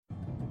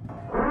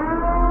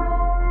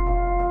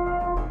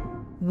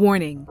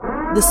Warning,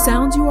 the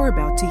sounds you are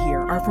about to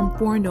hear are from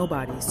four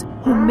nobodies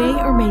who may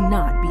or may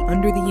not be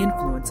under the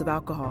influence of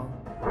alcohol.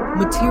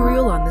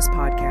 Material on this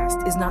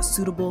podcast is not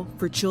suitable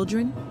for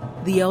children,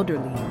 the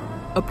elderly,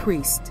 a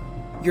priest,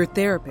 your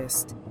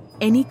therapist,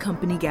 any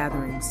company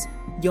gatherings,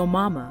 your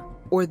mama,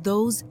 or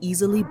those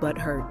easily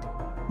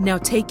butthurt. Now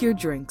take your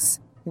drinks,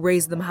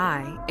 raise them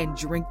high, and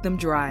drink them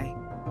dry.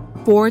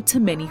 4 to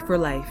many for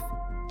life.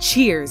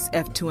 Cheers,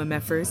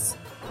 F2MFers.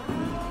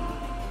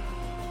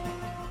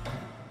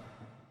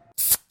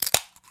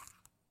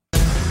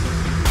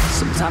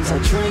 Sometimes I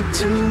drink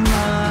too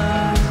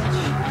much,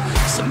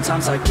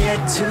 sometimes I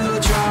get too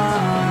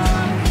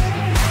drunk,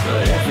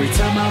 but every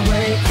time I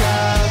wake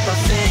up, I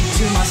think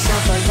to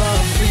myself I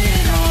love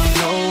being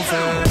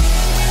hungover.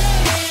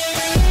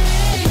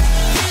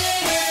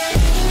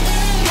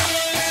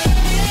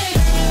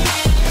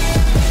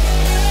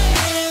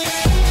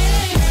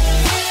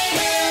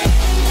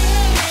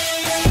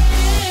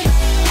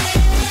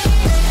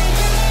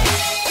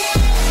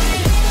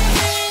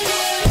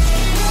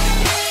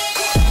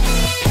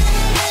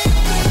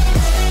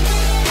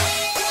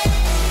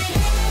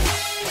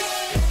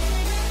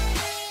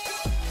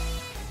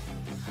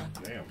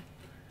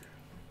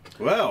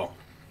 Well,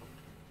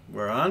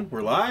 we're on.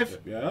 We're live.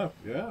 Yeah.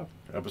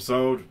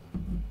 Episode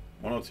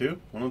 102.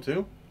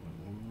 102?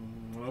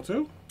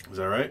 102? Is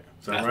that right?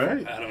 Is that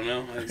right? I don't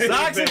know.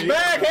 Socks is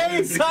back!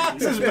 Hey,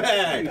 Socks is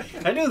back!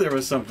 I knew there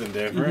was something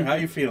different. How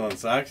you feeling,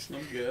 Socks?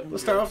 I'm good.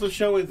 Let's start off the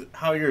show with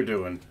how you're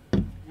doing.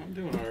 I'm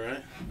doing all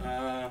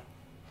right.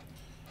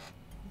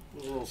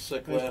 Was a little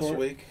sick last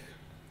week.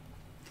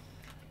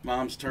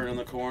 Mom's turning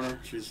the corner.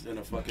 She's in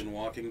a fucking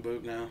walking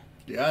boot now.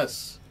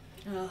 Yes.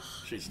 Ugh,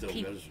 She's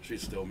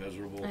still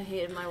miserable. I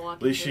hated my walking.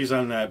 At least she's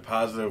on that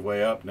positive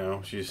way up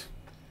now. She's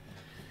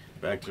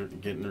back to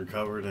getting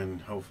recovered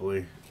and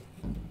hopefully...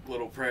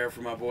 Little prayer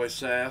for my boy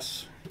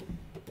Sass.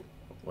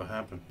 What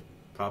happened?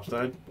 Pops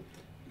died?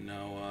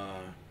 No,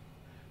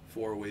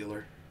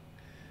 four-wheeler.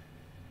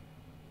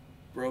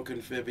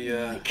 Broken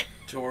fibia,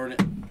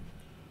 torn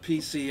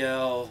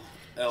PCL,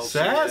 LCL,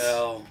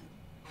 Sass?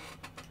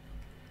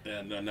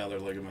 and another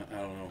ligament. I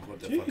don't know what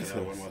the fuck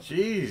that one was.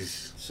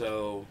 Jeez.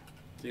 So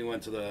he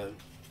went to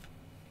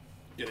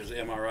get his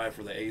MRI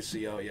for the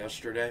ACL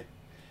yesterday,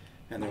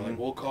 and they're like,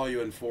 "We'll call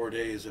you in 4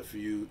 days if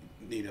you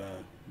need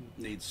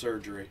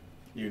surgery."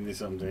 You need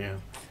something, yeah.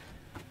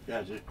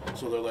 Gotcha.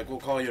 So they're like, "We'll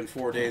call you in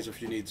 4 days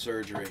if you need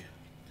surgery."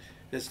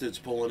 This dude's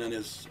pulling in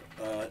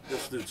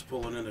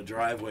the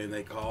driveway, and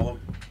they call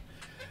him.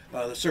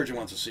 The surgeon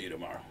wants to see you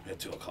tomorrow at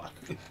 2:00.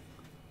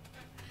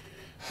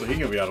 Well, he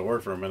gonna be out of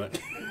work for a minute.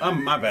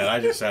 My bad.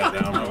 I just sat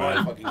down. My I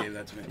bad. fucking gave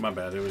that to me. My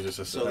bad. It was just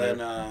a. So then,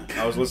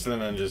 I was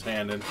listening and just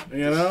handed.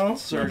 You know?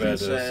 surgeon bad,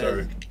 said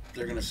sorry.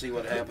 they're gonna see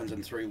what happens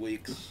in 3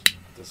 weeks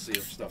to see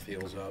if stuff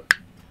heals up.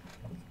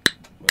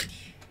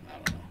 Which I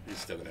don't know. He's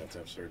still gonna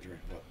have surgery.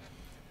 But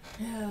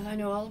Yeah, I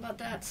know all about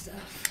that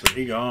stuff. So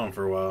he gone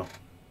for a while.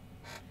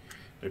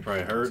 They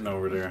probably hurting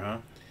over there,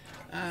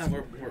 huh?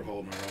 we're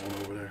holding our own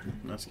over there.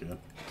 That's good.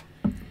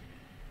 We're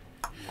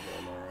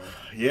holding our own.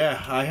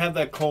 Yeah, I had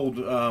that cold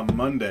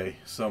Monday.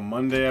 So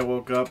Monday I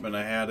woke up and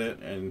I had it,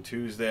 and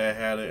Tuesday I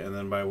had it, and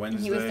then by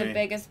Wednesday... He was the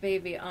biggest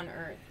baby on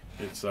earth.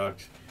 It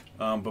sucked.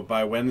 But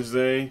by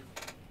Wednesday,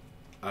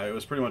 it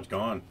was pretty much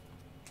gone.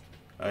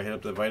 I hit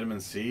up the vitamin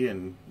C,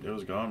 and it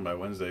was gone by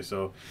Wednesday.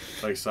 So,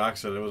 like Sock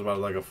said, it was about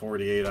like a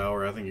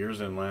 48-hour. I think yours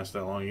didn't last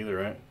that long either,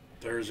 right?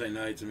 Thursday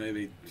night to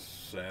maybe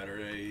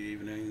Saturday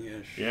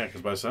evening-ish. Yeah,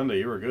 because by Sunday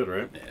you were good,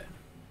 right?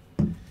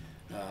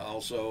 Yeah.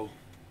 Also,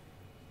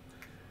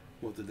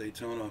 with the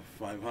Daytona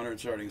 500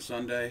 starting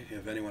Sunday,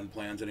 if anyone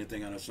plans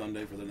anything on a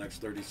Sunday for the next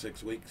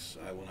 36 weeks,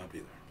 I will not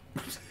be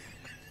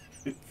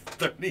there.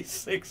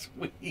 36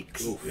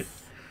 weeks.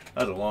 Oof.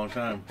 That's a long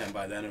time. And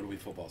by then it'll be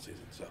football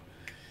season. So.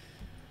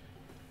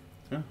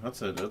 Yeah,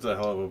 that's a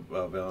hell of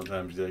a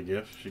Valentine's Day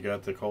gift. She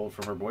got the cold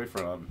from her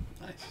boyfriend.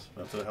 Nice.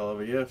 That's a hell of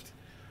a gift.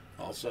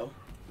 Also,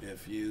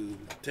 if you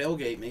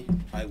tailgate me,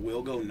 I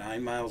will go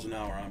 9 miles an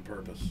hour on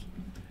purpose.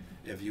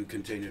 If you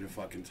continue to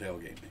fucking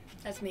tailgate me.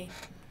 That's me.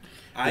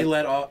 I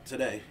let off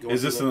today.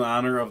 Is this in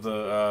honor of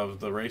the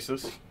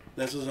racist?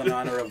 This is in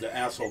honor of the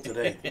asshole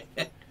today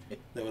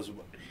that was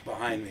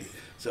behind me.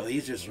 So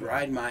he's just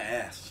riding my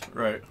ass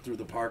through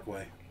the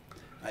parkway.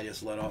 I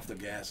just let off the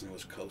gas and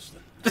was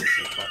coasting. I said,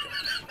 fuck it.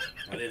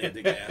 I didn't hit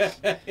the gas.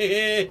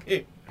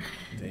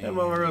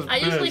 I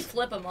usually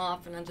flip him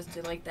off and I just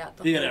do like that.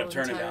 He ended up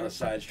turning down a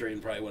side street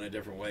and probably went a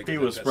different way. He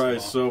was probably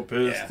so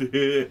pissed.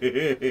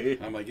 Yeah.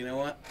 I'm like, you know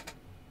what?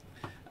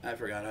 I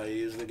forgot how to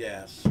use the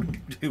gas.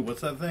 Dude,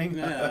 what's that thing?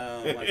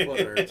 My foot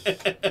hurts.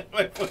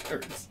 My foot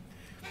hurts.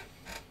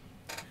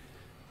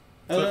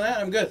 Other than that,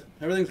 I'm good.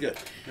 Everything's good.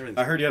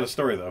 I heard you had a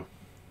story, though.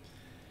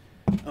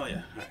 Oh,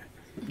 yeah. All right.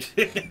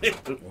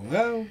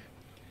 Well,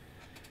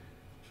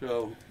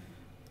 So,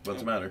 what's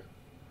the matter?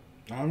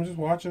 I'm just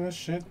watching this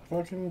shit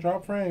fucking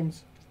drop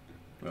frames.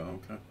 Oh,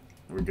 okay.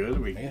 We're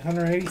good?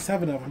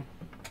 887 of them.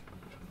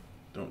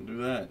 Don't do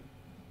that.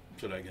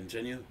 should I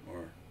continue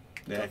or?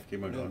 Yeah,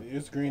 keep on going.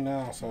 It's green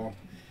now, so.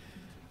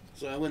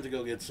 So I went to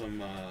go get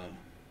some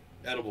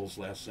edibles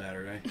last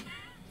Saturday.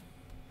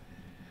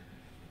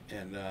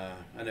 And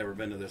I never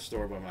been to this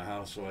store by my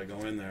house, so I go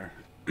in there.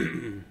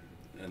 And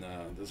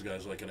this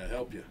guy's like, can I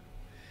help you?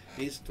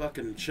 He's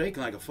fucking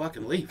shaking like a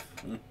fucking leaf.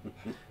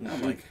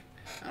 I'm like,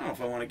 I don't know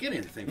if I want to get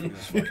anything from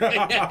this fucking...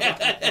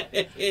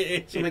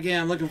 So I'm like,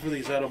 yeah, I'm looking for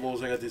these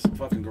edibles. I got this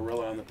fucking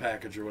gorilla on the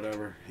package or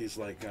whatever. He's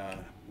like,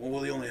 well,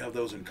 they only have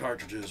those in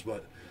cartridges,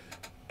 but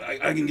I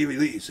can give you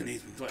these. And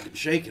he's fucking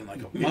shaking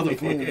like a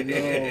motherfucker.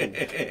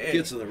 No.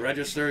 Gets to the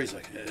register. He's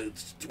like,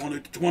 it's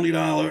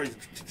 $20. He's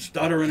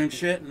stuttering and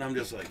shit. And I'm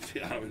just like,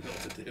 I don't even know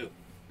what to do.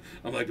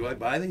 I'm like, do I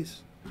buy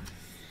these?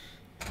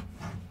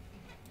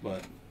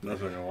 But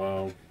that's like a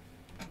wow.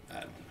 I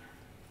don't know.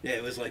 Yeah,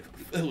 it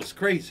was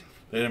crazy.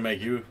 They didn't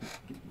make you.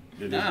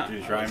 Did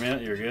you try them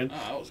yet? You're good?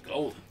 Oh, I was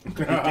golden.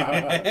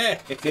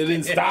 It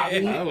didn't stop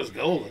me. I was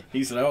golden.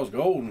 He said I was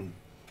golden.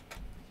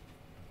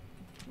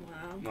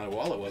 Wow. My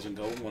wallet wasn't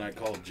golden when I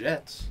called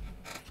Jets.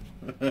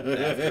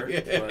 After,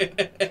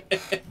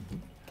 but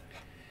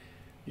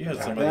you had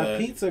some of that that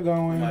pizza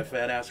going. my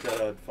fat ass got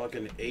a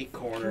fucking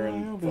 8-corner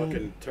and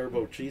fucking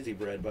turbo cheesy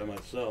bread by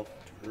myself.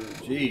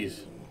 Jeez.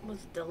 It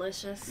was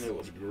delicious. It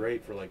was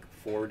great for like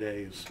 4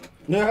 days.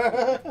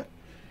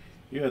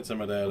 You had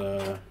some of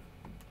that.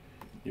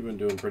 You've been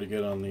doing pretty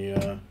good on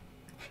the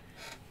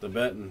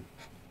betting.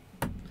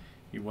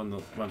 You won a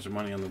bunch of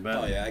money on the bet.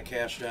 Oh yeah, I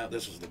cashed out.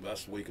 This was the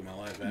best week of my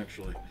life,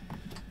 actually.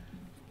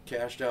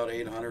 Cashed out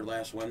 $800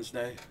 last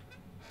Wednesday.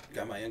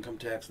 Got my income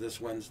tax this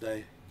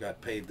Wednesday.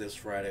 Got paid this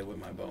Friday with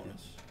my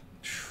bonus.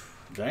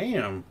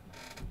 Damn.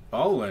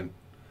 Bowling.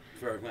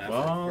 For a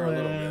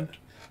little bit.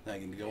 I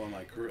can go on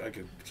my cruise. I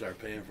could start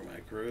paying for my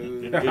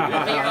cruise. Your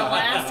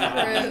last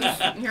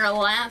cruise. Your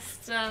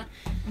last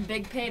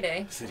big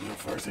payday. This ain't your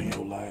first and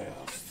your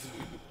last.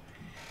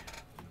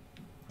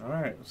 All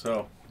right,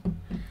 so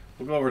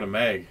we'll go over to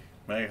Meg.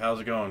 Meg, how's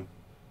it going?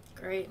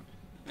 Great.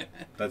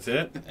 That's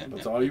it?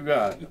 That's all you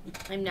got?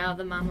 I'm now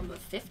the mom of a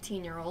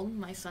 15-year-old.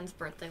 My son's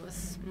birthday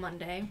was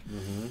Monday.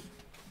 Mm-hmm.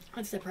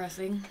 That's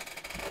depressing.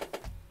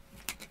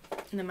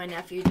 And then my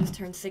nephew just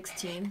turned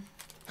 16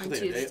 on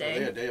Tuesday. Are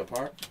they a day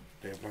apart?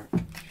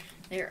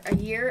 They're a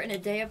year and a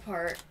day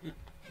apart.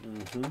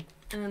 Mm-hmm.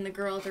 And then the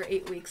girls are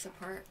 8 weeks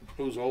apart.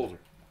 Who's older?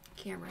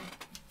 Cameron.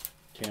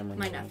 Cameron.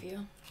 My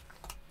nephew.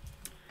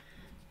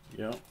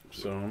 Yep,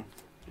 so.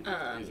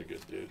 He's a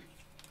good dude.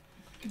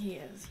 He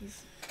is.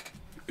 He's.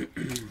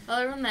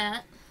 Other than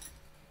that,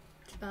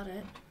 that's about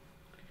it.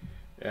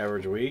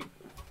 Average week?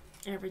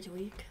 Average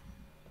week.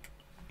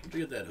 Where'd you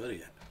get that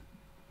hoodie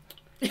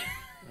at?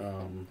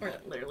 Or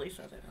it literally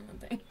says it on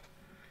the thing.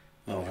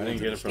 Oh, I didn't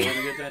get it from. You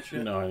get that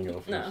shit? No, I didn't go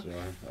from the store.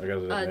 I got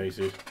it at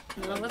Macy's.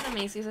 No, it wasn't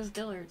Macy's. It was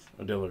Dillard's.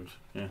 Oh, Dillard's.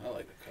 Yeah. I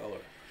like the color.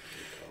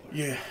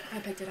 Yeah. I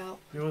picked it out.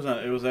 It was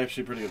not. It was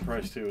actually pretty good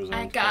price too. It was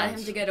I got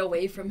him to get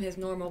away from his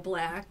normal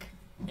black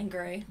and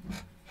gray.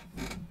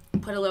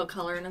 Put a little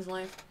color in his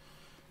life.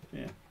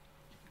 Yeah.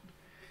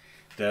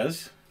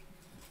 Des?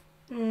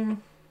 It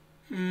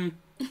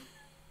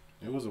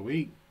was a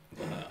week.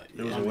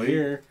 It was a I'm week.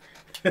 here.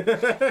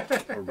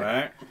 We're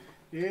back.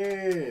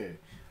 Yeah.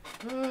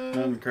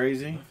 Nothing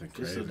crazy. Nothing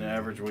Just crazy. an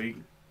average week.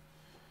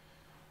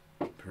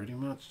 Pretty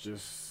much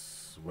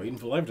just waiting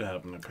for life to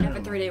happen. I have a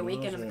 3-day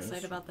weekend. I'm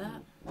excited about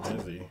that.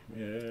 Busy.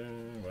 Yeah,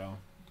 well.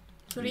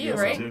 So do You you, do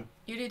right? too?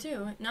 You do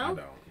too. No? I don't.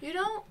 You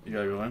don't? You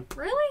gotta go in?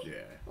 Really?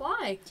 Yeah.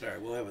 Why? Sorry,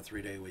 we'll have a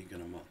 3-day week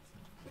in a month.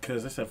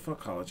 Because I said fuck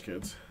college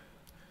kids.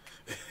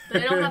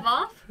 They don't have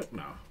off?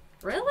 No.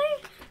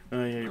 Really?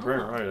 Yeah, you're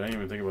probably right. I didn't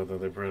even think about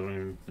that. They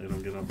probably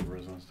don't get up for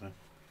President's Day.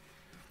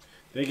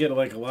 They get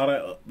like a lot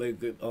of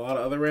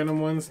other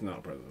random ones. No,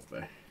 President's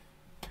Day.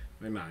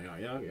 Like, nah,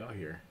 y'all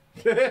here.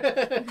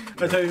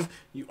 I tell you,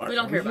 you are. We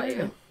don't care about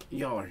you.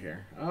 Y'all are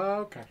here.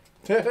 Oh, okay.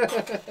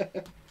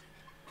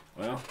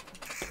 Well,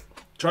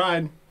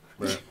 tried.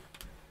 Right.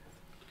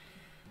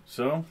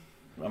 So,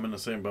 I'm in the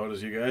same boat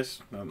as you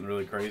guys. Nothing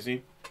really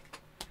crazy.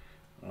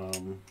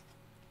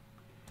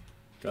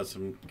 Got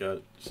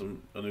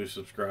a new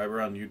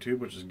subscriber on YouTube,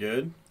 which is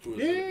good. Who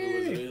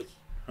is it?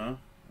 Huh?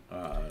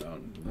 I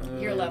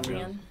don't. You're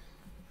lesbian.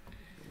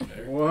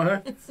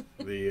 What?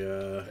 The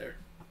There.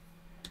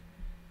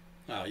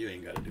 Oh, you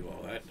ain't got to do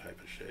all that type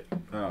of shit.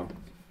 Oh,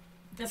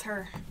 It's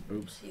her.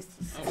 oops.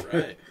 Jesus. All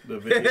right. the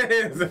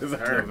video This is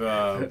her. of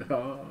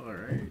Oh, all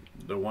right.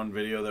 the one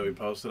video that we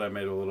posted. I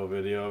made a little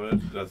video of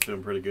it. That's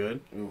doing pretty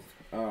good. Oof.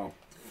 Oh,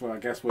 well, I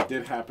guess what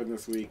did happen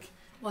this week?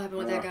 What happened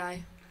with that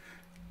guy?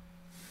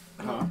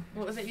 Huh?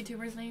 What was that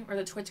YouTuber's name? Or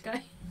the Twitch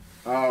guy?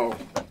 Oh,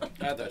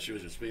 I thought she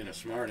was just being a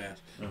smartass.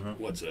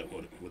 What's up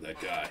with that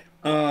guy?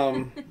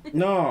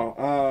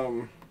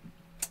 no.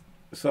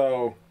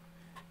 So,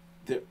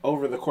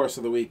 over the course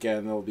of the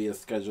weekend, there'll be a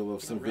schedule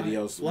of some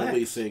videos Relax.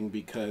 releasing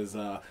because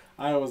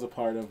I was a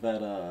part of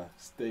that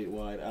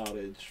statewide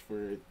outage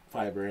for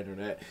fiber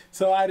internet.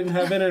 So I didn't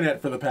have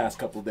internet for the past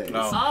couple days.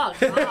 No. Oh,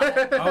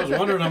 God. I was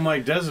wondering. I'm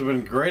like, Des has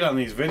been great on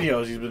these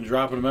videos. He's been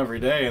dropping them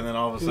every day, and then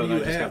all of a Who sudden do I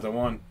you just have? got the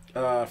one.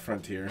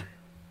 Frontier.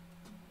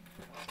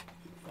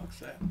 Fuck's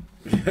that?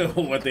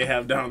 What they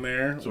have down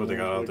there. That's what they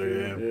got out there,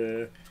 yeah.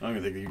 Yeah. I don't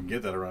even think you can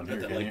get that around here,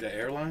 Is that can like you? the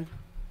airline?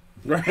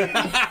 Right.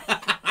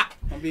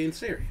 I'm being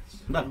serious.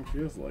 No. It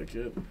feels like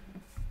it.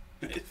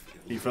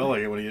 He felt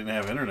like it when he didn't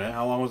have internet.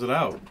 How long was it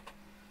out?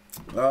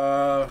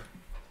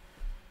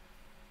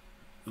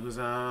 It was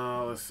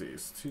let's see,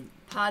 it's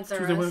Pods Are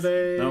Tuesday, Us.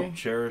 Wednesday. No,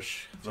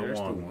 Cherish the Cherish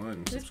the One.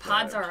 One. Who's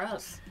Pods Are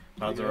Us?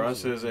 Pods Are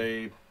Us is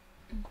a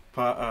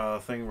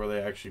thing where they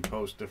actually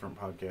post different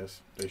podcasts.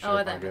 They share Oh,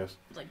 that podcasts.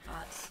 like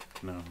bots.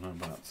 No, not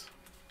bots.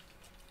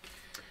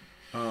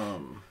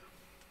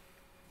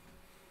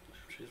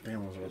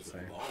 Damn, what was I about to say?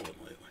 Balling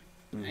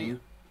lately. Mm-hmm.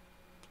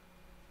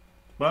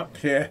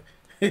 But Yeah.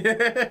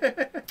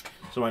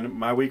 so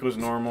my week was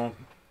normal.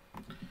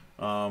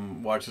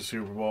 Watched the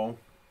Super Bowl.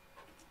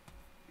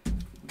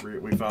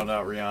 We found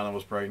out Rihanna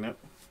was pregnant.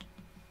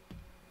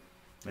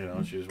 You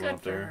know, she just Good went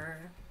up for there.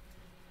 her.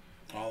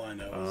 All I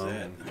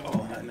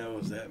know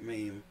is that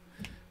meme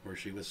where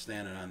she was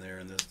standing on there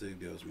and this dude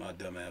goes, "My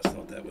dumb ass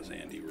thought that was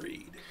Andy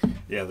Reid."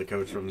 Yeah, the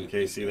coach from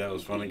KC. That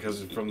was funny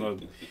because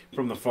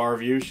from the far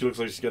view, she looks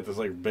like she's got this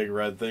like big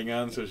red thing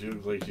on, so she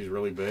looks like she's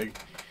really big.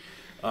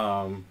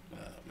 Man,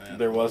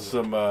 There was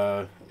some. I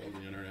love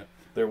the internet.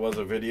 There was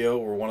a video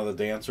where one of the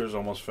dancers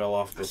almost fell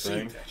off the I've seen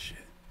thing. that shit.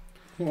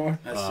 What?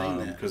 I've seen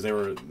that. Because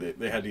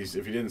they had these.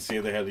 If you didn't see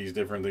it, they had these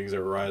different things that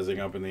were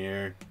rising up in the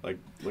air, like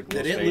little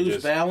Did it stages.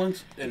 lose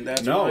balance, and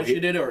that's No, why he- she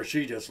did it, or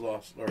she just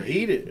lost? Or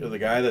He did, the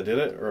guy that did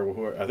it, or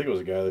who, I think it was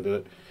the guy that did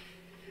it.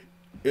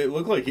 It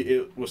looked like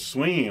it was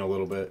swinging a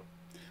little bit.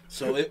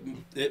 So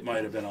it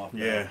might have been off.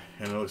 Yeah,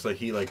 and it looks like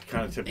he like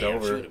kind of tipped Damn,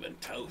 over. should have been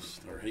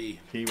toast, or he.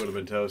 He would have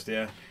been toast,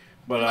 yeah.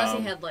 But Unless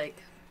he had like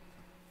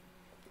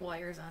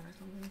wires on or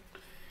something.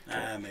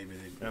 Maybe.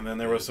 and then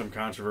there was some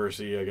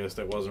controversy, I guess,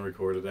 that wasn't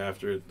recorded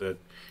after it, that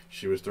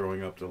she was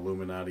throwing up the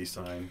Illuminati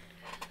sign.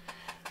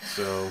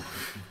 So,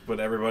 but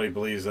everybody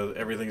believes that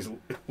everything's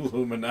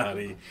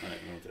Illuminati. I don't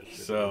know what that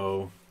shit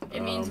So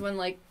It means when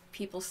like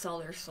people sell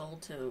their soul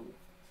to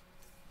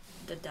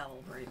the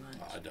devil, pretty much.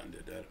 I done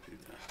did that a few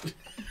times.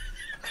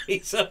 he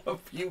said a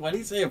few. Why did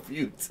he say a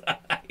few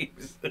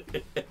times? We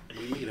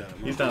meet on a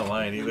monthly, He's not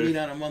lying either. We meet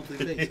on a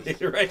monthly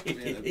basis. Right. Me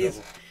and the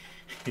He's-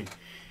 devil.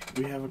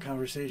 We have a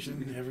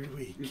conversation every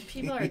week.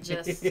 People are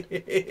just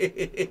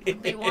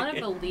they want to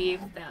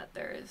believe that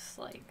there's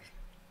like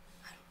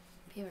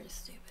people are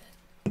just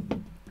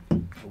stupid.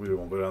 We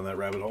won't go down that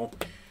rabbit hole.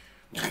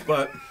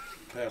 But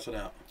Pass it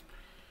out.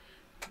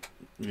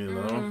 you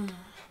know.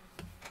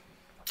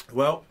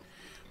 Well,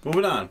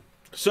 moving on.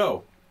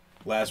 So,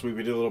 last week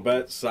we did a little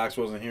bet. Sox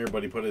wasn't here,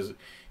 but he put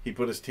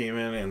his team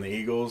in, and the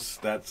Eagles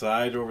that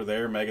side over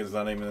there. Megan's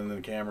not even in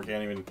the camera.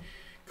 Can't even.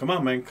 Come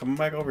on, Megan. Come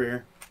back over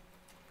here.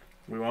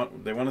 They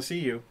want to see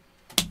you.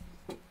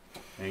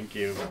 Thank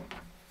you.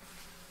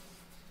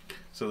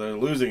 So the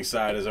losing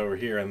side is over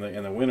here, and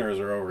the winners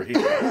are over here.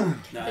 The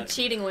Not,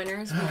 cheating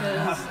winners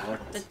because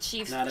the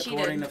Chiefs not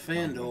according cheated. to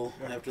FanDuel.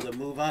 After the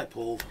move I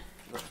pulled.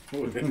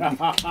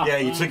 Yeah,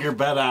 you took your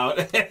bet out.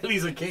 And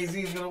he's like,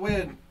 KC's gonna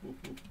win.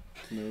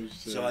 No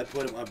shit. So I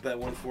bet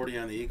 140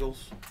 on the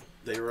Eagles.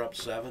 They were up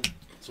 7,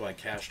 so I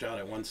cashed out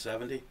at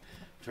 170.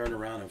 Turned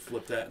around and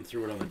flipped that and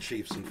threw it on the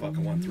Chiefs and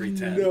fucking won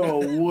 310. No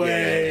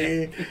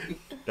way.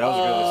 That was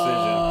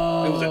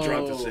a It was a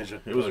drunk decision. good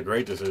decision. It was a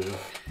great decision.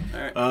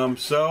 All right.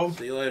 So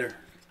See you later.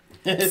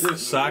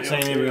 Sox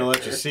ain't even gonna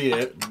let you see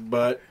it,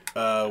 but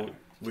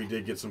we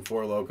did get some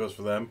Four Locos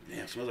for them.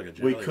 Yeah, it smells like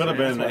a We jelly could have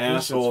bean. been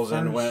assholes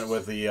and first. went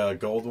with the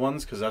gold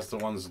ones because that's the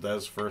ones Des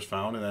first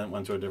found, and then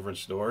went to a different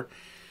store.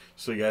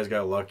 So you guys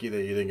got lucky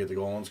that you didn't get the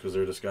gold ones because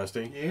they're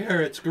disgusting.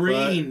 Here, it's But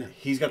green.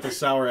 he's got the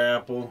sour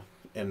apple,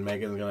 and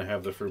Megan's gonna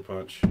have the fruit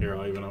punch. Here,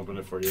 I'll even open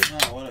it for you.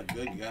 Oh, what a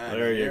good guy.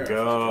 There you You're a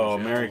go.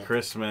 fucking Merry gentleman.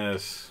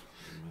 Christmas.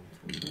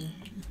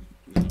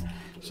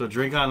 So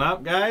drink on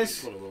up, guys.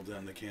 Put a little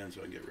down the can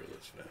so I can get rid of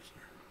this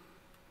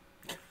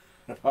faster.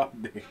 Oh,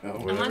 damn.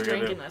 I'm Whatever not you gotta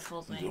drinking do. this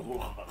whole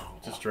thing.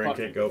 Just drink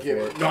it. Go for Get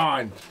it.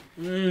 Gone.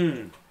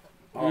 Mmm.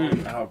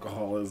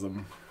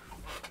 Alcoholism.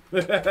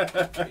 Tastes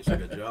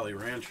like a Jolly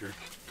Rancher.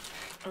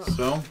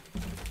 So,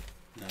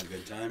 Not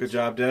good times. good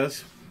job, Des.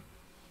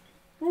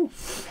 Good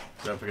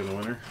job picking the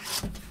winner.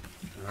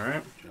 All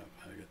right. Good job,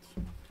 Nuggets.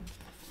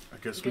 I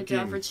guess Good we can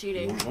job for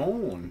cheating. move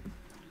on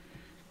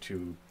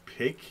to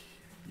pick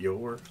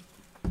your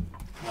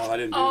Oh, I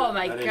didn't do Oh that. my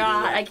I didn't do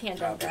god, that. I can't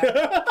drink Drop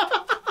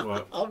that.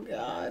 what? Oh,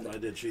 God. I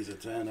did cheese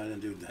at 10. I didn't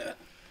do that.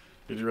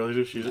 Did you really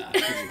do? She's Nah.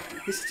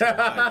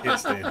 I can't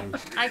stand him.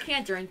 I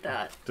can't drink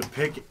that. To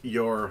pick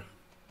your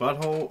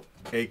butthole,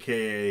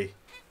 aka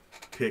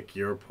pick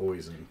your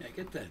poison. Yeah,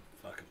 get that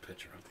fucking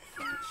picture off the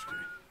fucking screen.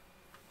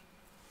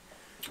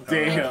 I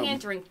Damn.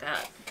 can't drink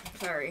that.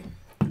 Sorry.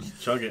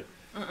 Chug it.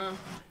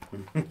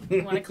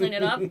 You want to clean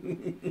it up?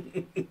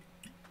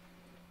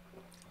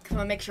 Come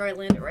on, make sure I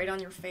land it right on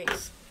your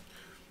face.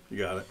 You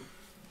got it.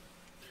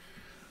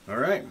 All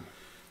right.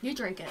 You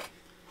drink it.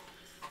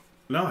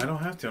 No, I don't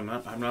have to. I'm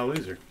not a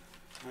loser.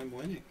 I'm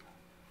winning.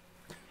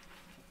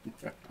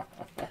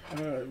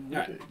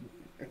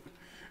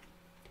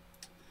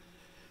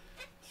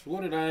 So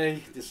what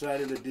I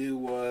decided to do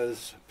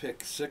was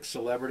pick 6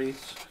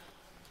 celebrities,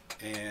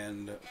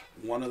 and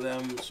one of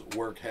them's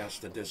work has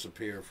to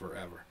disappear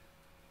forever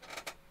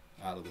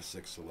out of the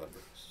 6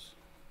 celebrities.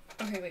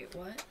 Okay, wait,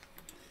 what?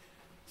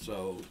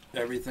 So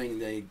every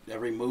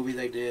movie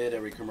they did,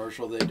 every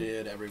commercial they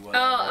did, every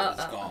whatever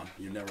is gone.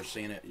 You've never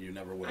seen it, you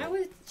never will. I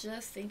was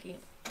just thinking,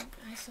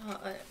 I saw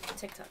a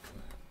TikTok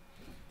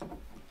on that.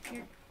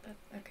 Here,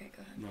 okay,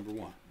 go ahead. Number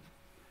 1,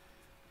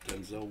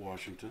 Denzel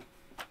Washington.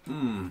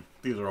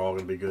 These are all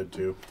going to be good,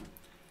 too.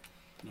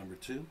 Number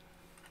 2,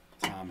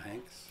 Tom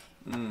Hanks.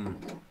 Number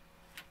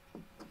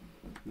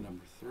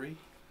 3,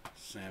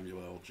 Samuel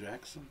L.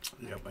 Jackson.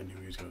 Yep, I knew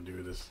he was going to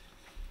do this.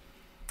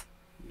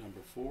 Number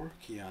 4,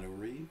 Keanu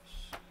Reeves.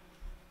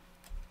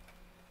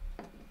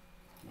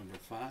 Number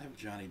 5,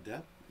 Johnny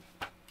Depp.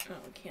 Oh,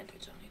 we can't do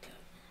Johnny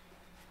Depp.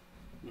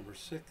 Number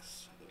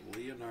 6,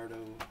 Leonardo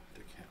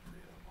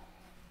DiCaprio.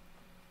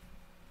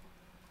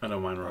 I know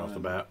mine right off the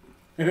bat.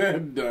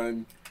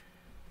 Done.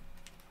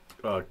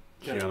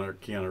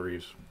 Keanu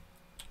Reeves.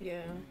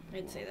 Yeah,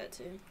 I'd say that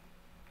too.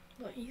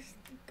 But he's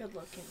good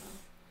looking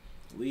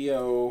though.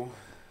 Leo.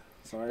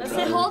 Sorry. That's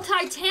the whole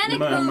Titanic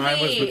movie.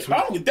 Mine was between.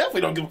 Oh, we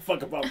definitely don't give a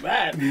fuck about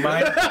that.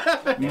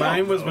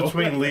 Mine was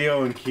between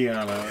Leo and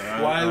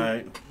Keanu.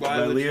 Why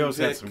would Leo's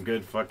you had pick some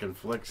good fucking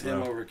flicks him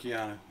though. over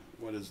Keanu?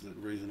 What is the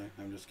reasoning?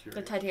 I'm just curious.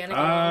 The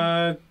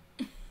Titanic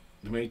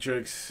The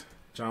Matrix,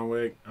 John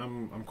Wick.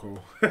 I'm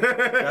cool.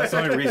 That's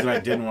the only reason I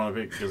didn't want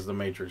to pick because The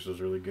Matrix was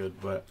really good.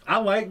 But I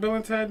like Bill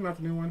and Ted, not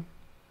the new one.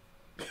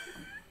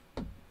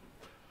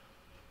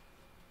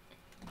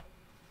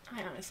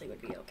 I honestly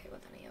would be okay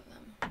with any of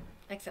them,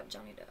 except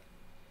Johnny Depp.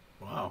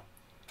 wow.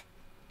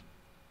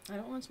 I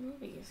don't watch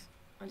movies.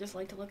 I just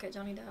like to look at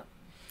Johnny Depp.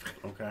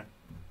 Okay.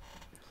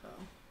 So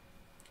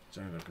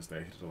Johnny Depp can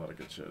stay. He did a lot of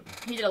good shit.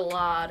 he did a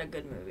lot of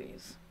good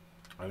movies.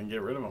 I didn't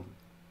get rid of him.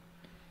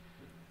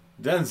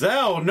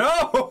 Denzel, no.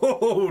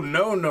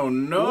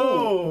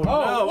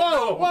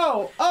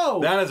 Whoa.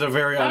 That is a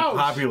very Ouch.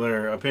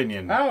 unpopular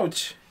opinion.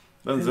 Ouch.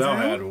 Denzel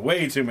had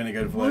way too many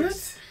good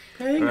flicks.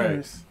 What?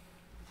 Bangers.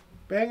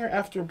 Banger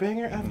after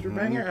banger after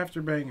banger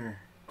after banger.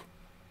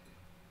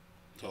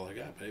 That's all I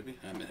got, baby.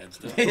 I'm heads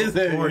down.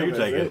 Who are you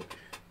taking?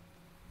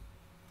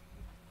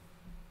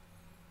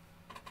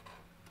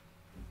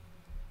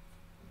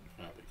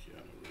 Probably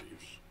Keanu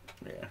Reeves.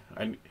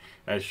 Yeah,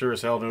 I sure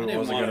as hell knew I it didn't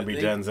wasn't want going to be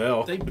it.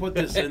 Denzel. They put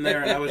this in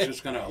there, and I was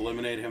just going to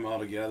eliminate him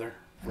altogether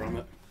from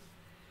it.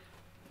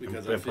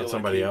 Because And I feel put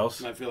somebody like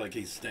else? I feel like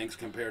he stinks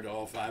compared to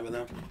all 5 of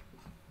them.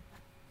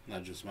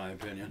 Not just my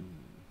opinion.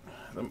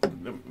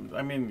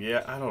 I mean,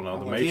 yeah, I don't know.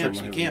 The You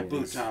Matrix. can't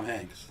boot Tom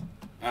Hanks.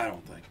 I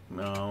don't think.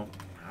 No.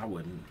 I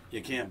wouldn't.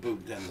 You can't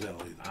boot Denzel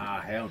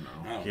either. Hell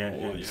no. I don't Yeah,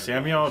 know. Yeah.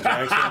 Samuel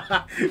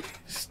Jackson,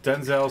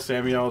 Denzel,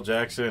 Samuel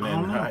Jackson, I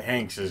and don't know.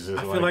 Hanks is just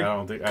I like, feel like I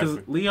don't think.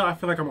 because Leo, I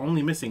feel like I'm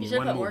only missing You should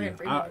one put movie. Morgan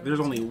Freeman. There's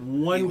only He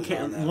one was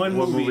on that. one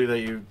what movie movie. that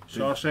you?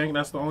 Shawshank.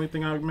 That's the only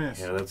thing I would miss.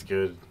 Yeah, that's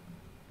good.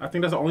 I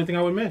think that's the only thing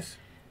I would miss.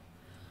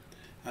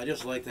 I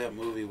just like that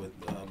movie with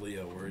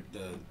Leo where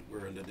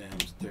they're in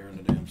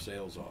the damn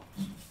sales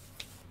office.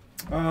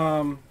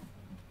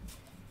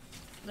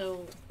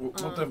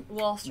 What the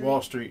Wall Street.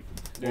 Wall Street.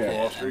 Wolf of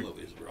Wall That Street.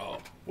 movie's raw.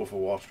 Wolf of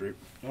Wall Street.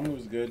 That movie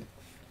was good.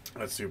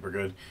 That's super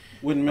good.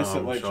 Wouldn't miss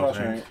it like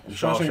Shawshank.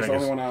 Shawshank's the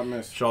only one I would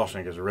miss.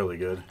 Shawshank is really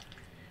good.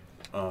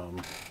 Yeah,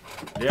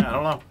 I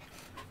don't know.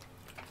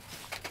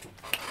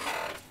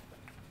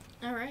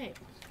 All right.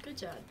 Good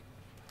job.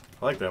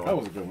 I like that That one.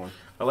 was a good one.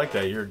 I like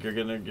that. You're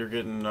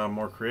getting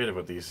more creative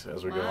with these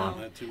as we go Wow. on.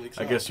 That 2 weeks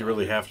I off, guess you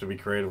really huh? have to be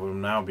creative with them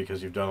now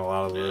because you've done a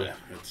lot of the. Yeah,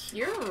 it's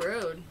You're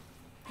rude.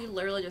 You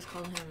literally just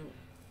called him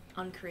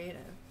uncreative.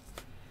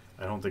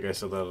 I don't think I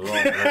said that at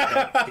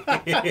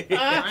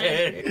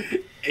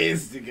all.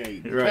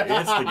 Instigate. Right,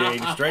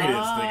 instigate, straight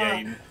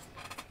instigate.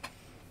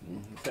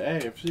 Hey,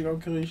 if she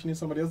don't kill you, she needs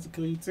somebody else to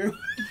kill you too.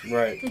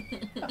 Right.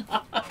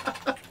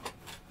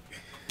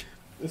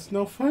 It's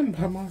no fun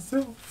by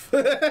myself.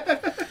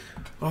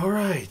 All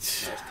right.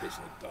 that tastes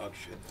like dog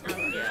shit.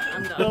 Yeah,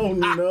 I'm done. Oh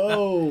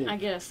no. I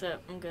get a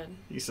sip. I'm good.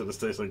 You said this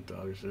tastes like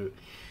dog shit.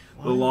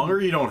 The longer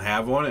you don't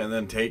have one and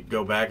then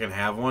go back and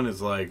have one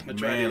is like, I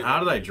tried man, to- how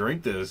did I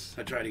drink this?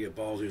 I tried to get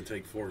ballsy and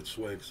take 4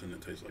 swigs, and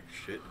it tastes like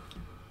shit.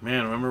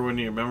 Man, remember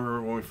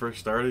when we first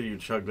started? You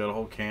chugged that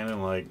whole can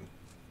and like,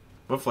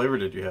 what flavor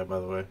did you have, by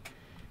the way? You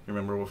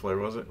remember what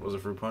flavor was it? Was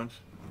it fruit punch?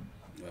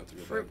 We'll have to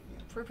go Fruit,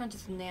 back. fruit punch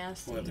is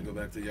nasty. We'll have to go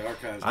back to the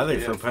archives. I think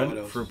We have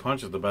photos. fruit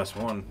punch is the best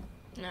one.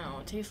 No,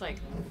 it tastes like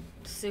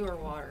sewer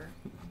water.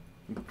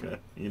 Okay,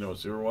 you know what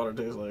sewer water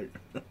tastes like.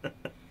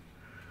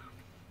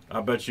 I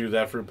bet you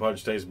that fruit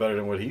punch tastes better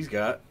than what he's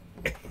got.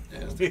 Yeah,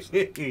 it tastes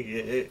like-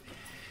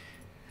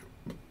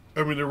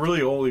 I mean, there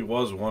really only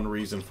was one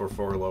reason for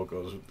Four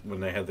Locos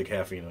when they had the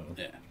caffeine on them.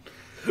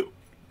 yeah.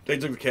 They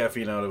took the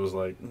caffeine out. It was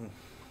like,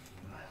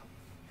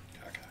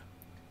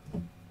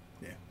 Caca.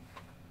 yeah.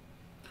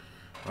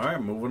 All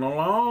right, moving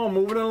along.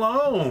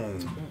 Oh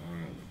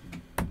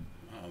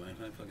man,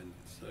 that fucking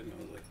segment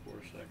was like 4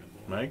 seconds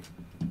long. Meg?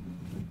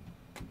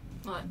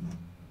 What?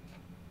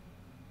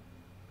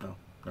 No,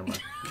 never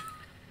mind.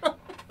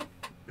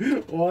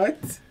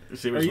 What?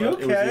 See, Are you it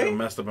was okay? even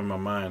messed up in my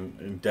mind.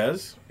 And Des?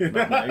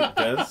 Not Mike,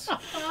 Des?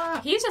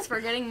 He's just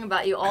forgetting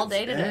about you all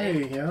day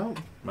today. Hey, yo.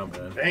 My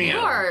bad. You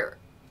are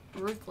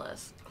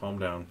ruthless. Calm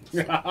down.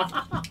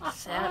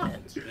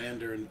 Savage.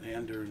 Ander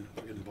and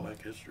fucking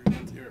Black History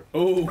Month here.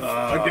 Oh,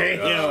 Oh,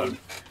 damn.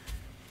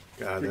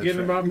 God,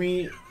 Forgetting about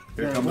me. Here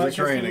during comes Black the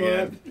train History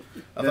again. Month.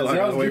 I thought I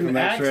got away from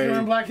that during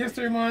train. Black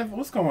History Month.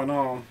 What's going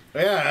on?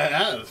 Yeah,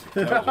 that was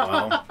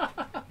wild.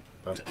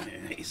 But,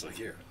 And he's like,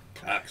 you're a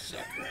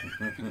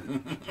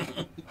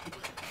cocksucker.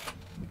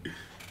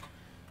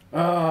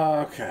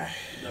 Okay.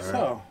 Never-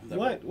 So, never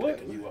what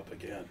picking you up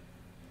again.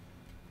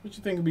 you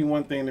think would be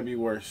one thing to be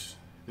worse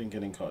than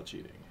getting caught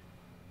cheating?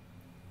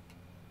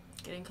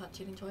 Getting caught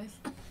cheating twice.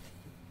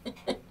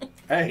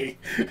 Hey.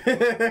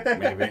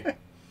 maybe.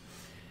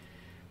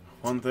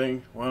 One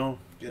thing, well,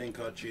 Getting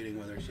caught cheating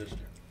with her sister.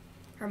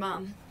 Her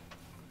mom.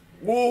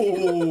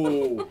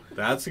 Whoa.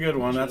 that's a good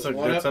one. That's up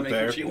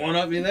there. She won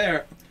up me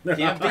there.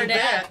 Can't Her beat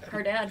dad. that.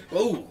 Her dad.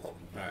 Ooh.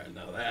 I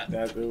know that.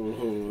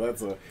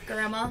 That's a...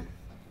 Grandma.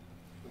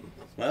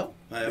 Well,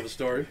 I have a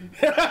story.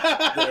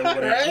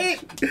 Right?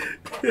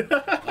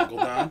 Uncle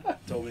Don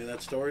told me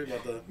that story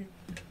about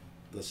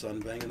the son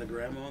banging the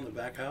grandma in the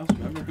back house.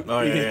 Remember?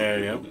 Oh,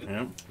 yeah.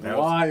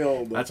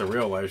 Wild. That's a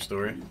real life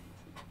story.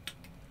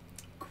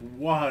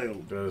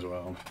 Wild. That as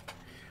well.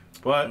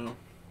 But,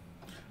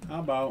 How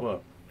about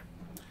what?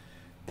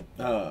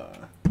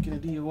 get a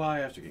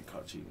DUI after getting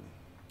caught cheating?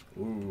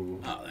 Ooh.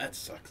 Oh, that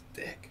sucks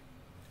dick.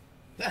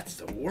 That's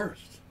the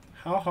worst.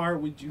 How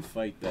hard would you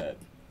fight that?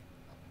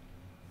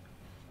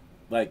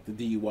 Like the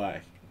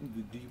DUI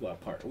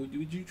part.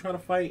 Would you try to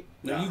fight?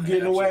 No, Are you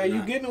getting away? Are absolutely you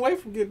not. getting away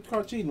from getting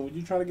caught cheating? Would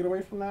you try to get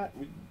away from that?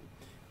 Would you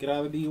get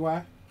out of the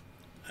DUI?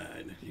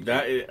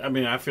 I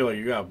mean, I feel like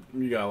you got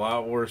a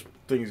lot worse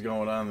things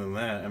going on than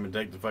that. I mean,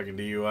 take the fucking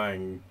DUI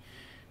and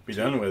be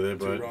done with it.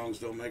 Two But wrongs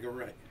don't make a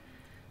right.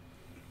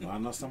 Well, I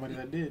know somebody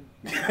that did.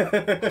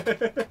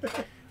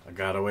 I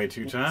got away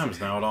 2 times.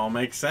 Now it all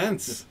makes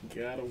sense.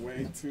 Got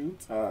away 2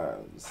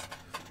 times.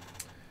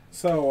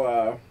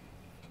 So,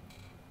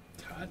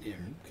 Todd here.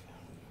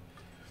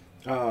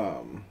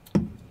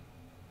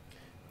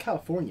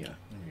 California.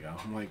 There we go.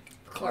 I'm like,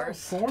 Of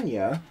course.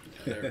 California.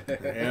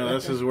 Yeah,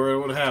 this is where it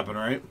would happen,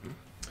 right?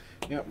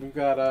 Yep, we've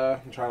got. I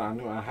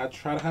had to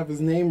try to have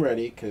his name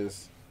ready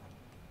because.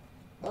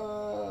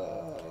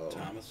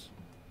 Thomas.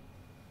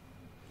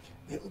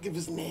 They don't give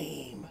his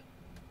name.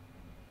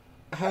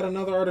 I had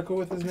another article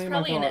with his It's name.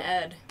 probably an I thought,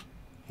 Ed.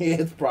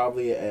 It's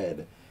probably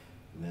Ed.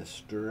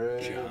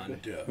 Mr. Ed. John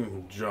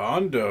Doe.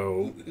 John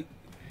Doe.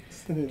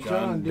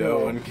 John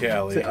Doe and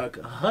Callie. See, a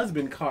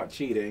husband caught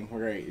cheating.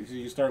 Right.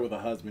 You start with a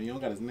husband. You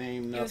don't got his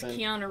name, It was nothing.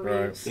 Keanu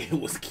Right. Reeves. It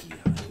was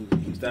Keanu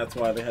Reeves. That's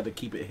why they had to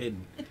keep it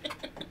hidden.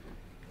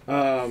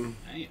 Damn.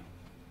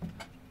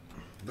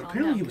 But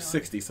apparently he was Keanu.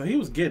 60, so he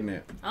was getting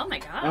it. Oh my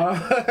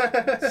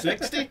god.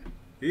 60?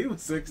 He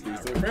was 60,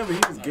 so apparently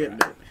he was getting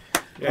it.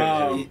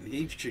 Yeah,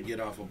 He should get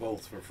off of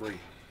both for free.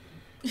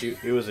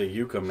 he was a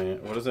Yucca man.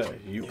 What is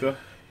that? Yucca?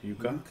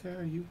 Yucca?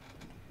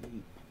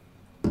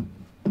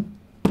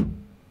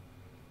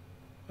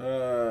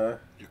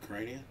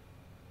 Ukrainian?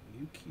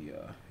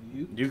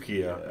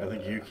 Yukia. I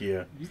think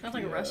Yukia. Sounds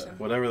like a Russian.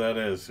 Whatever that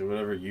is.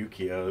 Whatever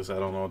Yukia is. I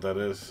don't know what that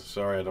is.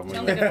 Sorry, I don't mean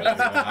Sounds that. like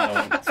a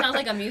I don't. Sounds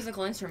like a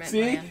musical instrument,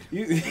 See, man.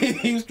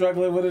 he's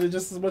struggling with it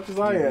just as much as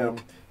I am.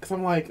 Because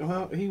I'm like,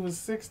 well, he was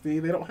 60.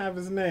 They don't have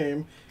his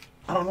name.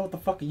 I don't know what the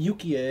fuck a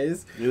Yukia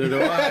is. Neither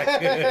do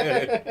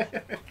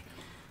I.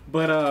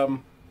 But,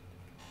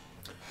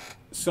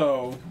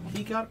 so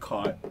he got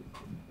caught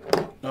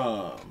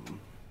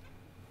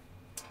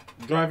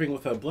driving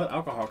with a blood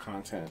alcohol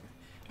content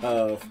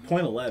of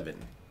 0.11.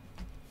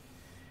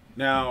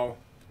 Now,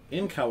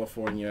 in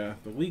California,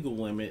 the legal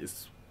limit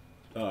is,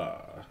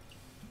 what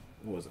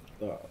was it?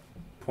 0.8.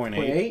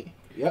 0.8?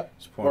 Yep.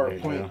 It's Or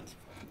 0.8.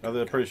 Yeah.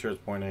 I'm pretty sure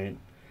it's 0.8.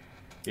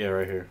 Yeah,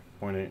 right here.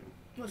 0.8.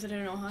 Was it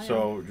in Ohio?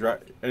 So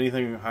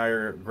anything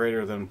higher,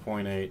 greater than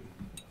 0.8.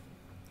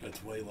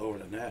 That's way lower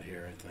than that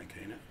here, I think,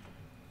 ain't it?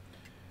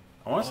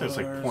 I want to say it's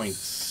like Ours-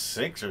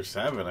 0.6 or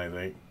 7, I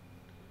think.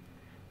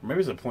 Or maybe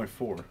it's a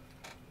 0.4.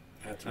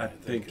 That's what I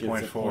think it's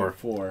 0.4. a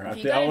 0.4.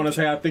 If you I want to gotta-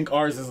 say I think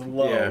ours is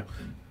low.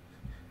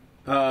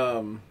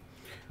 Yeah.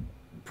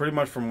 Pretty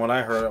much from what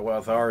I heard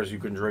with ours, you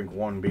can drink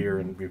 1 beer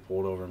and be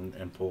pulled over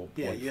and pull.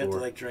 Yeah, 0.4. you have to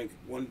like drink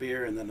 1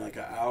 beer and then like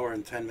an hour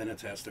and 10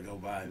 minutes has to go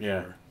by.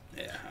 Yeah.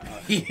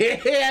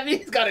 Yeah,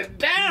 he's got it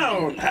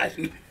down.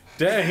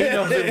 Dang, he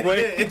knows it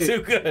way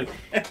too good.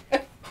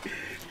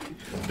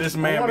 This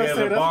man wanna be at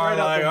say the that's bar right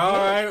out like, the all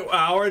book. right,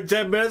 hour and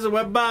 10 minutes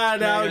went by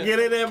now. Yeah. Get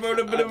in there. I put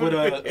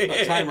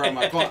a timer on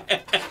my clock.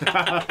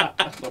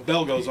 The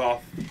bell goes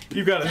off.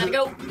 You got Gotta to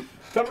go.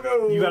 Time to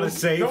go. You got to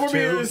save No more too.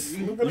 beers.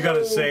 You got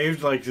to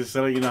save like just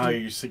so you know how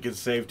you can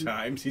save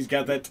times. He's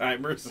got that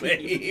timer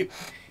saved.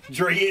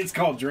 It's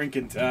called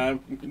drinking time.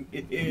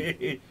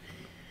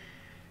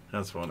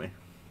 That's funny.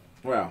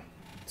 Well,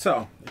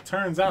 so it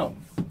turns out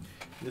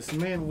this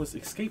man was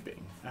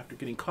escaping after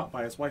getting caught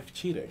by his wife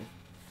cheating.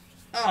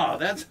 Oh,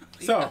 that's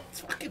So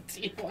fucking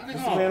this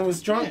man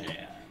was drunk.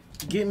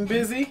 getting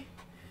busy,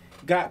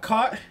 got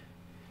caught,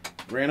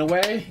 ran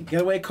away,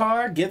 getaway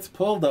car, gets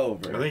pulled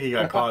over. I think he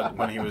got caught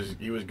when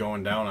he was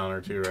going down on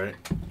her too, right?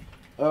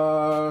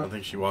 I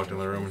think she walked in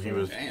the room and he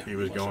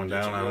was going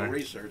down on her.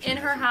 In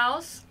her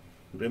house?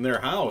 In their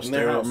house.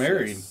 They were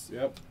married.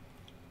 Yep.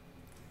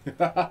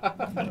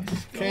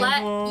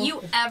 Let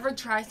you ever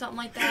try something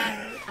like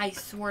that? I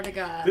swear to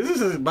God.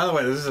 By the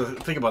way,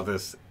 think about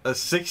this. A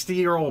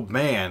 60-year-old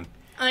man.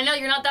 I know,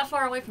 you're not that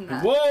far away from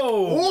that.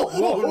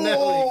 Whoa,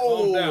 Natalie,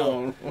 calm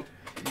down.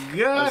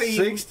 Got a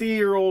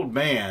 60-year-old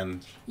man.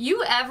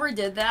 You ever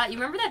did that? You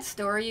remember that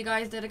story you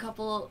guys did a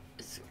couple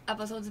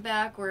episodes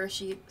back where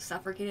she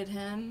suffocated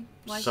him?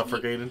 Why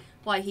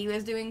he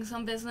was doing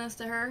some business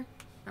to her?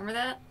 Remember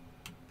that?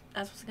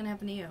 That's what's gonna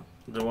happen to you.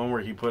 The one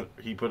where he put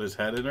his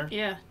head in her?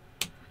 Yeah.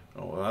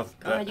 Oh, well,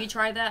 that's... you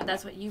tried that?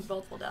 That's what you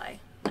both will die.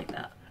 Like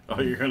that.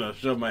 Oh, you're gonna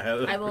shove my head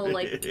in I will,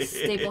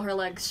 staple her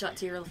legs shut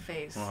to your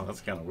face. Wow,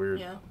 that's kind of weird.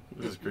 Yeah.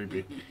 This is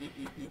creepy.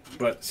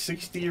 But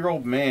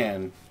 60-year-old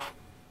man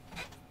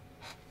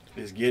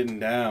is getting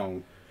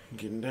down.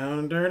 Getting down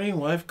and dirty.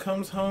 Wife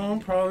comes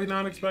home, probably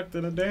not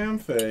expecting a damn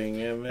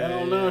thing. And then...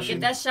 Hell no. Get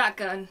that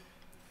shotgun.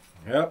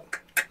 Yep.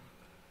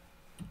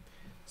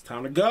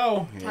 Time to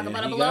go. Talk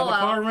about a blowout. Got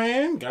the car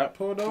ran, got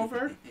pulled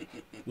over.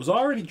 Was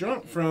already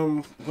drunk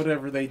from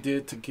whatever they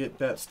did to get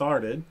that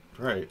started.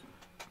 Right.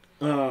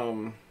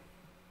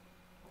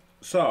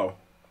 So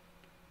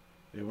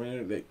they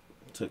went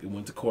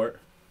to court.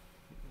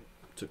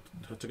 Took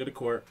it to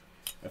court.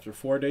 After a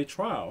 4-day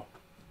trial,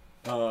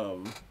 it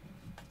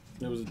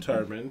was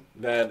determined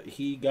that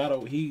he did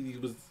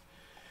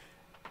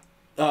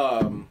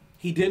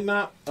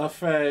not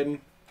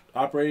offend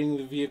operating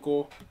the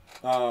vehicle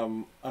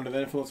under the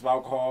influence of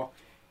alcohol,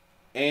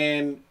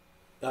 and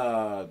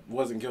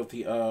wasn't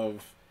guilty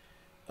of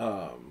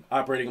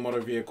operating a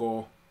motor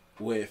vehicle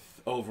with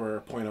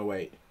over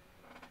 0.08,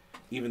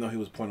 even though he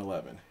was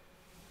 0.11.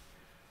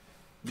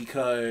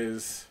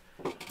 Because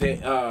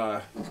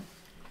there's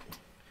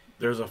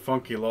a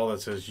funky law that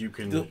says you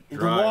can drive,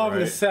 the law of right?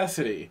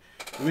 necessity.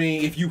 I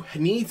mean, if you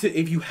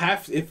absolutely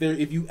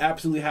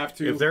have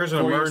to, if there's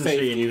an emergency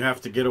safety, and you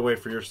have to get away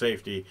for your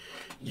safety,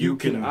 you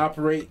can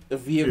operate a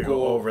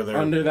vehicle over there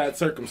under that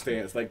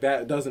circumstance. Like,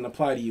 that doesn't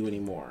apply to you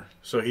anymore.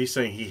 So he's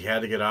saying he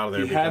had to get out of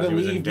there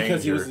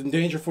because he was in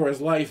danger for his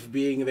life,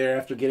 being there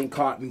after getting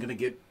caught and gonna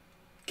get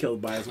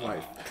killed by his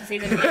wife. Because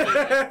he's an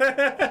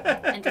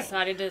idiot and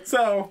decided to.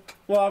 So,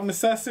 law of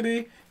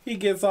necessity, he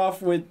gets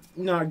off with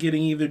not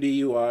getting either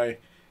DUI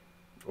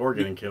or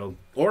getting killed.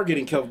 Or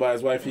getting killed by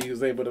his wife. He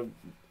was able to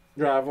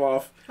drive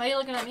off. Why are you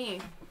looking at me?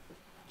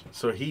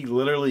 So he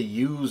literally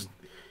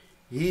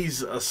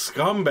he's a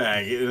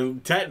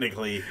scumbag,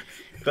 technically,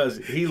 because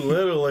he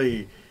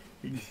literally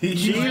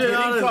cheated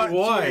on his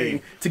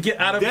wife to get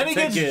out of Then he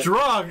gets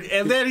drunk,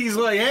 and then he's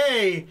like,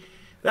 hey,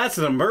 that's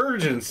an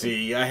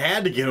emergency. I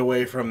had to get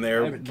away from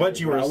there, but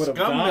you were a scumbag.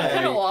 I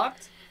could have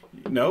walked.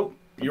 Nope.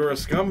 You were a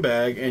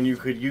scumbag, and you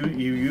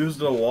used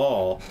the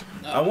law.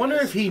 No, I wonder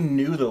if he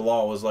knew the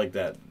law was like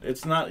that.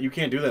 It's not. You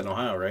can't do that in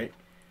Ohio, right?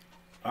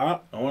 I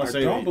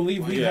don't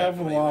believe we have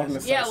a law of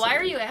necessity. Yeah, why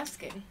are you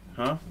asking?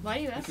 Huh? Why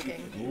are you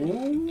asking?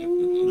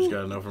 Just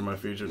gotta know for my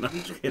future. No,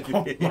 I'm just kidding.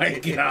 Oh my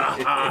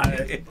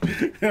God!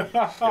 If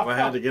I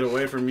had to get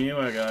away from you,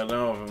 I gotta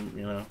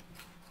know.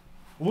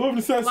 Law of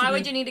necessity. Why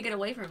would you need to get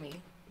away from me?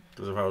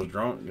 Because if I was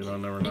drunk, I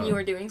never know. And you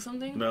were doing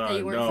something? No, that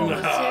you weren't no.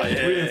 supposed to?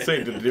 We didn't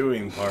say the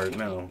doing part,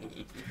 no.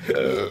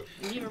 You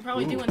were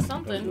probably doing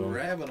something.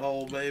 Rabbit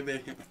hole,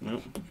 baby.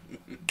 Nope.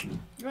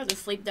 You're about to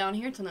sleep down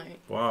here tonight.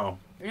 Wow.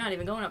 You're not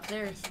even going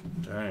upstairs.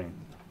 Dang.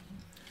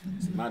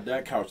 It's not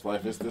that couch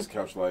life, it's this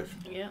couch life.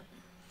 Yeah.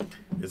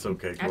 It's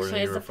okay, Courtney.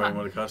 Actually, You were fighting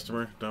with a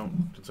customer?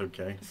 Don't. It's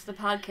okay. It's the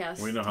podcast.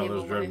 We know how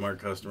those Drug Mart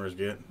customers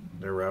get.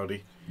 They're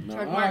rowdy.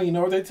 No, you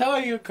know what they tell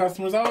you.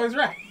 Customers always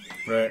right.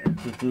 Right.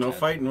 No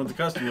fighting with the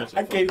customers.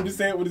 I can't even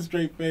say it with a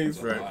straight face.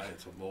 Right.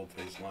 It's a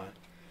bold-faced lie.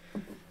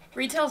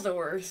 Retail's the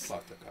worst.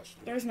 Fuck the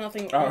customer. There's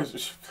nothing.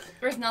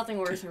 There's nothing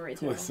worse than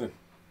retail. Listen,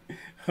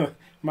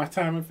 my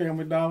time at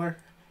Family Dollar.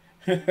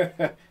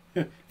 That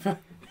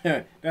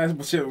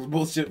bullshit was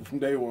bullshit from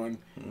day one.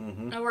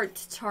 Mm-hmm. I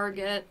worked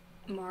Target,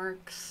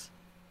 Marks,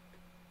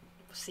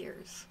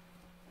 Sears.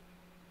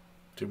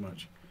 Too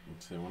much.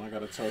 So when I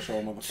got a tow show,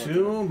 motherfucker.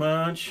 Too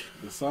much.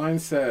 The sign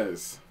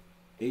says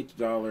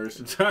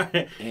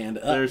 $8 and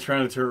up. They're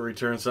trying to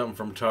return something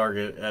from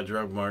Target at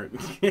Drug Mart.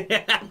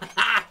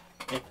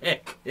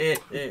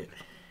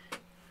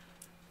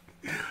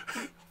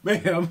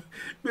 Ma'am,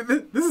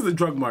 this is a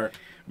Drug Mart.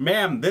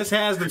 Ma'am, this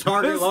has the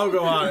Target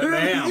logo on it,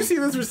 ma'am. Do you see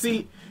this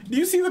receipt? Do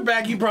you see the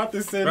bag he brought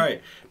this in?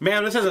 Right.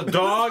 Ma'am, this has a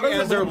dog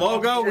as their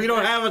logo. We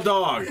don't have a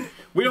dog.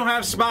 We don't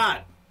have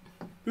Spot.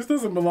 This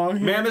doesn't belong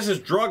here. Ma'am, this is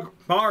Drug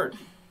Mart.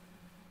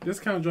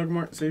 Discount Drug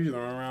Mart saves you the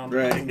around.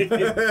 Right.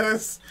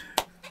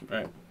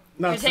 Right.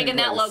 You're taking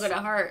that logo to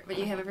heart, but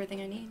you have everything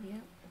I need, yeah.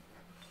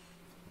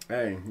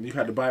 Hey, you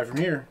had to buy it from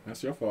here.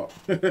 That's your fault.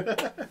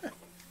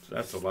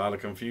 That's a lot of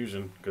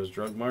confusion, because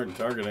Drug Mart and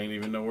Target ain't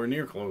even nowhere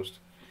near close.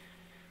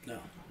 No.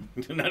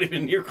 Not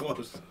even near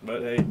close.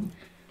 But hey.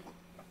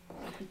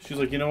 She's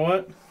like, you know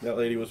what? That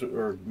lady was,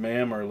 or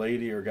ma'am, or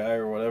lady, or guy,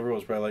 or whatever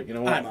was probably like, you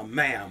know what? I'm a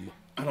ma'am.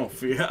 I don't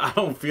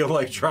feel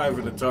like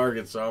driving to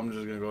Target, so I'm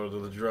just gonna go to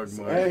the Drug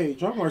Mart. Hey,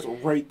 Drug Mart's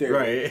right there.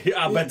 Right.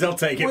 I bet they'll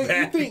take it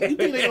back. You think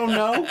they don't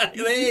know?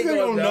 They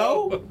don't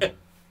know.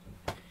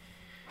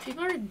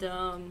 People are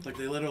dumb. Like,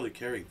 they literally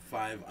carry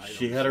 5 items.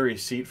 She had a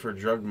receipt for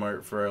Drug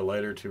Mart for a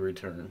lighter to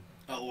return.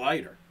 A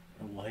lighter.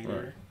 A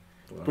lighter.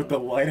 Right. Wow. But the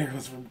lighter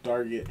was from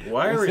Target.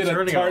 Why are was we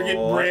returning a Target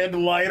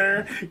brand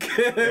lighter? It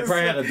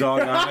probably had a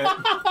dog on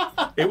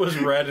it. It was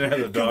red and had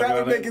a dog that on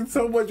would make it. it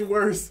so much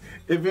worse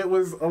if it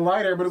was a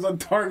lighter, but it's a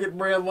Target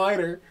brand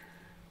lighter.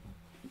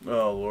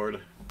 Oh,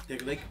 Lord. Yeah,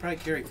 they could probably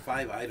carry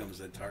 5 items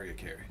that Target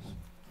carries.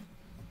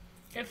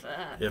 If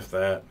that. If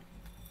that.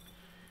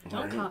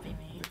 Don't copy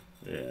me.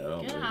 Yeah, I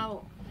don't Get think.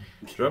 out.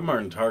 Drug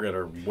Mart and Target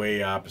are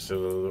way opposite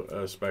of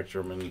the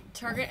spectrum. And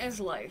Target is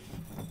life.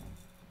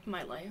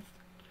 My life.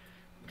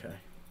 okay.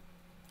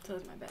 So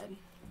is my bed.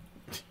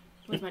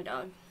 Where's my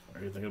dog?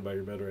 Are you thinking about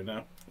your bed right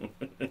now?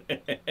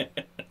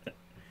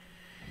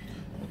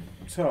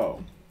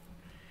 So,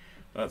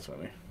 That's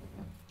funny.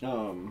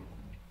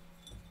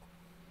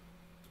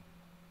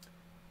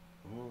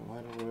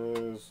 lighter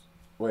was...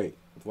 Wait,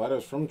 the lighter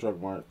was from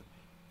Drug Mart,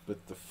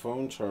 but the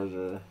phone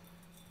charger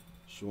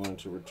she wanted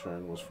to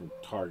return was from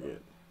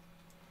Target.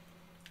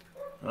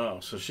 Oh,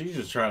 so she's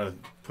just trying to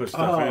put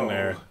stuff in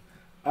there.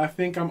 I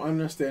think I'm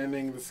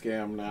understanding the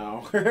scam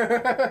now.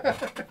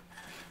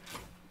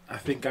 I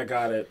think I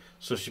got it.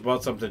 So she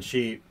bought something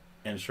cheap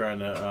and is trying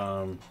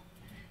to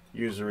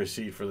use a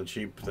receipt for the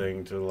cheap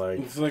thing to like.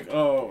 It's like,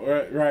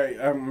 oh, right.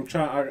 I'm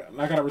trying.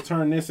 I gotta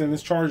return this and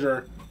this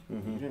charger.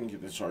 Mm-hmm. You didn't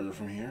get this charger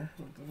from here.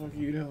 What the fuck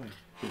are you doing?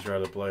 She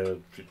tried to play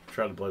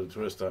the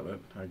twist on it.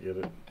 I get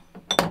it.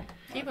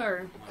 People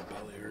are. My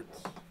belly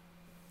hurts.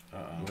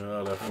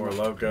 Oh, that Four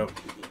Loko.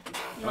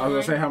 I was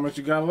gonna say how much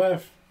you got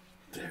left.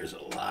 There's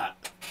a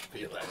lot.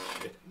 Feel that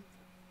shit.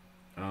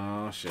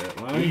 Oh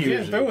shit! Well, you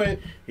get through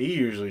it. He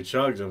usually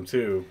chugs them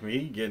too.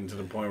 He getting to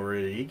the point where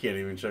he can't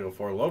even chug a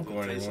Four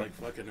Loko It tastes anymore. like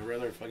fucking the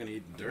rather fucking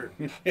eating dirt.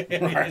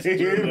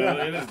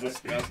 It is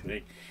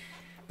disgusting.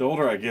 The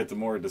older I get, the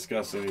more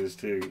disgusting it is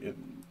too.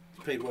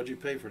 What'd you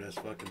pay for this?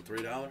 Fucking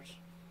 $3?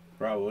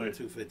 Probably.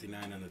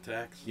 $2.59 in the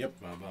tax. Yep.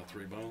 About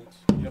 3 bones.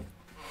 Yep.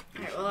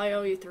 Alright, well, I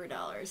owe you $3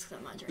 because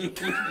I'm not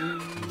drinking.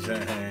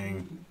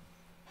 Dang.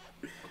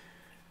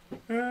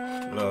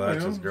 No,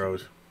 that's just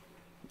gross.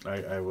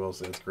 I will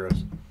say it's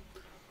gross.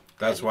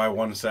 That's why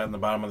one sat in the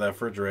bottom of that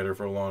refrigerator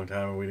for a long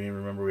time and we didn't even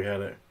remember we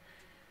had it.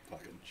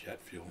 Fucking jet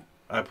fuel.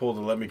 I pulled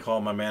the let me call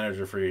my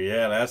manager for you.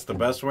 Yeah, that's the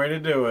best way to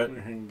do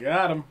it.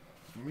 Got him.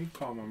 Let me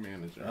call my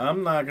manager.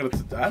 I'm not going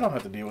to... I don't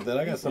have to deal with it.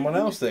 I got someone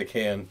else that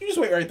can. You just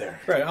wait right there.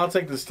 Right, I'll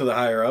take this to the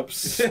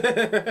higher-ups.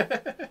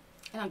 I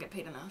don't get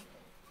paid enough.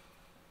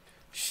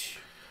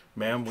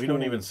 Ma'am, we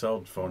don't even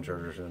sell phone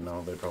chargers.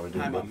 No, they probably do.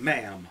 I'm a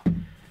ma'am.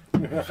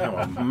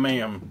 I'm a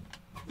ma'am.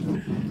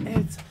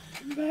 It's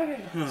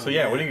bad. So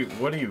yeah,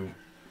 what do you?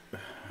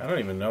 I don't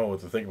even know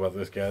what to think about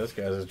this guy. This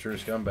guy's a true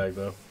scumbag,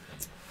 though.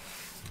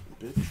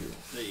 Bit true.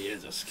 He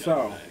is a scumbag.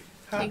 So,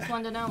 Takes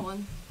one to know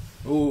one.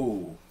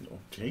 ooh. Oh,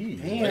 jeez.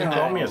 What Damn. you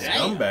call me a Damn.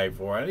 scumbag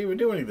for? I didn't even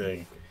do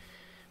anything.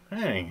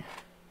 Dang.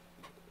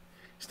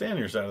 Stand on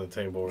your side of the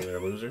table over there,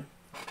 loser.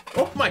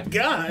 Oh my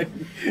god.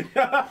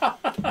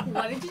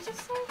 What did you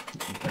just say?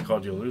 I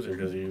called you a loser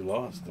because you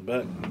lost the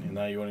bet, and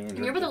now you won't even.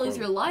 You're about to lose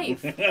your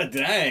life. Dang.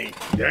 Damn.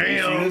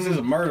 See, this is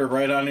a murder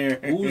right on here.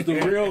 Who's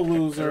the real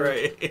loser?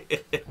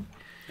 Right.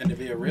 And to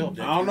be a real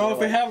dick. I don't know if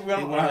we have. We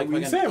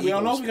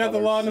don't know if we got the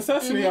law of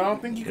necessity. I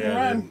don't think you can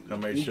Yeah, run. dude, I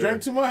made You sure.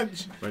 drank too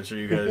much. Make sure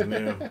you guys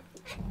knew.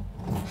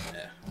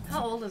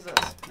 How old is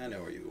this? I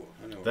know where you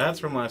are. That's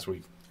from last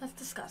week. That's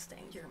disgusting,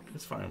 Jeremy.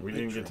 It's fine. We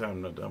didn't get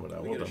time to dumb it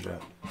out. We'll Get a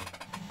dump it shot. out.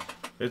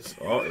 It's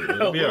all.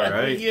 It'll be all Let me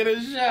right. get a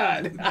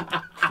shot.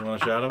 You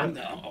want a shot of it?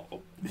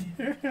 No.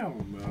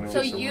 Hell no.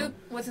 So you,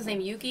 what's his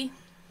name, Yuki?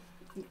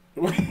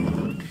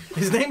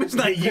 His name is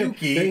not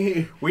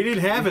Yuki. We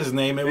didn't have his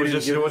name. It They was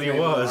didn't just give what his he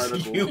name in the was.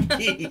 article.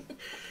 Yuki.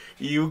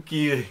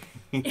 Yuki.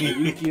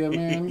 Yukia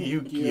man.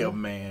 Yukia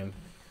man.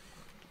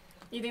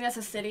 You think that's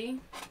a city?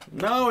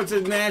 No, it's a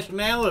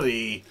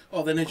nationality.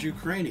 Oh, then it's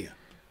Ukrainian.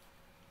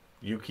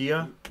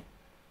 Yukia?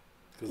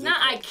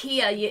 Not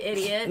IKEA, you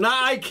idiot.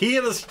 Not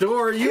IKEA, the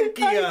store.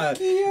 Yukia.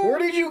 IKEA. Where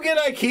did you get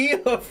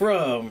IKEA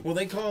from? Well,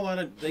 they call a lot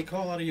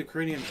of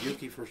Ukrainians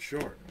Yuki for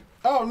short.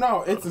 Oh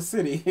no, it's a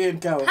city in Ha!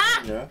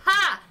 California.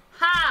 Ha!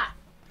 Ha!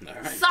 All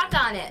right. Suck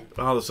on it.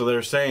 Oh, so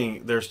they're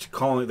saying they're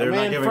calling. They're not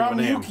Man giving him a from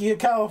name. Yukia,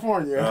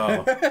 California.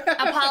 Oh.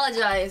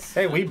 Apologize.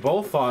 Hey, we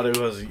both thought it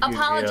was Yukia,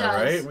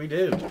 Apologize. right? We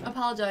did.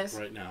 Apologize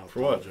Right now.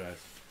 For what? Apologize.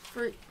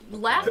 for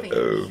laughing.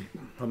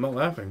 I'm not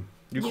laughing.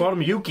 You called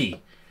him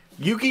Yuki.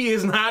 Yuki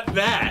is not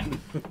that.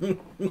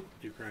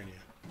 Ukrainian.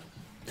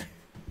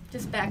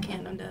 Just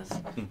backhand him, Des.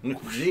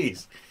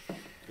 Jeez.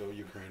 Go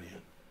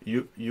Ukrainian.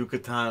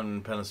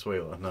 Yucatan,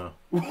 Venezuela. No.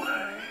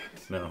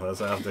 No,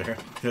 that's out there.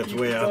 That's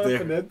way out there.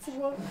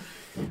 Peninsula?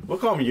 We'll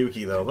call him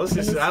Yuki, though. Let's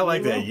just. I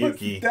like that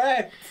Yuki.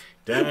 That?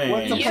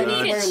 Dang. You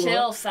need to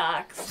chill,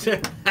 Socks.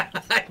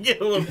 I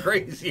get a little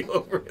crazy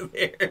over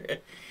there.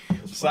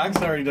 Socks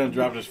already done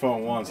dropped his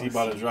phone once. He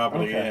about to drop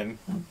it again.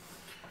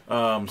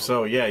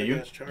 So, yeah,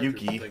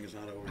 Yuki.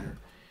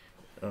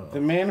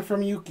 The man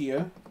from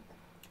Ukiah.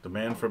 The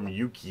man from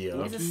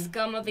Ukiah. He's a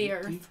scum of the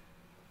earth.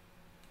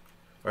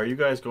 Are you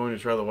guys going to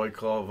try the White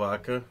Claw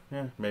vodka?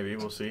 Yeah, maybe.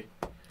 We'll see.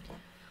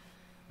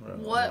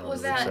 What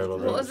was that? What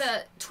was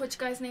that Twitch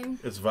guy's name?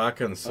 It's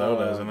vodka and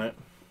soda, isn't it?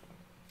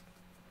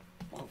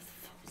 What the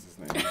fuck was his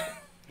name?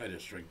 I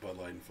just drink Bud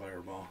Light and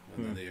Fireball,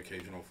 and then the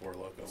occasional Four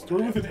Loko.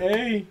 Start with an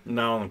A.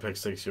 Now on the Pick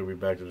 6, you'll be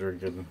back to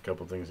drinking a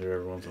couple things here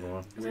every once in a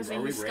while. I was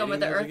going to say scum of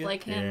the earth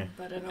like him, yeah.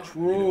 but I don't know.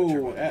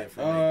 True.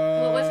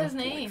 What was his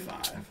name?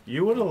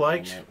 You would have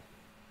liked...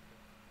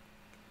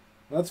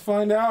 Let's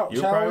find out, You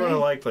probably would have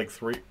liked like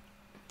two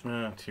of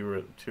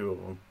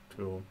them.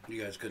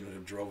 You guys couldn't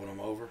have driven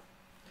them over?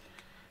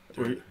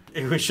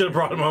 We should have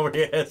brought him over.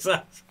 Yes.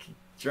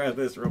 Try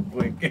this real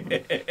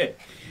quick.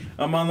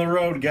 I'm on the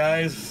road,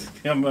 guys.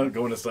 I'm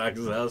going to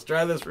Sox's house.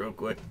 Try this real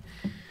quick.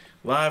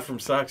 Live from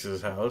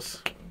Sox's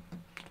house.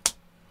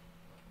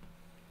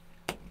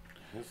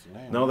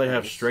 No, they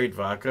have straight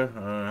vodka.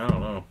 I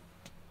don't know.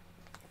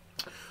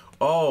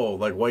 Oh,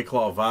 like White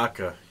Claw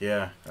vodka.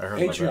 Yeah, I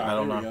heard about that. I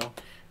don't know.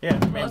 Yeah,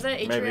 was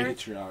that maybe.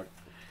 Atriarch?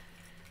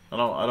 I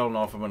don't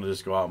know if I'm gonna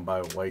just go out and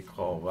buy White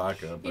Claw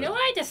vodka. But... You know what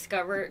I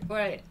discovered?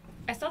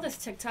 I saw this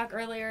TikTok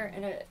earlier,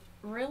 and it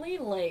really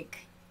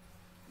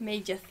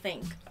made you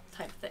think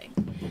type thing.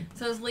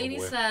 So this lady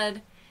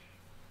said,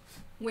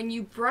 when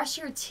you brush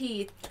your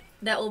teeth,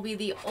 that will be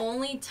the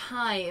only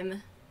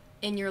time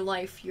in your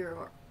life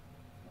you're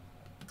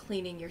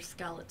cleaning your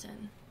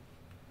skeleton,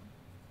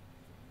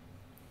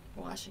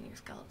 washing your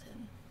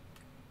skeleton.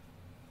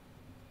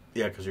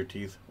 Yeah, because your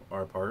teeth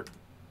are apart.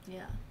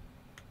 Yeah.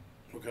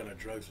 What kind of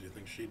drugs do you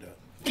think she does?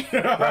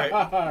 Right.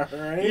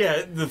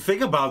 Yeah, the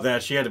thing about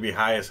that, she had to be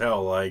high as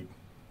hell. Like,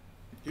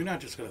 you're not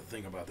just gonna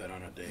think about that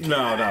on a date.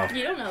 No.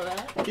 You don't know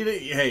that.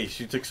 Hey,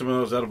 she took some of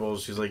those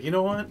edibles. She's like, you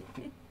know what?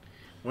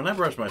 When I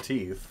brush my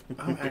teeth,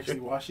 I'm actually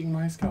washing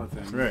my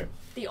skeleton. Right.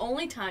 The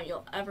only time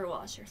you'll ever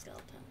wash your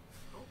skeleton,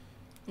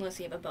 unless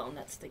you have a bone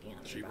that's sticking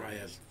out of She your probably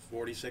has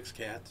 46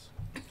 cats.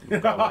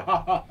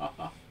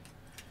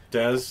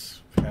 Des,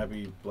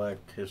 happy Black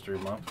History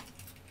Month.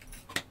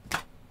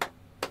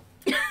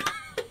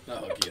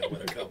 Oh, yeah,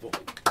 with a couple.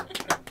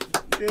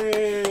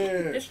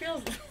 Yeah. This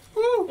feels...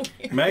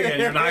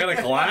 Megan, you're not going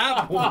to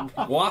clap?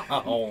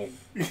 Wow.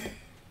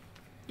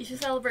 You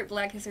should celebrate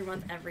Black History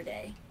Month every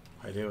day.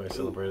 I do. I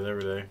celebrate it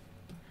every day.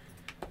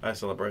 I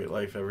celebrate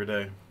life every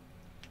day.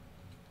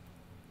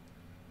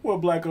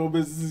 What black-owned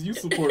businesses you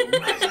supporting?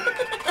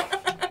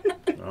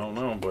 I don't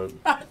know, but...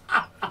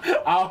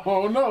 I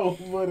don't know,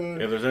 but...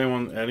 if there's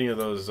any of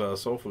those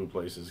soul food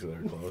places that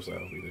are close,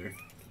 I'll be there.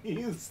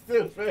 You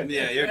stupid.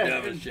 Yeah, you're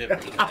dumb as shit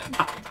for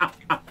that.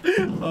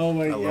 Oh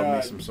my God. I love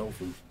me some soul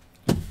food.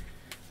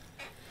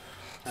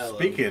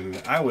 Speaking,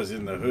 I was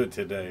in the hood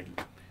today,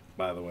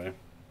 by the way.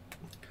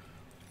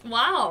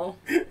 Wow.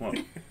 Well,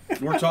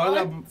 we're talking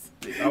about...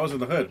 I was in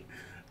the hood.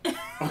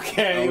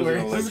 Okay,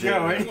 where's this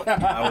going?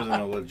 I was in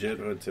a legit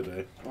hood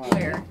today.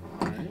 Where?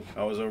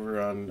 I was over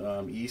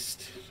on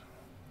East...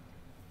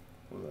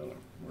 Where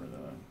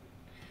that?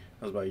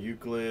 I was by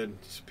Euclid,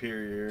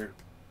 Superior.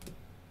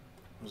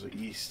 Was it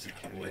East?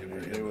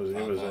 It was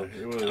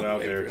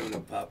out there.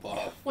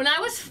 When I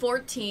was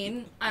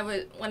 14,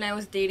 when I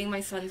was dating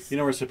my son's... You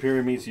know where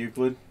Superior meets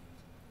Euclid?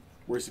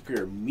 Where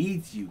Superior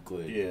meets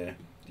Euclid? Yeah.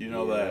 You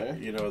know that?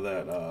 He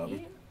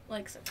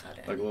likes it cut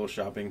in. Like a little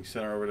shopping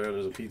center over there.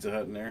 There's a Pizza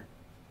Hut in there.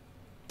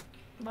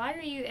 Why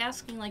are you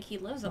asking like he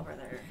lives over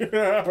there?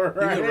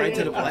 Right.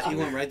 You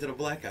went right to the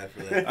black guy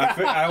for that.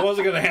 I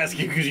wasn't gonna ask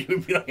you because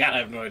you'd be like, I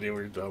have no idea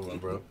what you're talking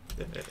about, bro.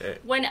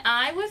 When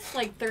I was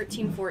like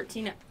 13,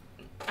 14,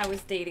 I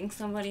was dating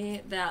somebody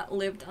that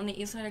lived on the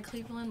east side of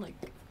Cleveland, like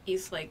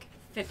east, like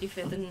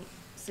 55th and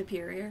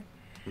Superior,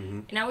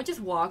 and I would just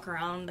walk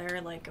around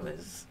there like it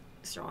was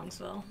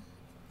Strongsville.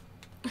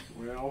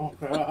 Well,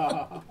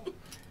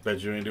 bet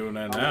you ain't doing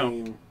that now.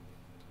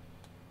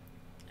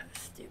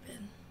 Stupid.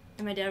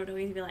 And my dad would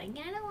always be like,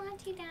 I don't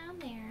want you down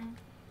there.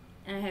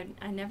 And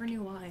I never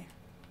knew why.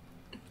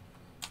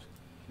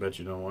 Bet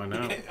you know why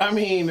now. I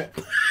mean,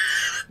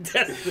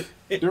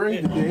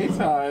 during the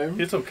daytime.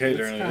 It's okay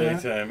during the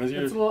daytime. It's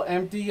a little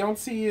empty. You don't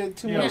see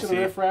too much of the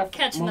riffraff.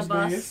 Catching most the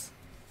bus days.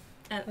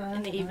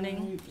 in the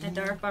evening at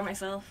dark by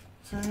myself.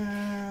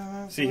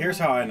 See, here's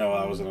how I know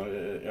I was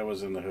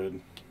in the hood.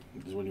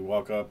 Is when you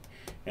walk up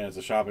and it's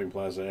a shopping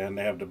plaza and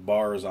they have the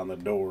bars on the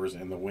doors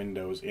and the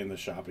windows in the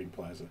shopping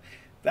plaza.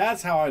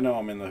 That's how I know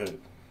I'm in the hood.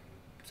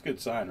 It's a good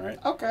sign, right?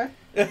 Okay.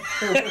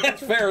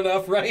 Fair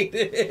enough,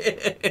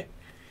 right?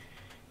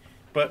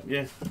 But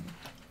yeah.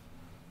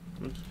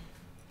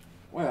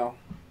 Well,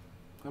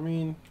 I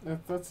mean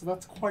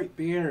that's quite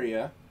the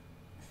area.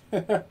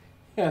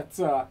 It's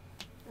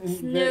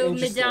New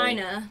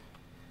Medina.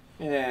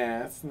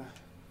 Yeah, it's not.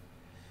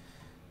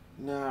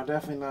 No,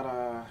 definitely not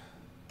a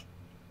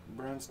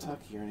Burns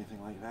Tucky or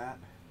anything like that.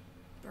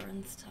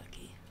 Burns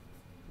Tucky.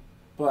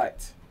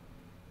 But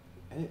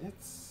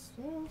it's.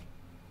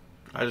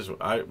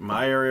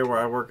 My area where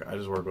I work, I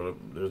just work with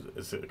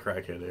it's a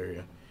crackhead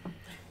area.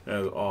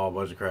 There's all a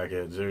bunch of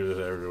crackheads. They're just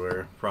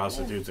everywhere.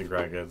 Prostitutes and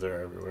crackheads,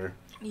 they're everywhere.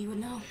 You would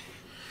know.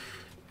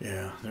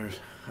 Yeah,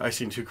 I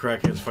seen 2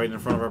 crackheads fighting in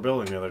front of our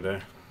building the other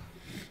day.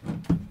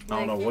 I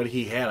don't know what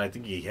he had. I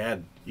think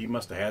he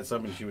must have had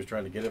something. She was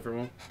trying to get it from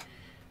him,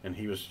 and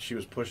she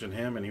was pushing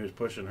him, and he was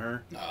pushing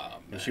her,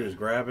 and she was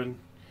grabbing.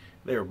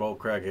 They were both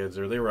crackheads,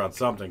 or they were on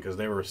something because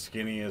they were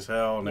skinny as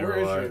hell, and they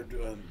were like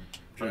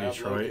your on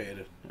Detroit.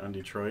 Located? On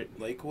Detroit.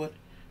 Lakewood?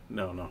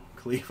 No,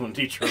 Cleveland,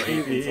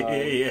 Detroit.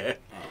 Yeah.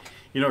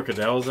 You know where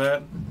Cadell's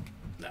at?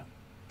 No.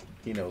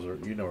 He knows where.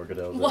 You know where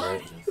Cadell's Why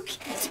at, right? do you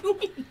keep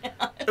doing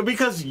that?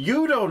 Because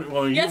you don't.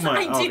 Well, you yes,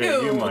 might. I do.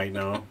 Okay, you might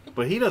know,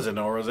 but he doesn't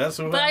know where that's.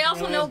 But I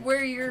also know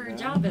where your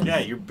job is. Yeah,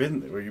 you've been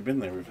there. You've been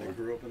there before. I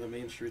grew up in the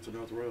main streets of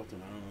North Royalton.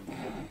 I don't know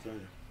what to tell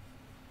you.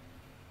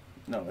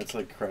 No, it's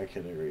like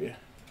crackhead area.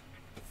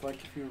 It's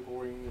like if you were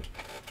going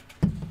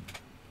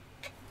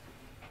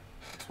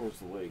towards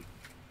the lake.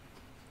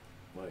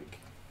 Like,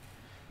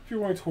 if you're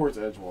going towards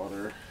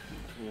Edgewater.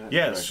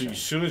 Yeah, so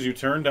as soon as you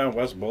turn down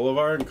West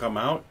Boulevard and come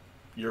out,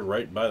 you're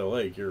right by the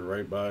lake. You're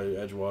right by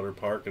Edgewater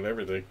Park and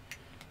everything.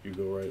 You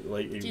go right,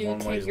 Do you one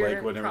way's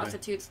Lakewood and everything.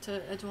 prostitutes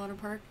to Edgewater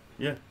Park?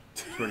 Yeah,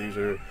 it's pretty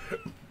easy.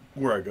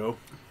 Where I go.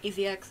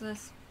 Easy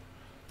access.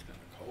 It's kind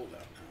of cold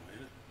out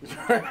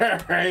now,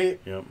 ain't it? Right?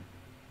 Yep,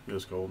 it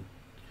was cold.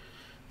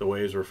 The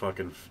waves were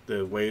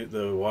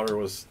the water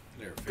was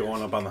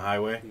going up on the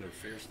highway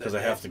because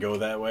I have to go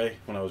that way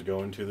when I was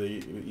going to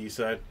the east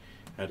side.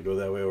 I had to go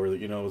that way over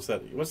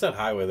what's that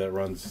highway that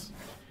runs?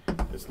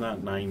 It's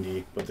not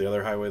 90, but the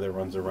other highway that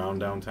runs around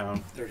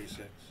downtown.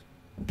 36.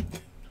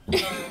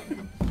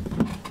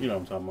 You know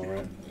what I'm talking about,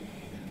 right?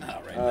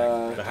 Right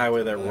back. The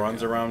highway that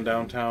runs around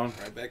downtown.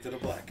 Right back to the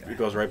black guy. It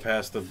goes right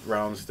past the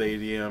round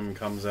stadium,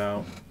 comes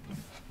out.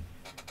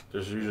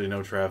 There's usually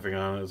no traffic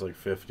on it. It's like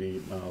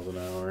 50 miles an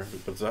hour.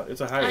 But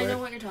it's a highway. I know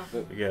what you're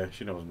talking about. Yeah,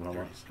 she knows what I'm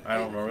talking about. I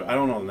don't remember. I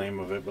don't know the name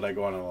of it, but I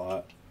go on it a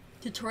lot.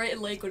 Detroit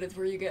and Lakewood is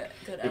where you get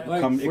good at it.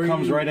 It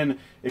comes right in.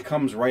 It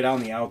comes right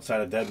on the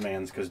outside of Dead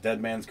Man's because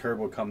Dead Man's curb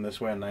will come this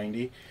way on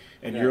 90,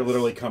 and you're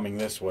literally coming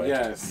this way.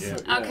 Yes.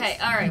 Yeah. Okay,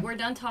 all right. We're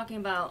done talking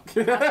about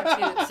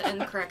prostitutes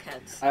and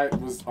crackheads. I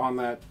was on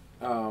that.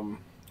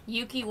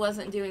 Yuki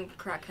wasn't doing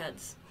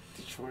crackheads.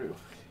 Detroit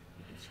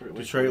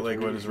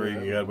Lakewood is where you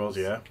get both.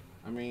 Yeah.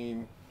 I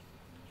mean,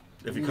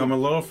 if you come a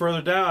little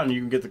further down,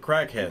 you can get the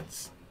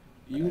crackheads.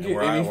 You can get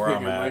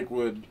anything in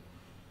Lakewood.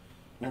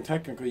 And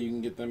technically, you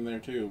can get them there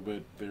too,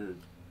 but they're.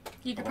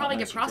 You could probably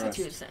get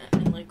prostitutes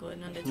in Lakewood,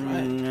 not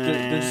Detroit.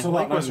 They're still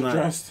not nicer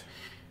dressed.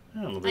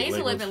 I used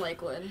to live in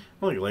Lakewood.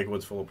 I think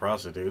Lakewood's full of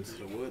prostitutes.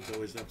 The wood's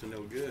always up to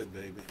no good,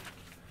 baby.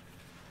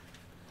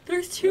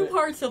 There's 2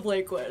 parts of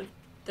Lakewood.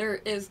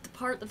 There is the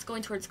part that's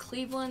going towards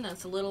Cleveland,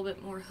 that's a little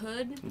bit more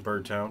hood.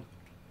 Birdtown.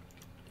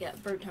 Yeah,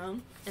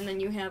 Birdtown. And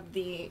then you have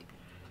the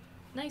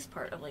nice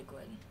part of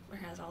Lakewood, where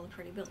it has all the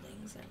pretty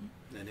buildings and.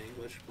 In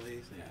English,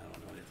 please? Yeah, I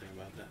don't know anything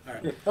about that.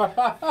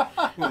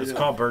 All right. It's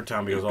called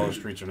Birdtown because all the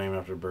streets are named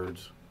after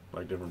birds,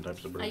 like different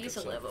types of birds. I used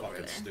to live over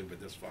there. Stupid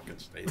this fucking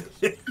state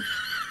is.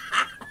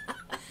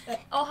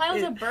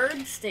 Ohio's a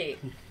bird state.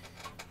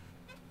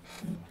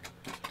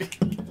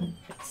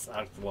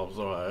 Sox loves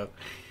Ohio.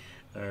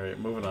 All right,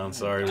 moving on.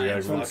 Sorry,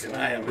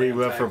 we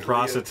went from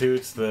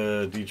prostitutes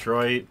to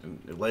Detroit,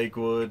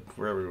 Lakewood,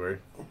 we're everywhere.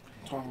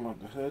 Talking about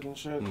the hood and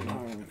shit.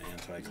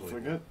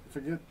 Forget.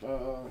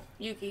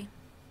 Yuki.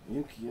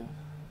 Yeah.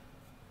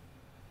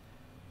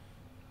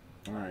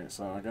 Alright,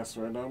 so I guess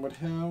we're done with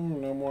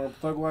him. No more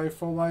thug life,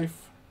 full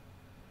life.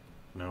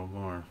 No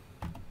more.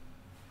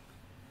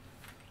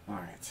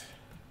 Alright.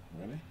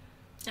 Ready?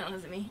 No, it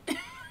wasn't me.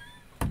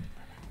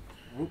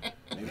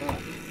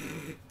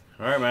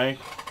 Alright, man.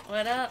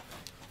 What up?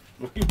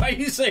 Why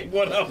you say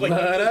what up? What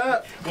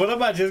up? What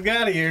up? I just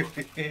got here.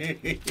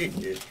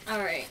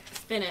 Alright,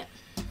 spin it.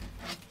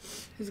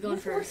 Who's going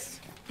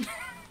first?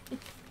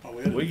 Oh,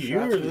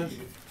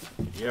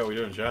 yeah, we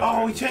doing shots.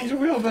 Oh, we changed the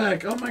wheel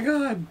back. Oh my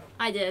god.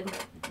 I did.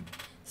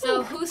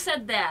 So who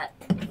said that?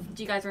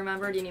 Do you guys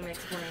remember? Do you need me to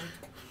explain?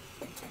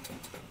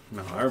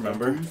 No, I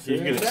remember. You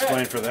can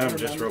explain for them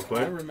just real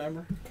quick. I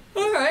remember.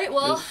 All right.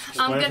 Well,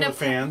 I'm gonna for the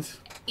fans.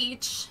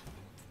 Each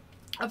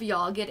of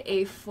y'all get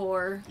a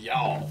 4.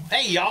 Y'all.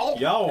 Hey, y'all.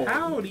 Yo.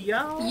 Howdy,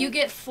 y'all. You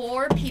get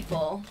 4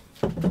 people.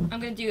 I'm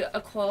gonna do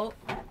a quote,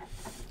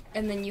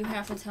 and then you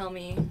have to tell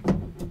me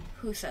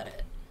who said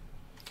it.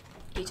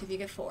 Each of you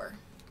get 4.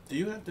 Do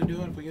you have to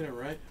do it if we get it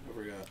right? I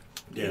forgot.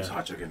 Yeah. It's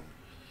hot chicken.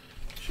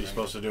 She's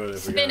supposed to do it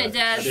if we Spin got it,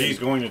 Dad. She's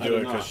going to do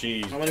it because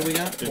she's. How many we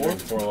got? 4?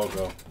 4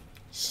 loco.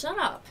 Shut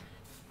up.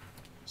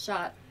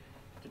 Shot.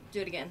 Do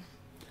it again.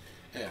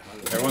 Yeah.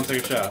 Everyone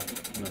take a shot.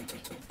 No.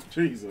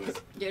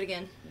 Jesus. Do it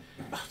again.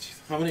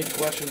 How many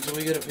questions do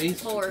we get a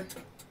piece? 4.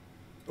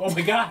 Oh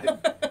my god.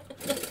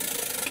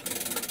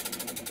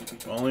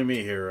 Only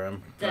me here,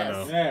 I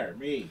know. There,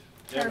 me.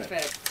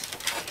 Perfect.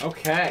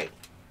 Okay.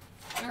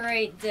 All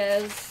right,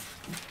 Des.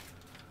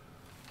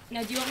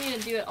 Now, do you want me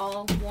to do it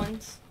all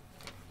once?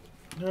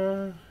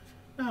 No,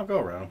 go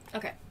around.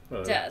 Okay.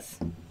 Des.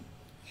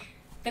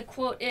 The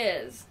quote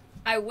is,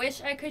 I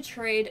wish I could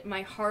trade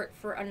my heart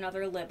for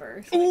another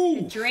liver so I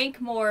could drink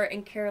more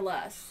and care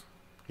less.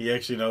 He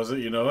actually knows it.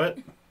 You know it?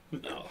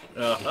 No.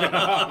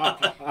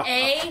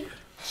 A,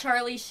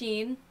 Charlie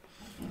Sheen.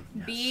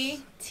 Yes.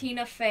 B,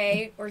 Tina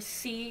Fey. Or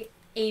C,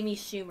 Amy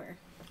Schumer.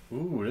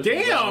 Ooh,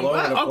 damn!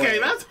 Okay,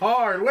 that's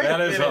hard. Wait that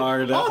is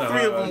hard. That's all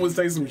three of them would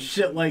say some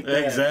shit like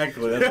that.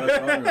 Exactly. That's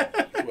hard.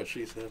 That's what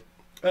she said.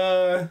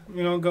 We're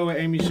gonna go with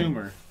Amy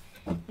Schumer.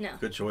 No.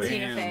 Good choice.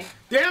 Tina Fey.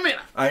 Damn it!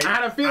 I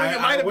had a feeling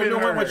it might have been her.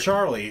 Went with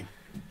Charlie.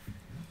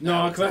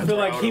 No, because I feel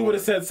like he would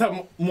have said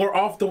something more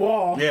off the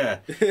wall. Yeah.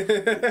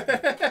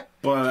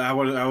 But I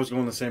was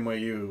going the same way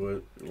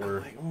you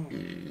were.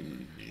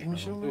 Amy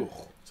Schumer.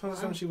 Sounds like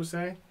something she would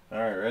say. All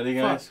right, ready,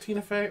 guys? Fuck,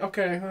 Tina Fey.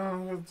 Okay,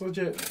 that's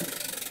legit.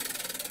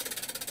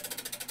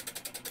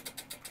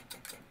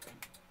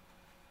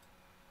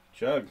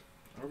 Chug.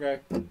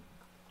 Okay.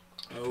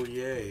 Oh,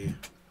 yay.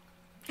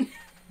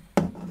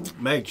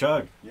 Meg,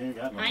 chug. You ain't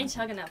got I ain't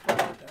chugging that for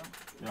though.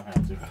 You don't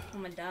have to.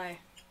 I'm gonna die.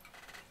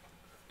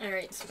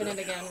 Alright, spin it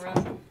again,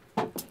 Ron.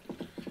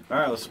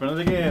 Alright, let's spin it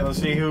again.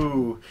 Let's see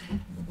who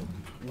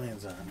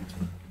lands on.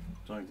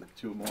 It's only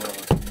two more of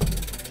us.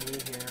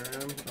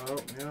 Oh,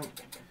 yeah.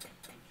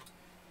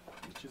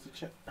 It's just a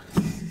chip.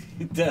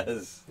 He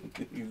does.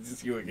 He's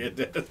just you again,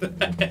 does.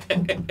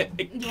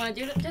 You want to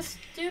do it? Just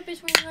do it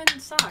between you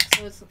and Socks.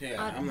 So it's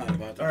I'm not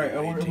about to. Alright,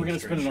 we're going to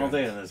spin it all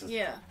day on this.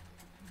 Yeah.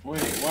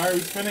 Wait, why are we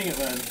spinning it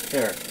then?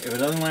 Here, if it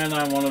doesn't land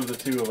on one of the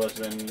two of us,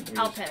 then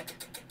I'll pick.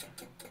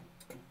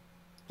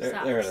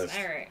 There it is.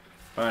 Alright.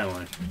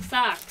 Finally.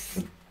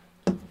 Socks.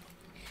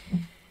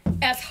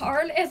 As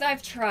hard as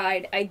I've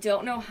tried, I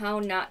don't know how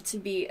not to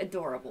be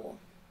adorable.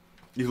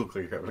 You look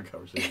like you're having a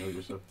conversation with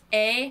yourself.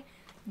 A,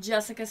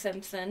 Jessica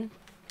Simpson.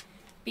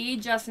 B,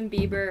 Justin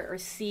Bieber. Or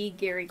C,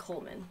 Gary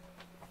Coleman.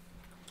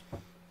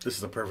 This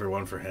is the perfect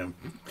one for him.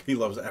 He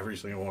loves every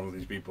single one of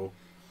these people.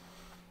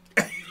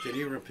 Did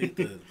you repeat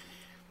the...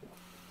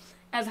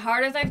 As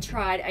hard as I've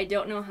tried, I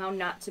don't know how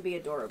not to be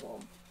adorable.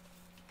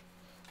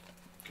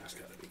 That's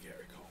gotta be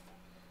Gary Coleman.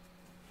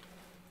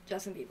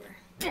 Justin Bieber.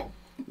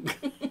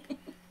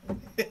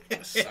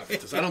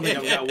 I don't think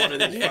I've got one of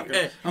these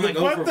fuckers. I'm like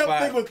 0 for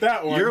 5. With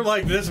that one. You're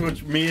like this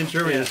with me and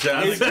Trivia,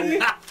 John.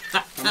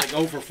 I'm like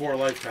 0 for 4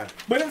 lifetime.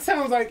 But it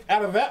sounds like,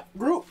 out of that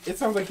group, it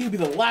sounds like he'd be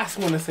the last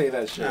one to say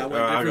that shit. I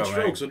went different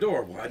strokes.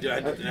 Adorable. I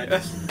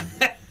just...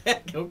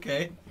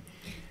 Okay.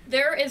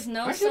 There is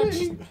no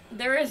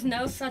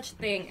such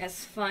thing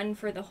as fun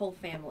for the whole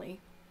family.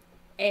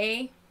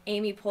 A,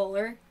 Amy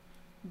Poehler.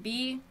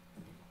 B,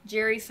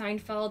 Jerry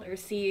Seinfeld. Or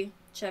C,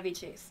 Chevy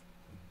Chase.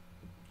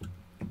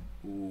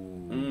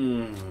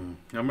 I'm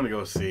gonna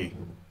go C.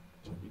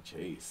 Chevy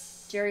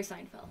Chase. Jerry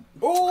Seinfeld.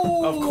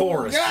 Oh, of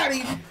course. Got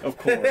him. Of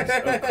course.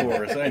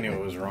 I knew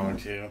it was wrong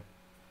too.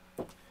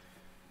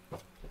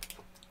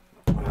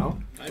 Well,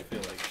 I feel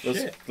like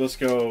shit. Let's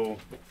go.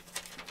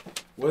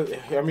 Well,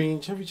 I mean,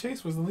 Chevy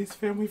Chase was the least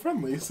family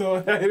friendly,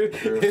 so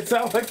it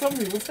sounds like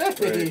somebody would say.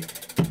 Right.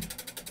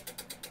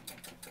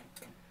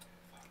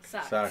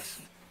 Sucks.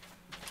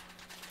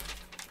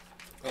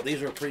 Oh,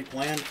 these are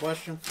pre-planned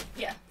questions?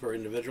 Yeah. For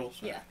individuals?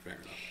 Yeah. Fair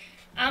enough.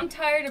 I'm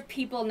tired of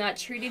people not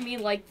treating me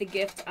like the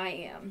gift I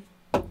am.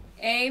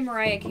 A,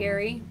 Mariah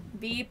Carey.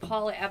 B,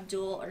 Paula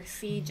Abdul. Or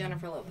C,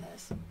 Jennifer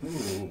Lopez.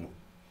 Ooh.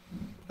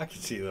 I can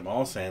see them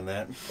all saying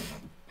that.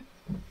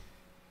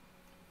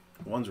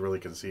 One's really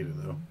conceited,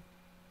 though.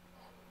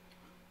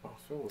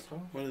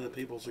 What are the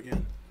people's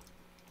again?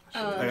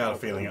 I got a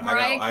feeling.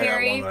 Mariah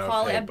Carey, I got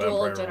Paula pick,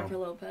 Abdul, right Jennifer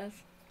Lopez.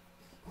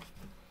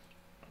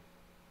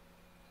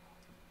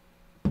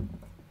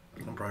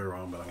 I'm probably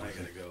wrong, but I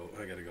gotta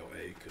go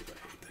A because I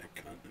hate that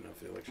cunt, and I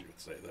feel like she would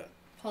say that.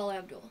 Paula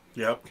Abdul.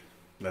 Yep,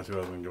 that's who I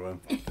was gonna go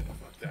with.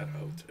 Fuck that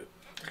hoe too.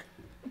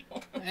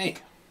 Hey.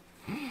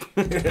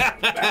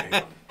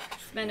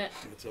 Spin it.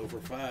 It's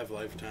over 5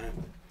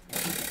 lifetime.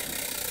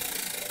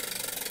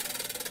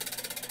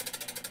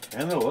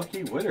 And the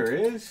lucky winner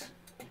is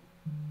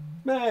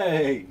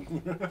Meg.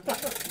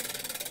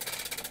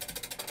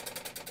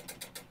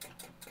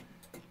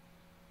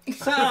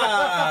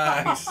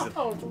 Sucks.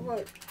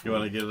 You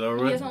want to get it over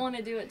with? He doesn't want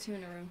to do it 2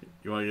 in a row.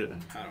 You want to get?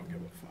 I don't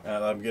give a fuck.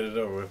 Let him get it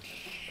over with.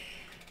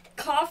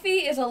 Coffee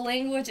is a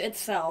language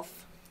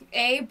itself.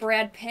 A,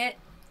 Brad Pitt.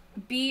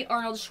 B,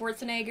 Arnold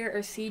Schwarzenegger.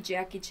 Or C,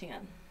 Jackie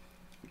Chan.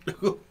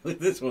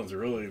 This one's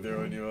really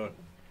throwing you off.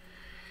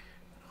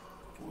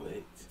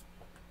 Wait.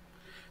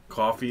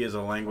 Coffee is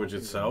a language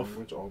itself.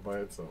 Language all by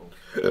itself.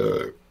 I'm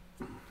gonna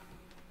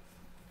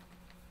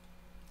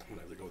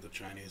have to go with the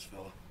Chinese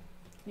fella.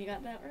 You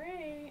got that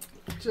right.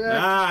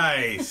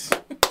 Nice.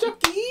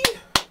 Chucky.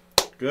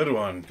 Good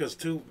one. Because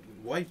 2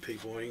 white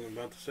people ain't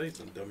about to say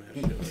some dumbass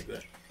shit like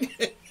that.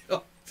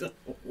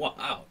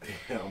 Wow.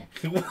 I'm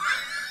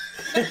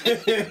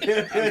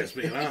just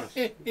being honest.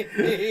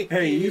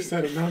 Hey, you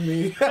said it, not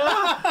me.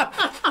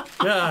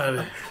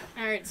 God.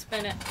 Alright,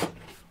 spin it.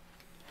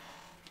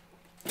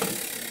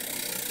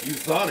 You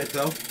thought it,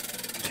 though.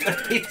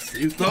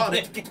 You thought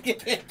it.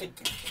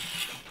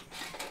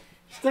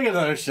 Take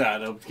another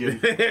shot, I'm kidding.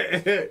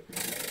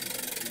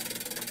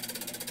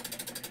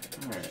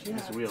 Alright,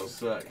 this wheel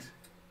sucks.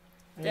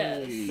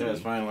 Yes. Yes,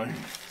 finally.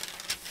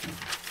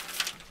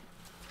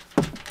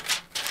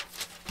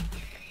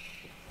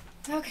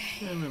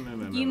 Okay.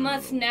 You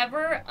must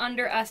never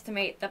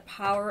underestimate the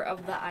power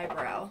of the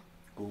eyebrow.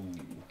 Ooh.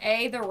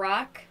 A. The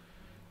Rock.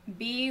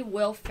 B.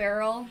 Will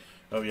Ferrell.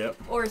 Oh, yep.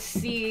 Or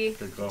C.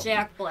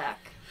 Jack Black.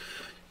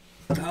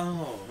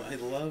 Oh, I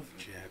love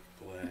Jack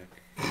Black.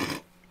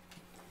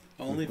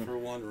 Only for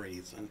one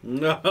reason.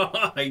 No,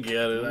 I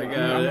get it. I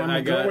got it. I'm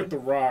I got go it. with The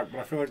Rock, but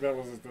I feel like that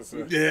was this.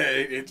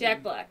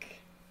 Jack Black.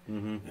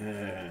 Mm-hmm.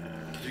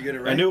 Did you get it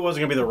right? I knew it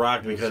wasn't gonna be The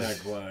Rock because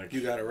Jack Black.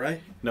 You got it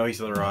right? No, he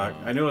said The Rock.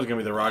 I knew it was gonna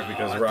be The Rock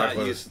because The Rock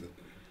was.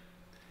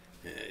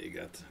 Yeah, you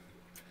got.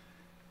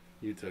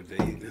 You took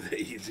the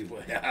easy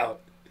way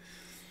out.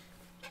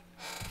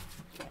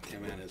 Fuck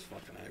him and his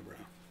fucking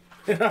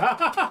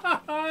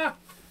eyebrow.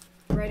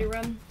 Ready,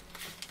 Rum?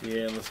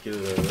 Yeah, let's get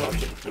it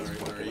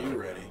over. Are you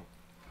ready?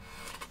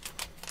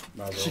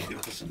 Might as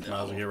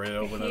well get ready to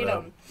open it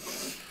up.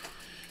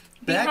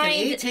 Back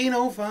in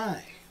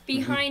 1805.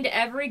 Behind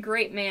every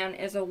great man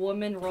is a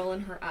woman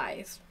rolling her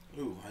eyes.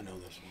 Ooh, I know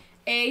this one.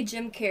 A.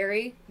 Jim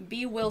Carrey.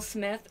 B. Will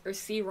Smith. Or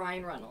C.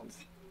 Ryan Reynolds.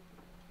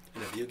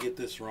 And if you get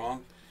this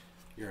wrong,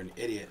 you're an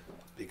idiot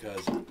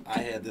because I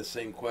had this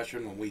same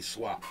question when we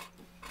swapped.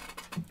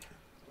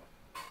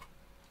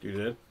 You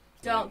did?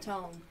 Don't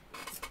tell him.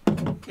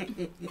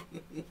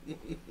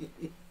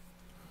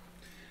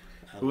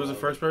 Who was the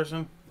first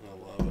person? I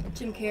love it.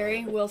 Jim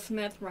Carrey, Will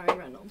Smith, Ryan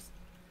Reynolds.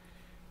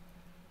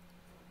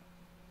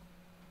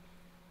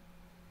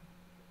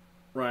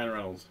 Ryan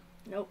Reynolds.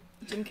 Nope.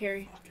 Jim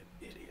Carrey. Fucking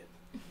idiot.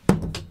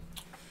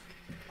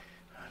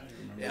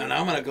 Yeah, and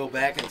I'm gonna go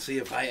back and see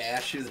if I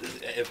asked you,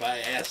 if I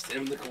asked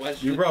him the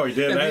question. You probably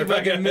did. And see if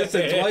I can miss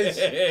it twice.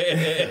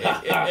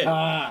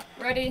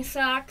 Ready,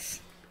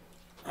 Socks?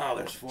 Oh,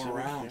 there's 4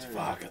 rounds.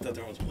 Fuck, I thought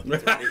there was only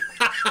 3.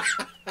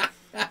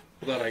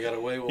 Thought I got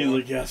away with He's one.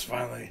 like, yes,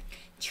 finally.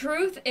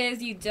 Truth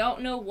is, you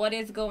don't know what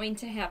is going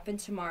to happen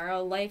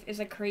tomorrow. Life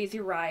is a crazy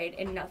ride,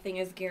 and nothing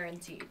is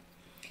guaranteed.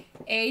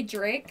 A.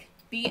 Drake.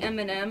 B.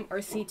 Eminem.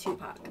 Or C.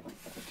 Tupac.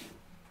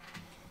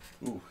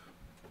 Ooh.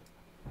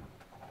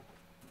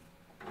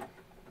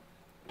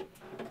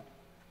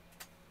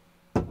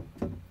 I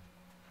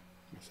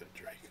said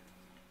Drake.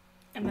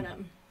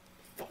 Eminem.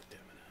 Fuck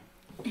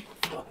Eminem.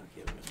 Fuck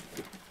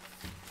Eminem.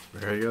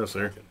 There you go,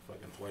 sir.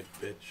 Fucking white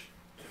bitch.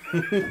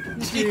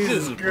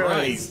 Jesus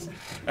Christ.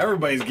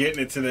 Everybody's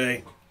getting it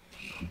today.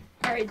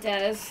 All right,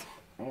 Des.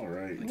 All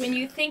right. When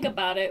you think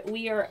about it,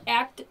 we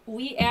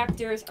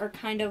actors are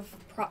kind of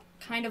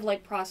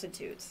like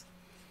prostitutes.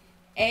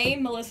 A.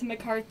 Melissa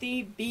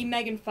McCarthy. B.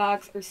 Megan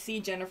Fox. Or C.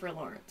 Jennifer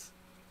Lawrence.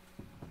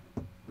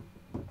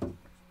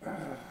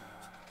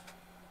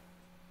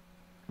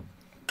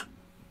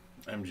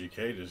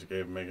 MGK just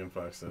gave Megan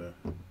Fox the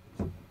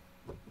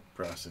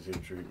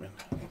prostitute treatment.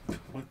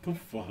 What the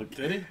fuck?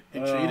 Did he? He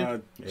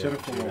cheated?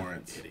 Jennifer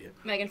Lawrence. Idiot.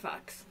 Megan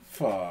Fox.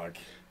 Fuck.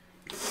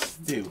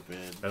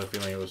 Stupid. I had a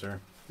feeling it was her.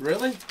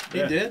 Really? He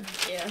Yeah. did?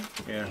 Yeah.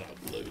 Yeah.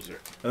 Oh, loser.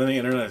 And then the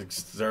internet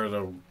started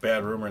a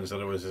bad rumor and said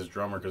it was his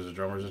drummer because his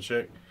drummer's a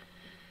chick.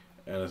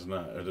 And it's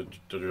not. The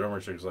drummer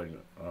chick's like,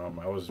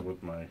 I was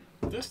with my...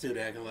 This dude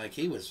acting like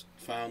he was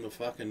found the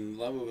fucking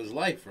love of his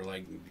life for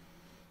like...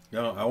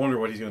 No, I wonder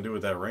what he's going to do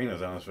with that ring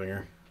that's on his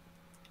finger.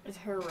 It's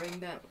her ring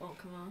that won't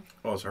come off.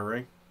 Oh, it's her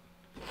ring?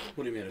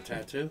 What do you mean, a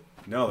tattoo?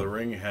 No, the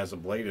ring has a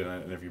blade in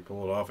it, and if you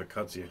pull it off, it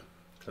cuts you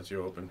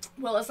open.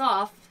 Well, it's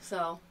off,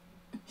 so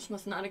she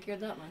must not have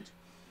cared that much.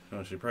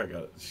 No, she probably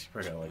got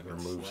like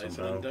removed Slicing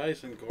somehow. and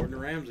dicing, Gordon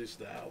Ramsay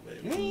style,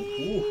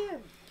 baby.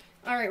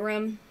 All right,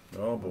 Rum.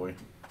 Oh boy.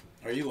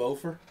 Are you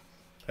over?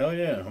 Hell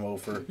yeah, I'm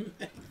over.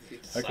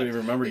 I couldn't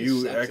even remember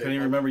you. I couldn't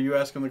even remember you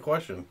asking the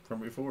question from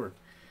before.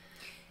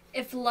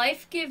 If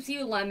life gives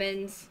you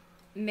lemons,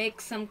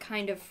 make some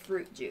kind of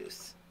fruit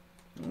juice.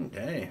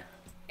 Okay.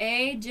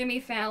 A. Jimmy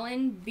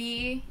Fallon.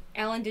 B.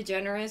 Ellen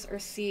DeGeneres. Or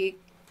C.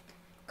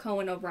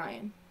 Conan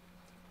O'Brien.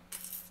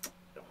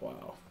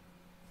 Wow.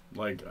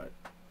 Like,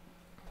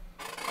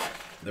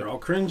 They're all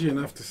cringy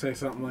enough to say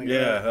something like yeah,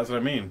 that. that's what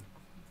I mean.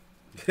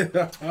 You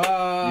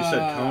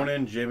said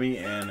Conan, Jimmy,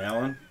 and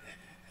Ellen.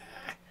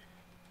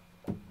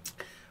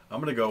 I'm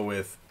gonna go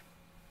with.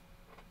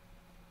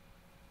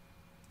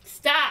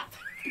 Stop!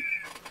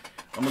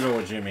 I'm gonna go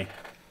with Jimmy.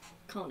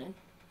 Conan.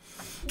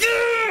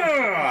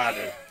 God!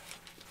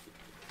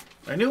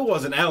 I knew it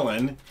wasn't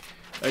Ellen.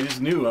 I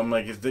just knew. I'm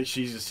like,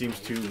 she just seems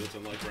too.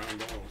 Doesn't like round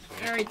balls.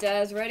 So. All right,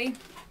 Des, ready?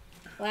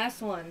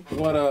 Last one.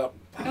 What up?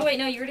 Oh, wait,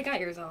 no, you already got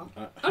yours all.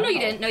 Oh, no, you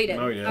didn't. No, you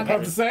didn't. No, you didn't. I Okay.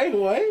 have to say,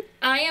 what?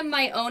 I am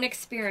my own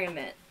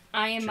experiment.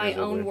 I am my Cheers,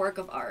 own Oakley. work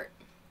of art.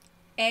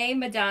 A.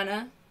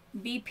 Madonna.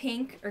 B.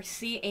 Pink. Or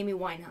C. Amy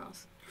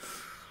Winehouse.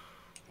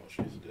 Oh,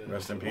 she's dead.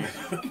 Rest in peace.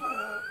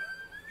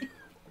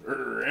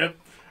 Rip.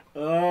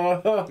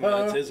 No,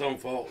 it's his own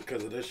fault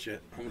because of this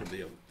shit. I'm gonna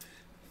be a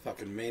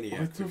fucking maniac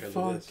What the because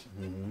fuck? of this.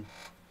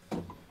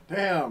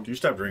 Damn. Do you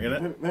stop drinking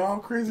it? They're all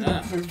crazy.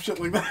 Nah. Shit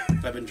like that.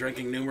 I've been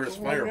drinking numerous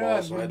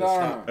Fireballs, so I had to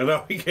stop. I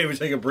know. You can't even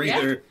take a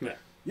breather.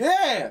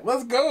 Yeah,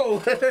 let's go.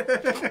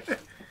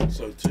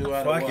 So 2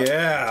 out of Fuck what?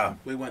 yeah.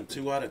 We went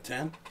 2 out of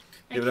 10.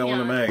 Give that one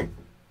to Meg.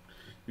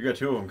 You got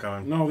 2 of them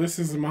coming. No, this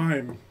is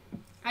mine.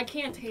 I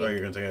can't take. Oh, you're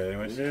gonna take it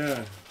anyways.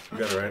 Yeah. You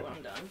got it right.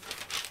 I'm done.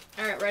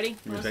 All right, ready? You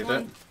gonna Last take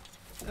one.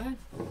 that? Go ahead.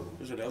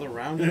 Is there another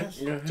round in this?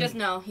 Yeah. Just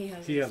no. He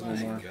has. He has this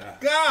one one. more. God.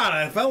 God,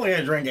 I felt like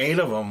I drank 8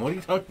 of them. What are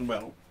you talking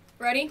about?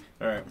 Ready?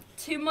 All right.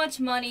 Too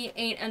much money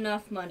ain't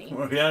enough money.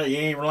 Well, yeah, you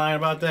ain't lying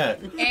about that.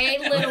 A.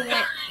 Lil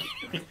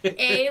Wayne.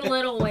 A.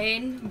 Lil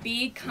Wayne.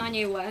 B.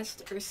 Kanye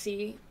West. Or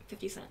C.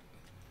 50 Cent.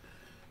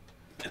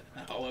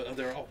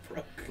 They're all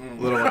broke.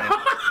 Little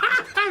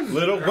Wayne.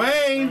 Little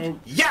Wayne.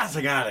 Yes,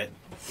 I got it.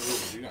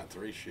 Ooh, you got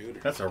 3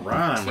 shooters. That's a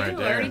rhyme right I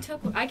there. already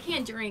took. I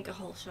can't drink a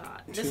whole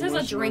shot. This Too is a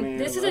much drink. money,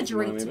 This is a enough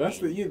drink money. to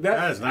That's me.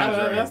 That is not a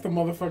drink. That's the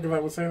motherfucker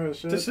that was saying that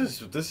shit. This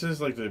is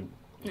like the.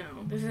 No,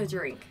 this is a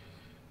drink.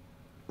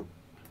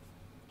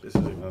 This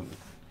is another.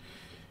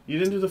 You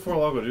didn't do the 4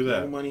 logo. Do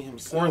that. Money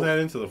himself. Pour that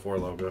into the 4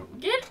 logo.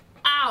 Get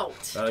out.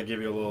 That'll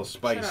give you a little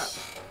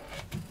spice.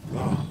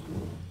 Oh,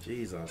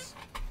 Jesus.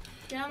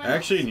 Get out.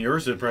 Actually, in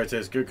yours it probably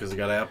tastes good because it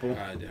got apple.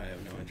 I have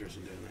no interest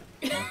in doing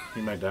that.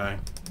 You might die.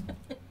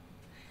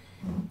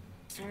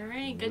 All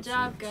right, good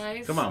job,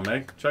 guys. Come on,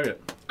 Meg, chug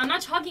it. I'm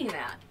not chugging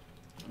that.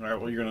 All right,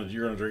 well you're gonna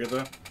drink it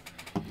though.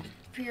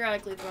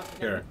 Periodically throughout the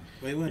day. Here,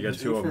 We went you got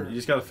 2 of them. You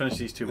just gotta finish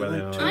these 2 by the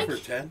end of the 2 night. for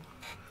 10.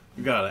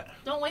 You got it.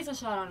 Don't waste a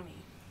shot on me.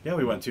 Yeah,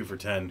 we went 2 for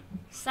 10.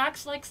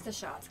 Sax likes the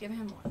shots. Give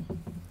him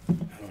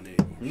one. I don't need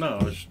more.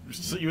 No,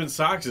 even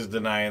Sox is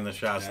denying the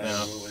shots I now.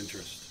 have no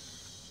interest.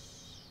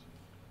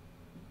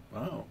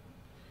 Wow,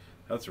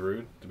 that's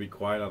rude to be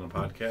quiet on the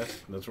podcast.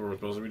 That's what we're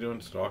supposed to be doing,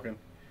 stalking.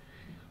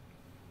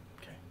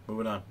 Okay,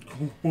 moving on.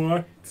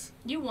 What?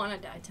 You want to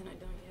die tonight,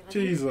 don't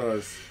you?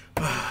 Jesus.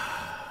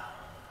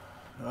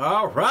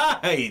 All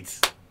right.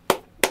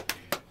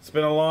 It's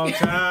been a long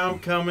time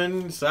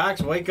coming.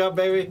 Sox, wake up,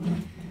 baby.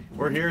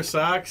 We're here,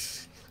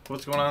 Sox.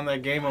 What's going on in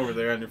that game over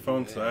there on your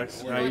phone,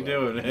 Sox? How you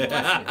doing?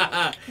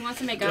 He wants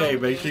to make out. Hey,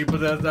 with make you. sure you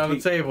put that on the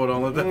table.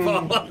 Don't let that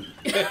fall off.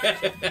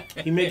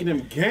 He making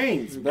them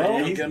gains,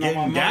 bro. He's getting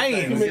on getting my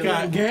gains. multi- He's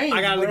getting gains,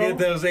 I gotta bro. get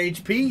those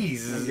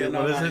HPs. I'm getting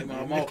What on is my, it?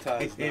 my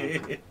multis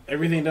now.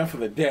 Everything done for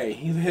the day.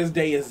 His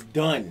day is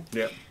done.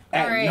 Yep.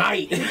 At All right.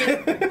 night.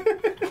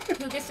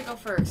 Who gets to go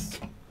first?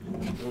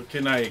 Well,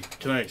 can I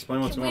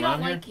explain what's We going don't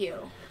on here? like you.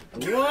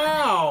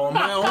 Wow,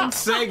 my own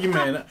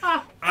segment.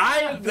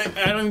 I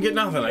don't get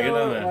nothing. I get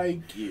nothing.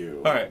 like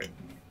you. All right.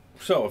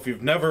 So if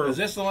you've never, Is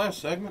this the last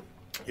segment?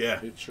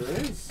 yeah. It sure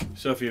is.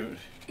 So if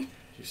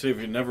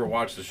you've never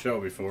watched the show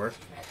before,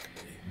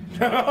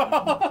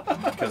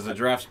 because the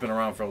draft's been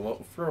around for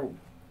a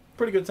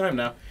pretty good time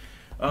now.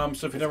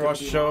 So if you've never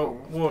watched the show,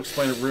 we'll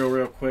explain it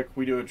real quick.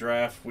 We do a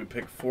draft. We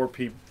pick 4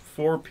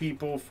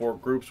 people, 4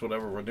 groups,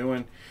 whatever we're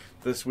doing.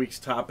 This week's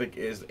topic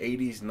is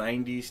 80s,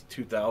 90s,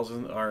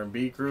 2000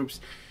 R&B groups.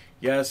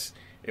 Yes,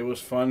 it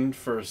was fun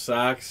for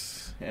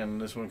Sox,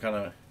 and this one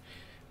kind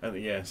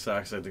of,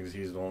 Sox, I think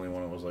he's the only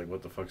one that was like,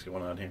 what the fuck's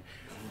going on here?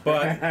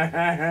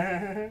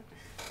 But,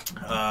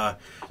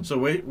 so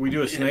we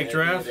do a snake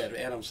draft. That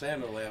Adam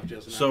Sandler laugh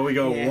just now. So we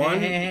go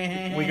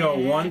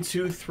 1,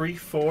 2, 3,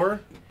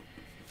 4,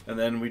 and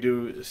then we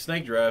do a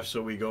snake draft,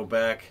 so we go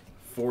back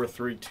 4,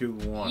 3, 2,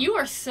 1. You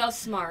are so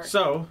smart.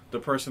 So, the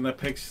person that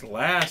picks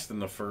last in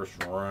the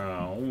first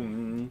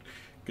round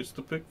gets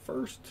to pick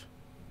first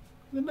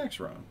in the next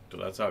round. So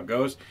that's how it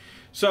goes.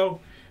 So,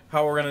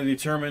 how we're going to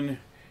determine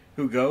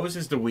who goes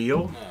is the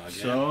wheel.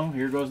 So,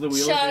 here goes the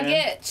wheel Chug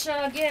again.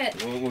 chug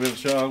it. We're going to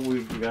chug.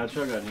 We got a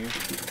chug on here.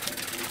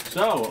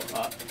 So,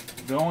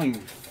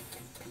 going...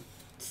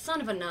 Son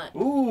of a nut.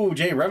 Ooh,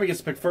 Jay Remy gets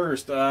to pick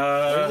first.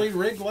 Really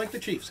rigged like the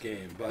Chiefs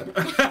game, but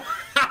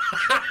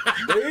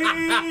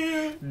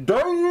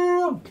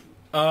Damn!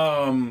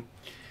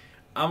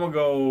 I'm gonna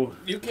go...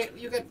 you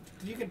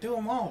can do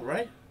them all,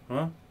 right?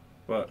 Huh?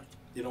 What?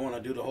 You don't want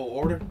to do the whole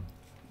order.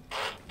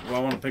 Well, I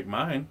want to pick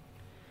mine.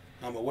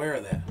 I'm aware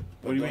of that. But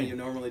What do you don't mean? you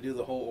normally do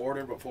the whole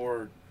order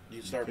before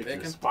you start Pick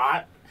picking? your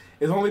spot.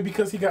 It's only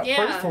because he got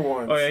Yeah. first for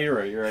once. Oh yeah, you're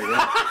right. You're right.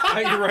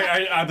 You're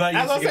right. I thought you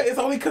As I used to said, it's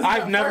only because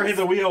I've never hit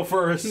the wheel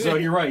first, so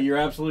you're right. You're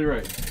absolutely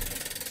right.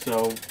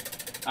 So,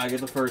 I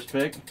get the first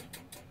pick.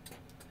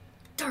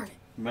 Darn it.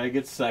 Meg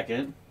gets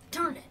second.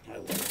 Darn it. I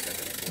love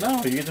picking.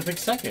 No, you get to pick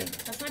second.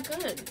 That's not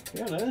good.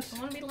 Yeah, it is. I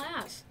want to be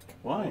last.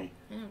 Why?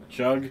 I don't know.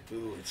 Chug.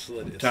 Ooh, it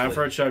slid. It Time slid.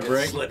 for a chug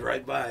break. It slid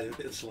right by.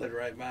 It slid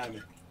right by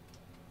me.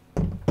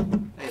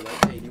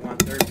 Hey, do you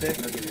want third pick?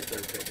 I'll give you a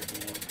third pick if you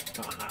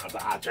want.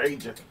 I'll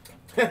change it.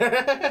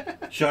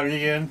 Chug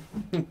again.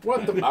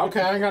 What the? Okay,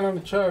 I ain't got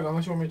nothing to chug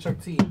unless you want me to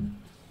chug tea.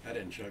 I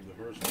didn't chug the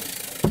first one.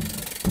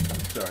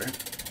 Sorry.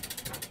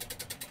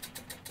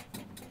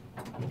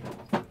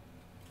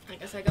 I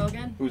guess I go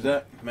again. Who's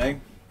that? Meg?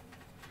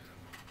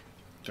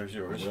 Chug's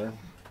yours.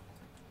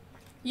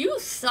 You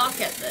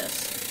suck at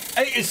this.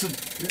 Hey,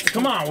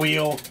 come on,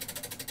 wheel.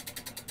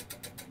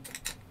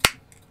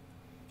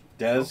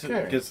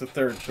 Des gets the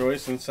third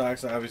choice, and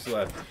Socks obviously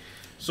left.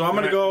 So I'm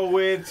going to go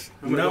with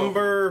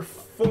number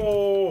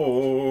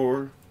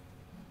 4.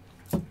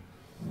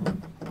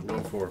 Go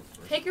 4.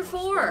 Pick your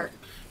 4.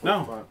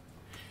 No.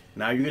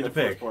 Now you get to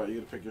pick. You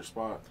get to pick your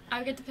spot.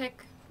 I get to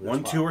pick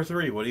 1, 2, or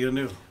 3. What are you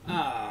going to do?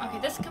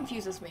 Okay, this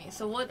confuses me.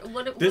 So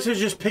what This is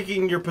just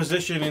picking your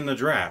position in the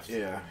draft.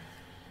 Yeah.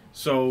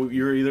 So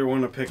you're either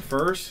going to pick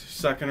first,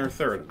 second, or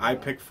third. I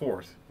pick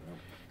fourth.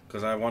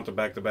 Because I want the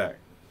back-to-back.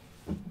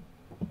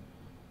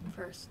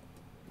 First.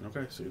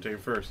 Okay, so you take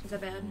it first. Is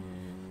that bad?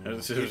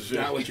 It's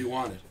not what you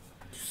wanted.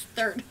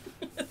 Third.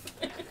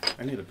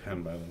 I need a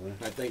pen, by the way.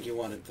 I think you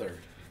wanted third.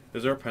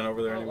 Is there a pen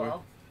over there anywhere?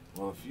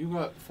 Well, if you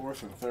got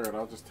fourth and third,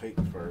 I'll just take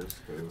first.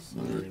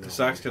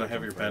 Socks, can I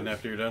have your pen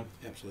after you're done?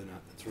 Absolutely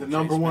not. That's the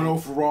number 1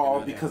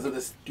 overall because of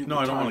this stupid No,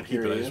 I don't want to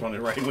keep period. it. I just want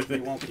it right with it.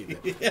 You won't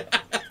keep it.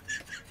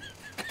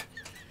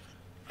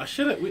 I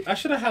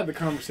should have had the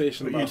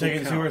conversation about you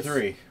taking 2 or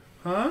 3?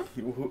 Huh?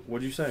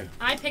 What'd you say?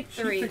 I picked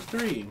 3. She picked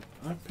 3.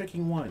 I'm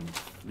picking 1.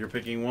 You're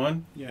picking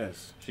 1?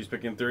 Yes. She's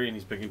picking 3 and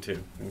he's picking 2.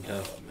 Okay. Oh man,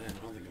 I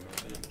don't think I've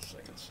ever been in the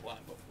second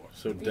slot before.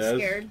 So Are Des. you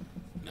scared?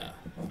 Nah.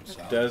 I'm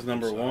solid. Des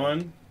number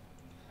 1.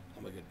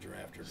 I'm a good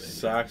drafter, baby.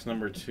 Socks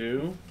number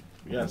 2.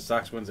 Yeah,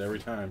 Socks wins every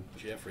time.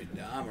 Jeffrey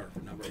Dahmer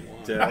number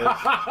 1. Des.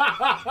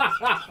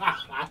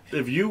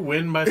 If you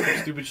win by some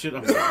stupid shit,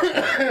 I'm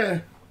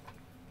sorry.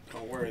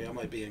 Don't worry, I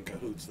might be in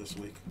cahoots this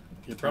week.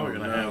 You're probably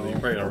gonna have. You're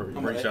probably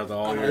gonna reach out to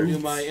all I'm your. gonna do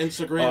my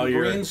Instagram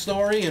green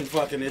story and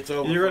fucking it's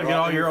over. You're gonna get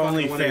all your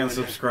fucking OnlyFans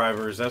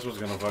subscribers. That's what's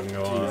gonna fucking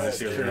go on. I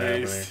see what's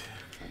happening.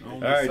 All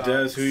right,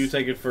 Des, who you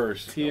taking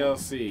first?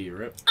 TLC,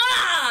 rip.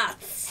 Ah,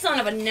 son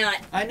of a nut.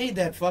 I need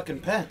that fucking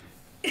pen.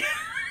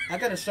 I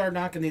gotta start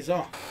knocking these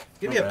off.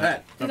 Give me a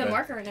pen. There's a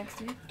marker right next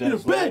to you. Des,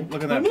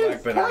 look at that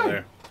black pen over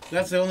there.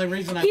 That's the only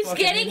reason I. He's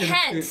getting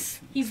tense.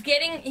 He's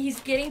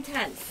getting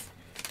tense.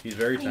 He's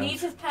very He tense.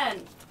 needs his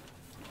pen.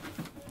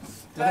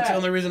 That's the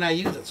only reason I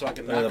use it, so I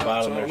can At the knock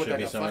bottom so I there look should like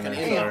be a something fucking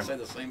there. idiot. Sorry.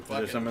 Say the same Is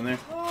fucking. there something there?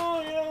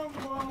 Oh, yeah.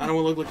 I don't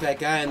want to look like that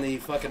guy in the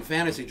fucking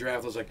fantasy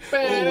draft. Was like,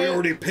 oh, we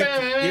already picked.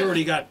 He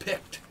already got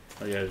picked.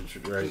 Oh yeah,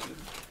 you're right.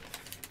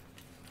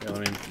 Yeah, I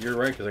mean, you're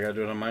right because I gotta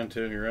do it on mine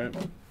too. You're right.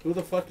 Who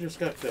the fuck just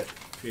got picked?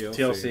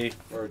 TLC.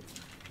 Or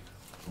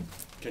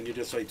can you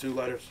just say 2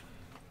 letters?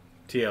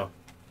 TL.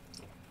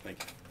 Thank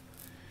you.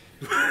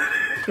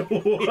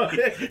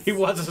 He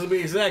wants us to be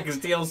exact because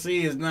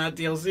TLC is not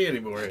TLC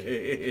anymore.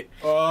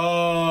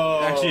 Oh.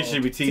 Actually, it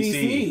should be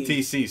TC.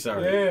 TC,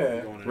 sorry.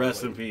 Yeah.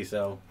 Rest in peace,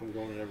 L. I'm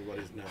going at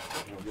everybody's nest.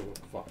 I don't give a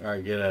fuck. All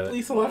right, get at it.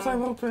 Lisa left side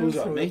little pen. Who's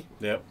up? Me?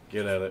 Yep,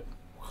 get at it.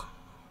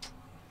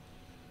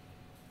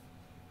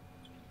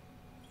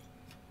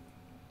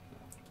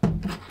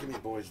 Give me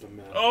Boys to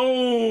Men.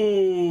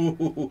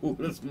 Oh,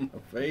 that's my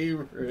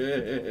favorite.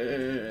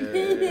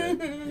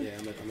 Yeah,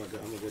 I'm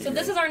a good. So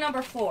this is our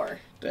number 4.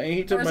 Dang,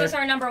 he took Or is this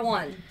our number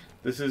 1?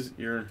 This is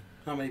your.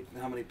 How many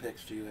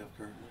picks do you have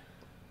currently?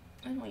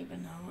 I don't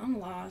even know.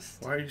 I'm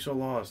lost. Why are you so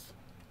lost?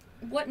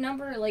 What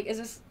number? Like, is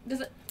this?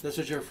 Does it? This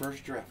is your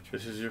first draft.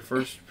 This is your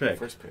first pick.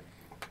 First pick.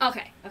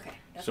 Okay.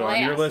 That's So all on I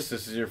your asked. list,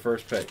 this is your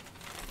first pick.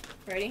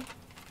 Ready? Is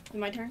it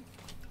my turn?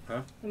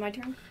 Huh? Is it my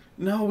turn?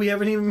 No, we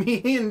haven't even.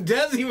 Me and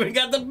Des even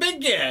got the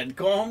pick yet.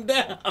 Calm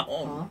down.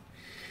 Huh?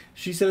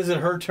 She said, "Is it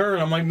her turn?"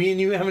 I'm like, "Me and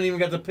you haven't even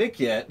got the pick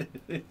yet."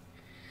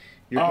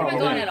 You're haven't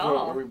gone at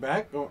all. Are we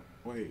back? Oh,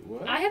 wait,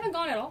 what? I haven't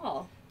gone at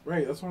all.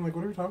 Right, that's why I'm like,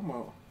 what are we talking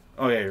about?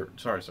 Oh yeah,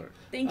 sorry.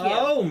 Thank you.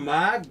 Oh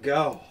my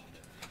god.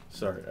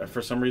 Sorry.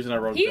 For some reason, I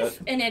wrote.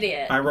 He's an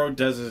idiot. I wrote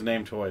Dez's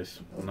name twice.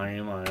 I'm not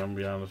gonna lie. I'm gonna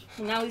be honest.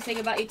 Well, now we think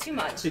about you too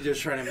much. He's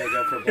just trying to make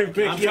up for. I'm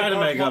trying to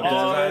make up,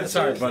 Des.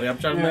 Sorry, buddy. I'm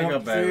trying to make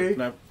up, baby.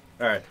 No.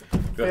 All right.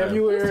 Go ahead.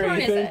 Whose turn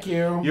February, is thank it?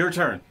 you. Your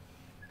turn.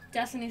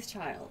 Destiny's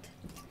Child.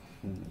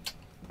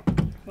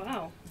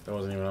 Wow. That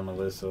wasn't even on my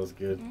list, so it's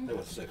good. It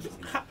was 6.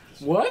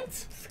 What?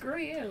 Screw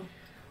you.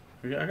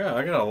 I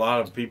got a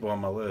lot of people on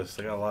my list.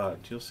 I got a lot.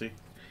 You'll see.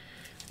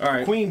 All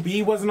right. Queen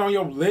Bee wasn't on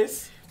your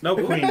list? No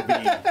Queen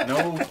Bee.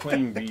 No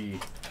Queen Bee.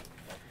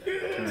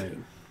 Right.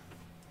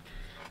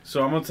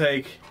 So I'm gonna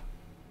take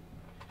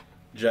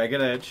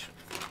Jagged Edge.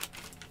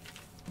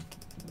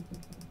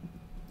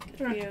 Good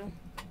for you.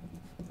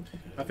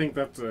 I think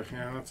that's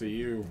a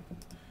you.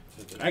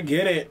 I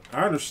get it.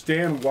 I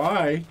understand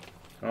why.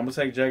 I'm gonna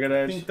take Jagged I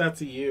Edge, think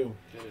that's a you.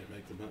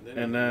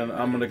 and then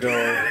I'm gonna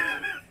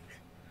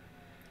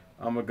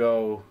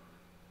go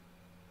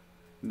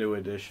New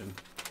Edition.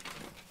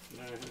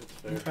 Alright, that's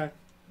fair. Okay.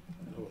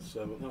 That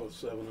was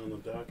 7 on the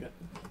docket.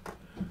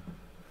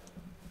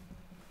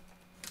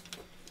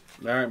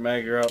 All right,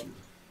 Meg, you're up.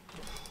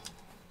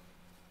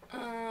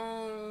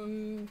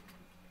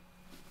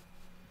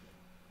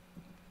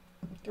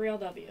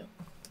 3LW.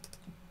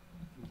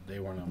 They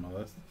weren't on my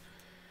list.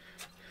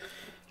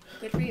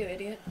 Good for you,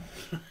 idiot.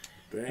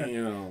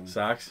 Damn.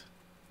 Socks.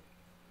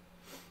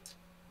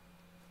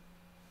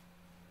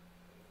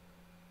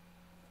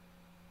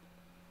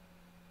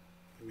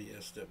 Give me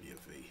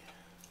SWV.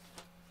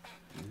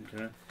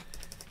 Okay. I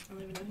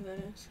don't even know who that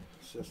is.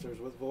 Sisters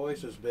with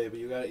Voices, baby.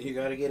 You got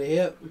to get a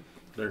hit.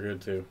 They're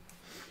good too.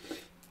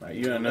 I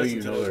know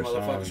you know their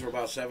motherfuckers songs for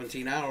about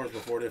 17 hours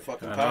before the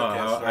fucking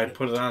podcast started. I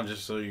put it on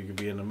just so you could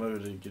be in the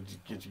mood and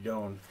get you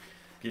going,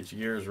 get your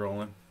gears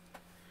rolling.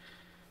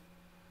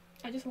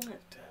 I just want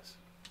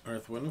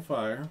Earth, Wind, and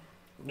Fire.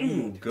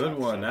 Ooh, good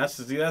one. That's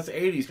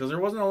 80s because there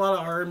wasn't a lot of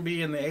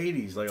R&B in the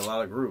 80s like a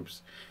lot of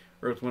groups.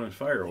 Earth, Wind, and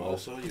Fire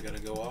was. Also, you got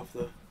to go off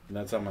the. And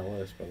that's on my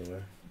list, by the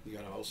way. You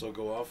got to also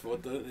go off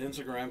what the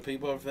Instagram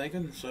people are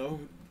thinking. So,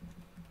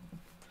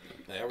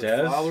 the average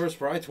Dez? follower is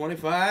probably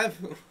 25.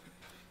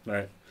 All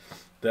right,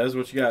 Des,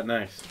 what you got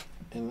next?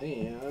 And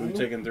then Who's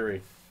taking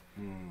 3?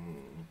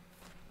 I'm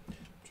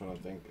trying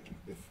to think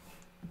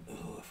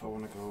if I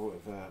want to go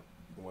that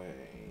way.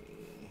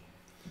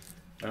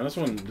 Now this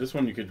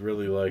one you could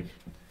really like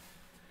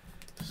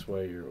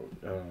sway your.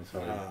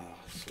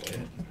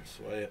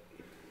 Sway it.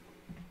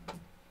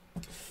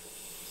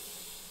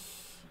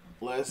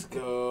 Let's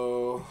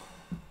go.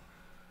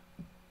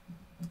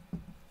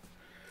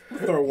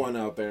 Throw one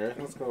out there.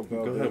 Let's go,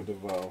 Belle Biv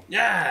DeVoe.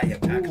 Yeah, you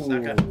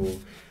cocksucker.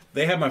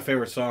 They have my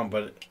favorite song,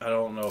 but I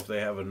don't know if they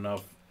have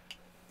enough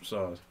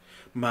songs.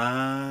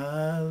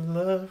 My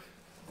love.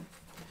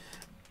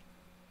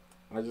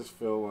 I just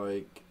feel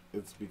like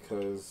it's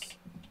because.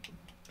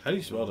 How do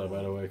you spell that,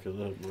 by the way? Because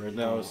right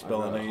now it's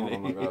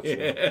spelling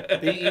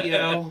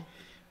B-E-L.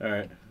 All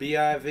right.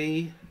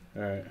 B-I-V.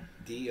 All right.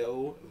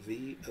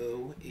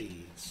 D-O-V-O-E,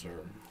 sir.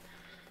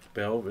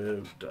 Belle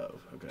Biv Dove.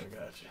 Okay, I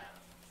got you.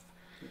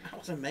 I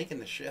wasn't making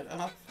the shit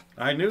up.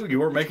 I knew you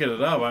weren't making it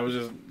up. I was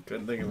just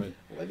couldn't think of it.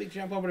 Let me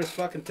jump over this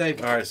fucking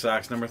table. All right,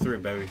 Sox. Number 3,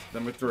 baby.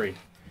 Number 3.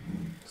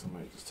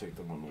 Somebody just take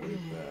them on the way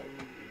back.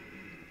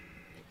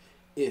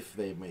 If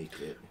they make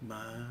it.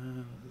 My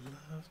love.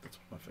 That's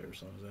one of my favorite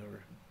songs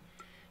ever.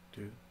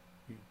 Dude.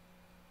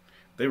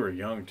 They were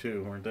young,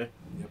 too, weren't they?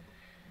 Yep.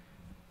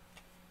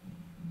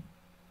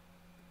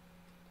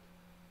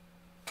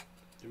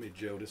 Give me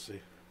Jodeci.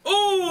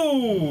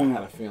 Ooh! I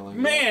had a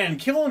feeling. Man,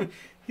 killing.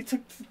 He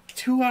took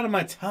 2 out of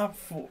my top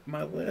 4,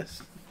 my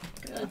list.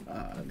 Good.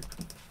 God.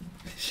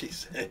 She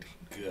said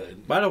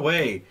good. By the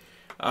way,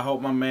 I hope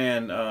my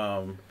man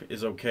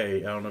is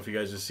okay. I don't know if you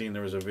guys have seen,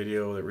 there was a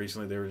video that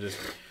recently they were just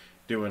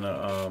doing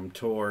a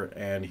tour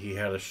and he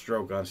had a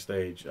stroke on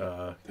stage.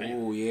 Oh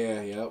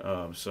yeah,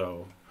 yep.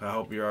 So I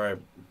hope you're alright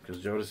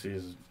because Jodeci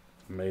is an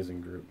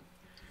amazing group.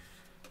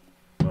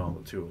 Well,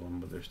 the 2 of them,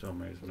 but they're still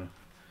amazing.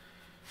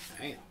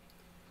 Damn.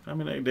 I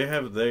mean,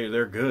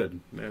 they're good.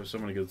 They have so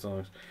many good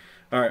songs.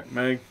 All right,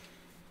 Meg.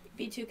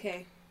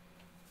 B2K.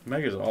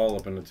 Meg is all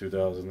up in the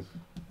 2000s.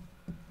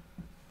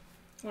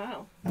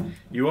 Wow.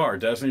 You are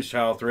Destiny's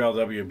Child,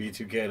 3LW,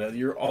 B2K.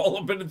 You're all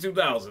up in the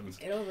 2000s.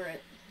 Get over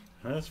it.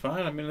 That's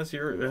fine. I mean, that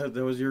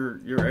was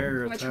your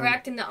era. I'm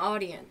attracting the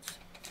audience.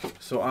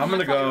 So I'm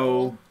gonna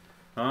go.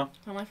 Huh?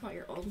 It's not my fault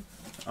you're old.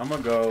 I'm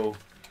gonna go.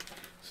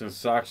 Since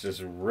Sox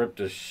just ripped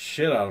the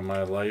shit out of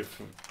my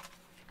life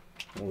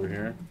over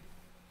here.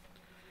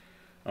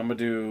 I'm gonna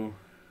do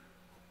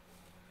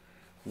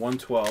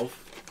 112.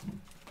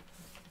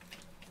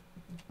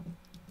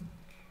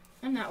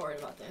 I'm not worried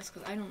about this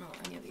because I don't know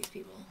any of these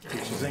people.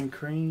 Peaches and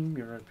cream.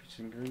 You're right, peaches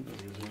and cream.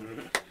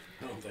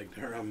 I don't think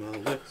they're on my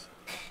list.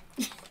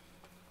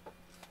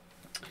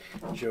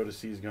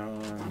 Jodeci's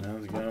gone.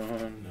 That's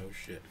gone. No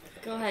shit.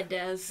 Go ahead,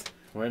 Des.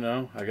 Wait,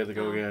 no. I got to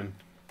go again.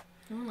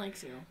 No one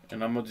likes you.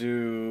 And I'm going to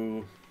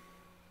do...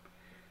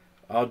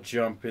 I'll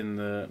jump in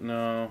the...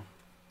 No.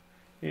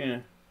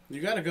 Yeah.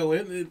 You got to go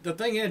in. The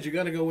thing is, you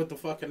got to go with the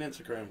fucking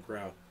Instagram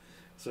crowd.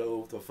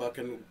 So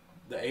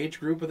the age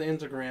group of the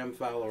Instagram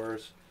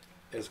followers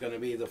is going to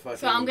be the fucking...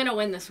 So I'm going to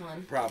win this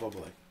one.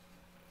 Probably.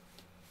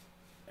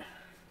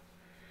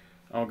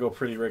 I'll go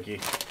Pretty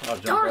Ricky. I'll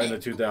jump right in the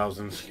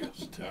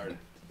 2000s. Darn.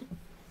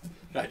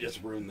 I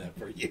just ruined that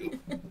for you.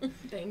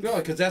 Thanks. No,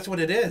 because that's what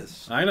it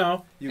is. I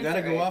know. You got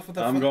to go off with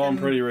the I'm fucking... going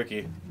Pretty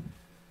Ricky.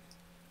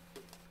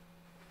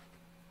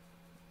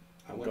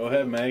 Go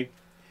ahead, Meg.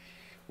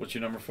 What's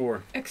your number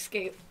 4?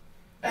 Escape.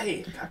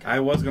 Hey,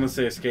 I was going to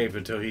say Escape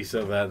until he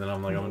said that, and then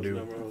I'm like, I'm going to do...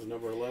 It was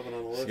number 11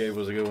 on the list. Escape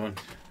was a good one.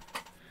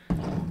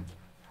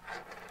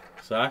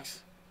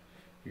 Sox?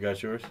 You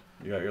got yours?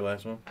 You got your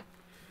last one?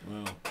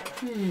 Well,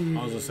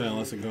 I was just saying,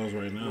 unless it goes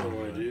right now.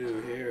 What do I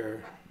do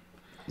here?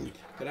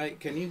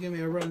 Can you give me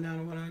a rundown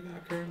of what I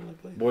got currently,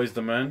 please? Boys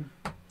the Men,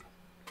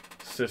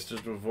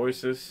 Sisters with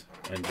Voices,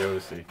 and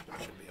Jodeci.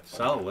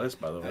 Solid list,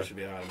 by the way. That should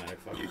be an automatic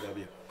fucking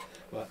W.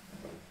 But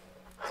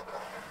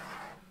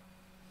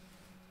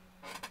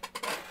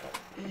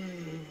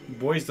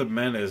Boys the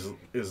Men is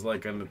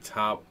like on the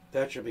top.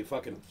 that should be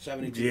fucking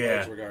 72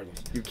 votes regardless.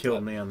 You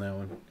killed me on that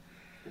one.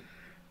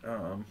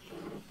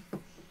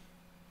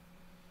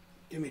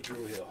 Give me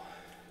Drew Hill.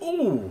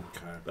 Ooh,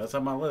 Okay. that's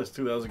on my list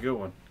too. That was a good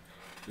one.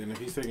 Then if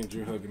he's taking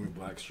Drew Hill, give me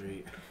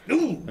Blackstreet.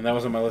 Ooh! And that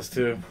was on my list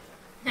too.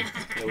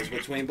 It was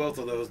between both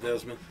of those,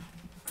 Desmond.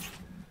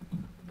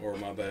 Or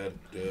my bad,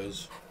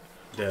 Des.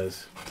 Des.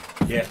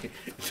 Yeah.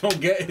 Don't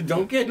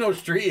get no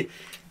street.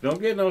 Don't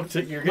get no.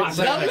 You're getting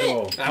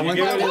technical.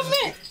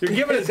 You're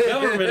giving us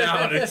government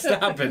out and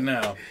stop it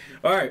now.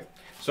 All right.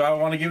 So I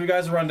want to give you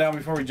guys a rundown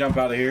before we jump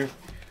out of here.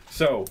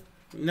 So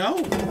No.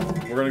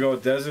 We're going to go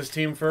with Dez's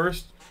team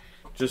first,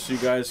 just so you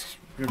guys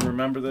can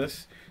remember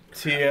this.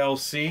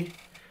 TLC,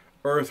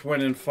 Earth,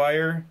 Wind, and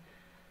Fire,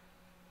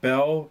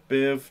 Belle,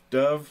 Biv,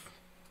 Dove.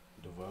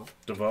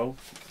 DeVoe.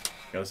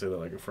 Gotta say that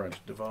like a French.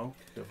 DeVoe.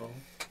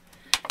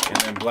 And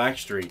then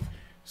Blackstreet.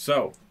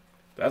 So,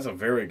 that's a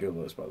very good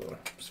list, by the way.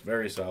 It's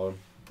very solid.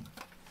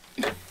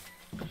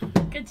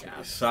 Good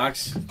job.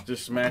 Socks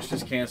just smashed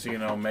his can, so you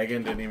know.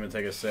 Megan didn't even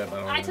take a sip.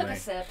 I took a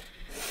sip.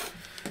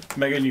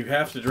 Megan, you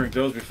have to drink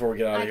those before we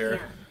get out of here.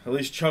 Can't. At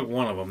least chug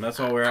one of them. That's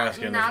all we're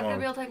asking. I'm not going to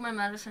be able to take my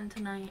medicine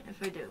tonight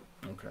if I do.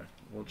 Okay.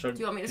 Well, chug. Do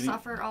you want me to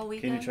suffer all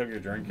weekend? Can you chug your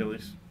drink at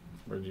least?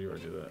 Or do you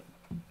already do that?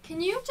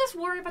 Can you just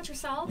worry about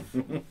yourself?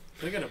 Can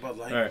I get a Bud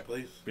Light, right.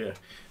 please? Yeah.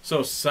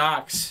 So,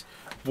 Socks,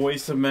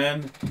 Voice of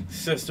Men,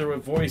 Sister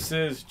with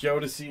Voices,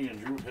 Jodeci,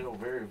 and Drew Hill.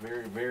 Very,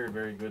 very, very,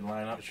 very good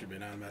lineup. It should be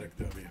an automatic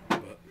W,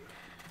 but...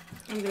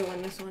 I'm going to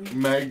win this one.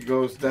 Meg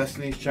goes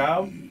Destiny's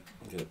Child.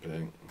 Good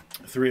pick.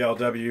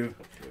 3LW.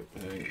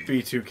 Good pick.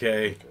 B2K.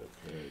 Good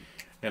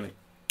pick.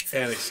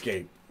 And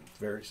Escape.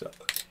 Very solid.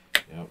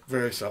 Yep.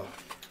 Very solid.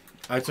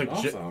 I took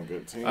sound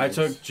good teams. I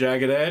took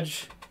Jagged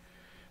Edge,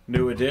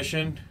 New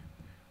Edition,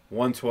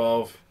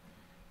 112,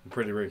 and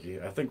Pretty Ricky.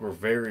 I think we're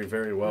very,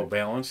 very well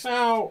balanced.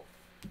 Now,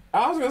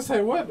 I was gonna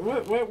say, what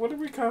do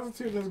we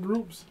constitute as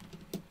groups?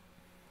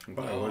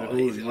 What are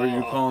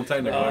you calling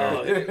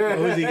technical?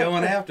 Who's he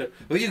going after?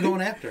 Who are you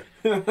going after?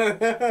 You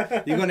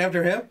going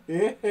after him?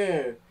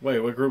 Yeah. Wait,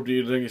 what group do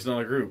you think is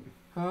not a group?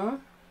 Huh?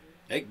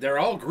 Hey, they're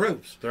all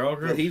groups. They're all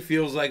But groups. he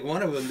feels like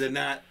one of them did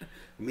not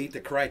meet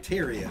the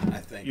criteria, I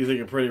think. You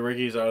think Pretty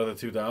Ricky's out of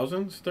the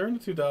 2000s? They're in the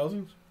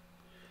 2000s.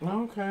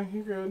 Okay,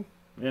 you're good.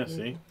 Yeah,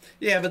 see?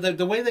 Yeah, but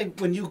the way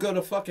when you go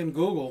to fucking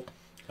Google,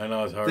 I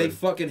know it's hard. they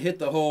fucking hit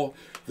the whole,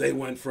 they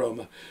went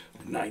from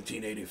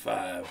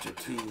 1985 to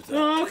 2000.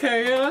 Oh,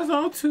 okay, yeah, that's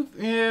all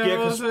it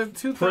was 'cause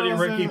 2000, Pretty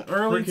Ricky,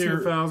 early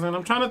 2000.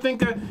 I'm trying to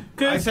think of,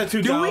 I said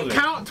do 2000. we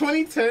count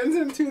 2010s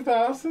and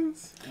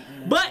 2000s?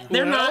 But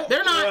they're not.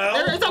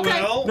 It's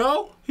okay.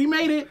 No, he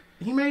made it.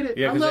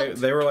 Yeah, because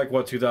they were like,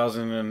 what,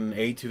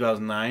 2008,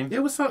 2009? It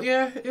was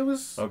it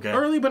was Okay.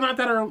 early, but not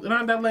that early,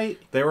 not that late.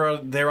 They were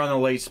on the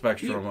late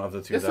spectrum of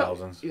the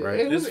 2000s, right?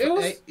 It was.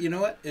 Hey, you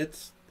know what?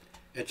 It's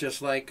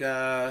just like...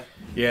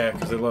 Yeah,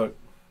 because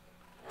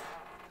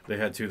they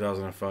had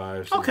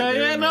 2005. So Okay,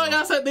 yeah, no,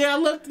 I said, yeah,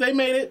 look, they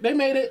made it.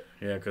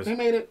 Yeah, because They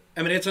made it.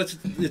 I mean, it's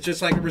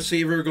just like a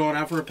receiver going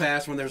out for a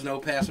pass when there's no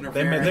pass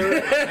interference.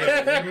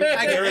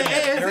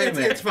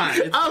 It's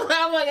fine.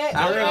 I'm like, hey,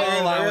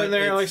 they're in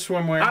there like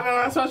swimwear. I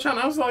know, that's what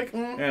I was like,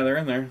 Yeah, they're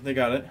in there. They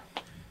got it.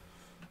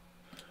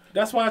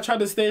 That's why I tried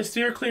to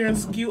steer clear and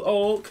skew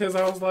old, because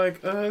I was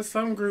like,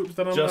 some groups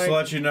that I'm Just like... to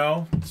let you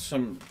know,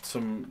 some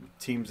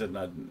teams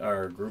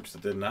groups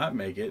that did not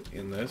make it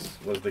in this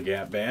was the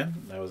Gap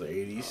Band. That was the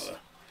 80s.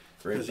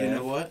 Great Because band. you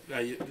know what?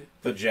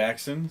 The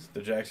Jackson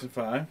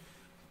 5.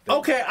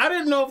 Okay, I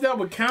didn't know if that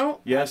would count.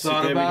 Yes, it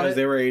did because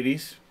they were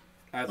 80s.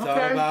 I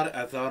thought about it.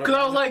 Because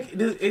I was like,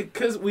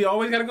 because we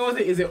always got to go with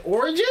it. Is it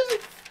Origin?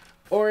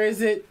 Or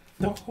is it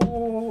the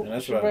whole And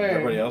that's what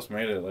everybody else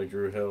made it, like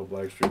Drew Hill,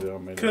 Blackstreet, they all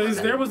made it.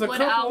 Because there was a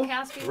couple.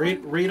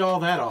 Read all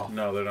that off.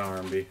 No, they're not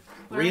R&B.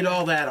 Read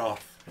all that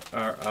off.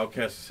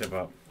 Outkast is hip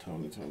hop.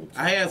 Tony.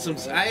 I had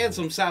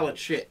some solid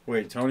shit.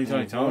 Wait, Tony.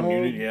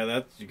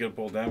 You could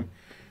pull them.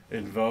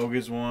 In Vogue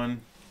is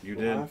one. You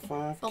did.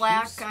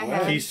 Black, I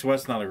had. Keith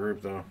Sweat's not a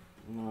group though.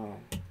 No.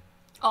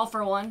 All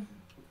for One.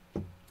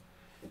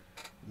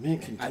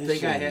 Mint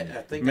Condition.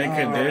 I think Mint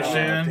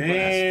Condition. Damn.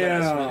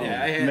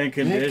 Yeah, I had Mint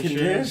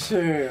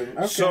Condition.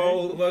 Okay.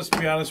 So let's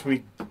be honest.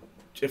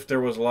 If there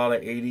was a lot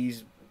of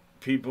 '80s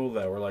people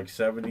that were like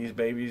 '70s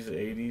babies,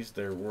 '80s,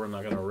 we're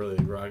not gonna really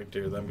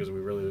rocketeer them because we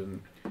really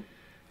didn't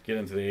get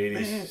into the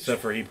 '80s,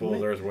 except for He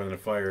Pulled Earth, Wind, and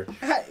Fire.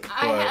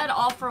 I had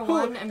All for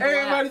One and Black.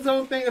 Everybody's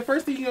own thing. The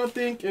first thing you're gonna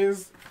think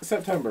is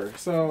September.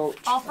 So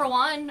All for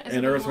One is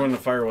and Earth, Wind,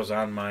 and Fire was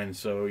on mine,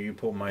 so you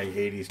pulled my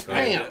 '80s card.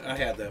 I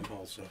had them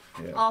also.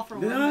 Yeah. All for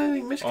One. I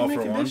think Michigan All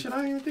Mint for Condition. I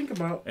didn't even think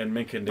about. And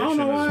Mint I Condition don't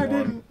know why I is one.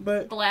 didn't,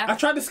 but Black. I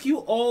tried to skew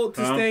old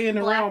to stay in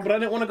the Black. realm, but I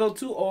didn't want to go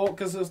too old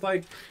because it's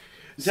like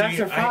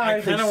Jackson See,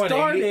 5 kinda had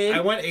started.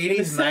 I went in the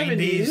 80s,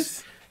 90s,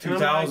 70s,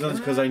 2000s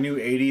because I knew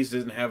 80s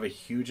didn't have a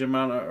huge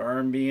amount of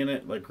R&B in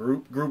it, like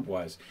group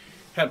wise.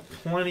 Had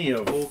plenty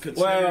of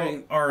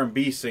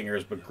R&B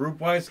singers, but group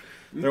wise,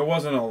 there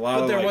wasn't a lot.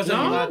 But there wasn't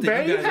a lot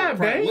that you guys would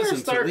probably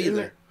listen to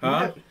either.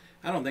 Huh?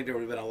 I don't think there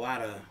would have been a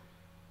lot of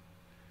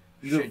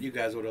shit you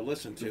guys would have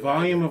listened to. The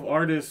volume of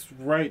artists,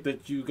 right,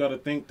 that you got to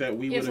think that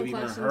we would have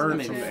even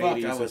heard from the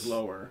 80s is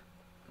lower.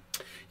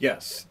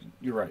 Yes,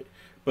 you're right.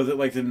 But the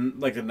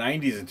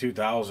 90s and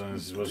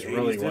 2000s was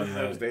really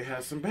when they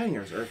had some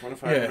bangers. Earth, Wind, and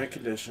Fire, Mint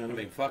Condition. I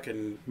mean,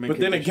 fucking. But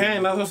then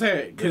again, that's what I'm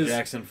saying. Because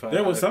Jackson 5.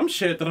 there was some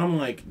shit that I'm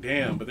like,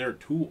 damn, but they're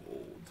too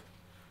old.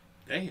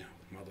 Damn,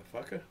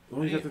 motherfucker.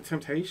 Well, you got the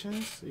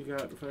Temptations. You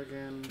got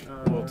fucking.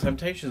 Well,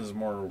 Temptations is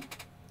more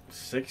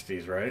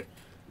 60s, right?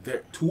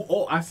 They're too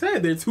old. I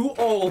said they're too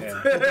old.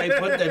 Yeah.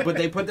 But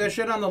they put that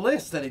shit on the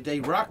list.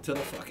 They rock to the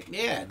fucking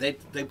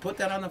they put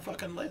that on the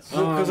fucking list.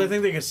 Because I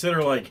think they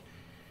consider like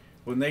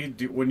when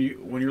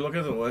you're looking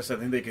at the list, I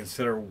think they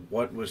consider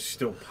what was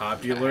still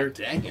popular.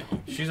 Dang.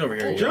 She's over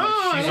here.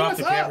 John, she's off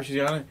the camera.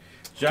 She's on it.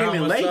 John, came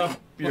in what's late. up?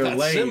 You're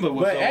late. Simba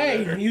was But over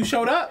hey, there. you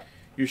showed up.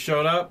 You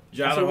showed up,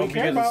 John. I what we hope you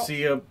care get to about.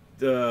 see you.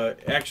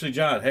 Actually,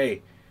 John,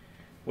 hey,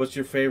 what's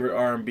your favorite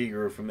R&B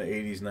group from the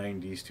 '80s,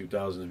 '90s,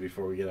 2000s?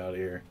 Before we get out of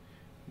here,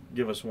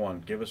 give us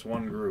one. Give us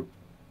one group.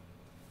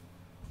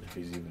 If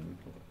he's even,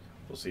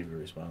 we'll see if he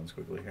responds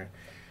quickly here.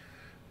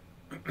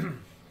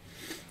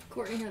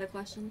 Courtney had a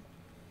question.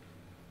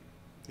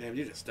 Damn,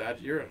 you just died.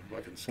 You're a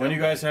fucking scumbag. When are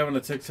you guys having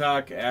a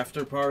TikTok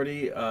after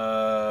party?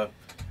 I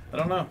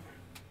don't know.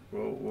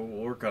 We'll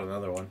work on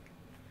another one.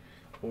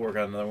 We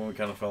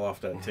kind of fell off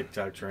that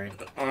TikTok train.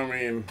 I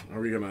mean, are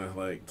we gonna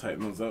like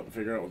tighten those up and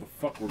figure out what the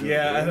fuck we're gonna do?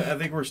 Yeah, I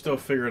think we're still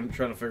trying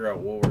to figure out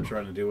what we're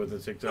trying to do with the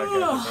TikTok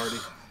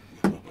after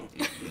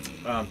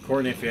party.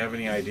 Courtney, if you have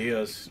any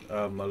ideas,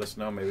 let us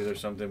know. Maybe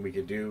there's something we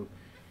could do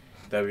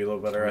that'd be a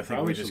little better. I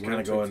think we just kind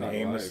of go in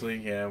aimlessly.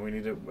 Live. Yeah, we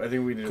need to. I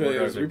think we need to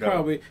work out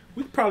TikTok.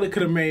 We probably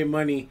could have made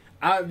money.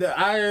 I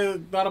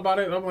thought about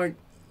it. I'm like,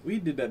 we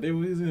did that. They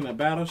was in a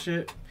battle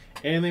shit,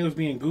 and they was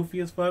being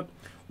goofy as fuck.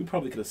 We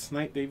probably could have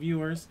sniped their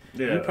viewers.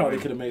 Yeah, we probably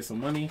could have made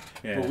some money,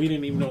 but we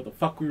didn't even know what the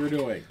fuck we were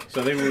doing.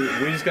 So I think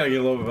we just got to get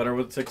a little bit better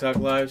with TikTok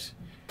lives.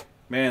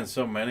 Man,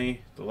 so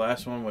many. The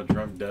last one with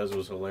Drunk Dez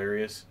was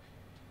hilarious.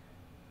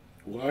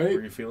 What?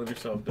 Were you feeling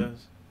yourself,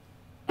 Dez?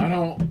 I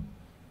don't.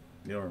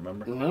 You don't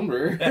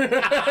remember?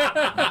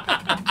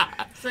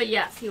 So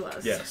yes, he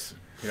was. Yes.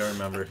 You don't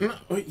remember.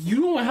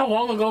 You know how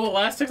long ago the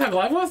last TikTok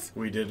live was?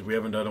 We did. We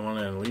haven't done one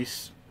in at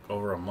least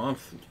over a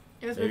month.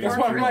 It was That's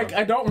why I'm like,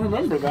 I don't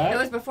remember that. It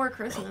was before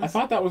Christmas. I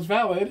thought that was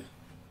valid.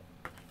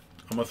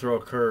 I'm gonna throw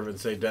a curve and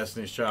say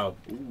Destiny's Child.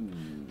 Ooh.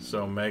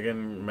 So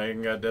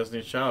Megan got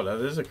Destiny's Child. That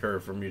is a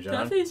curve from you, John.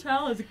 Destiny's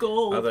Child is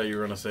gold. I thought you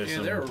were gonna say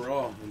something. Yeah, they were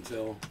raw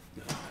until.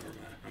 No, never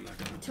mind. I'm not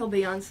gonna. Until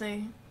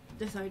Beyonce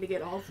decided to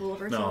get all full of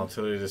herself. No,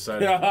 until they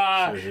decided.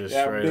 That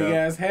big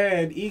ass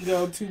head,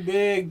 ego too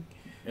big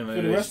and for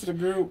the rest of the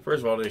group.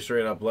 First of all, they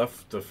straight up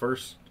left the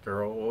first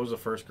girl. What was the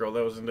first girl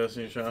that was in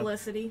Destiny's Child?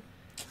 Felicity.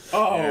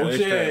 Oh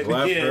shit!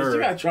 Yeah, she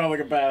got tried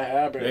like a bad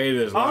habit. They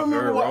just I don't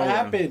remember what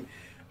happened.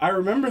 I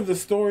remember the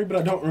story, but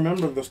I don't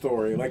remember the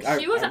story. Like I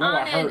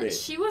heard it.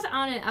 She was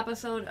on an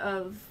episode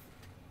of.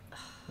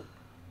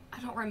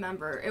 I don't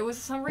remember. It was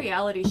some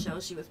reality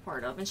show she was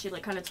part of, and she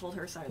like kind of told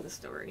her side of the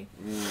story.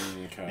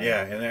 Okay.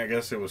 Yeah, and I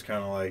guess it was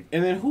kind of like.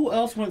 And then who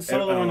else went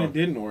solo and it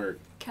didn't work?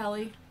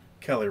 Kelly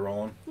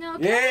Rowland. No.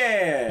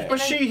 Yeah.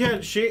 But she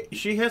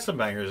had some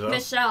bangers though.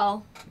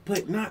 Michelle.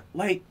 But not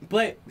like.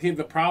 But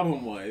the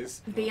problem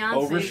was Beyonce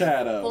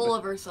overshadowed. Full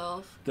of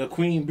herself. The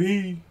Queen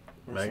Bee.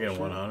 Megan,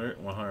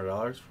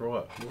 $100 for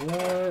what?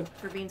 What?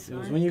 For being smart. It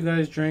was when you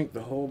guys drank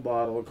the whole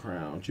bottle of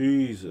Crown.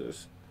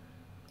 Jesus.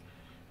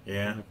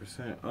 Yeah.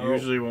 100%.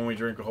 Usually when we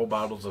drink whole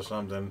bottles of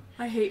something.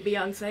 I hate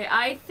Beyonce.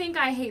 I think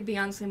I hate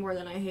Beyonce more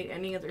than I hate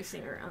any other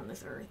singer on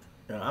this earth.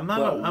 Yeah, I'm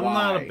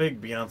not a big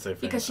Beyonce fan.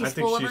 Because she's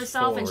full of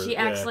herself and she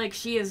acts like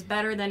she is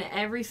better than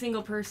every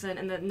single person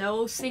and that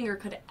no singer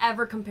could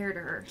ever compare to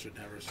her. Should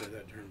never say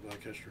that during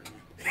Black History Month.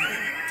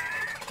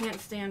 Can't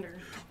stand her.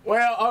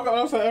 Well,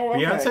 okay.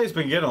 Beyonce's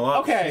been getting a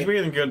lot. Okay. She's been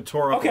getting good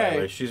tore up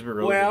lately. She's been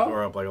really good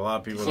tore up like a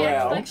lot of people. She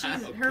acts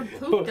like her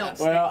poop don't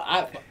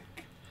stink.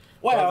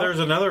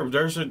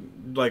 There's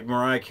like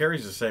Mariah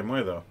Carey's the same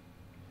way though.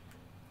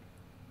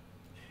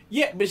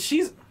 Yeah, but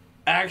she's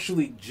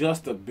actually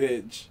just a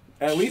bitch.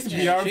 At least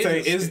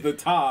Beyonce is the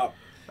top.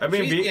 I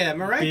mean,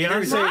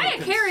 Mariah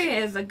Carey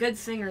is a good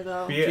singer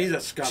though. She's a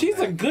scumbag. She's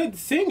a good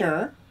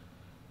singer.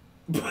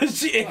 But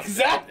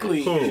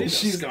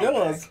she's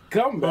still a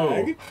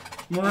scumbag.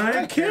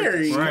 Mariah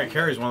Carey. Mariah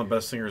Carey's one of the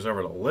best singers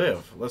ever to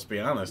live. Let's be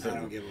honest. I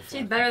don't give a fuck.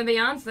 She's better than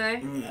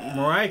Beyonce.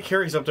 Mariah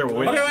Carey's up there with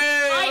Whitney.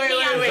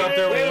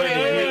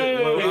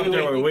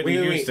 Whitney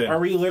Houston. Are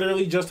we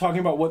literally just talking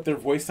about what their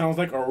voice sounds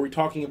like, or are we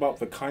talking about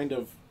the kind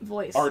of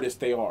voice artist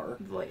they are?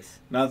 Voice.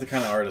 Not the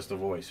kind of artist, the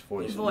voice.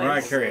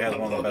 Mariah Carey has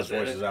one of the best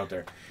voices out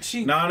there.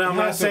 I'm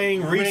not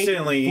saying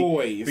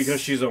recently because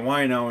she's a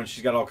wino and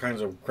she's got all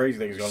kinds of crazy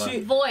things going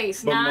on.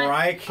 Voice, but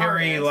Mariah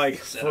Carey,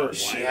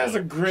 she has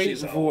a great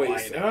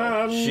voice.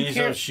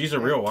 She's a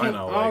real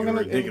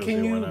wino.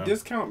 Can you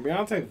discount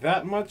Beyonce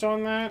that much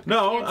on that?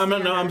 No,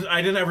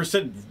 I didn't ever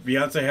said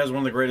Beyonce has one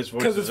of the greatest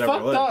voices ever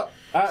lived.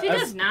 She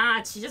does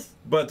not. She just.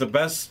 But the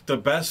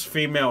best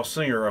female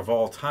singer of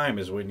all time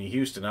is Whitney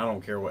Houston. I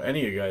don't care what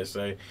any of you guys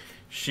say.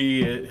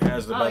 She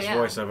has the best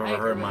voice I've ever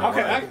heard in my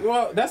life.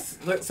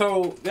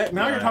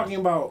 Now you're talking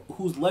about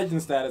who's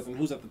legend status and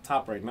who's at the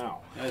top right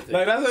now.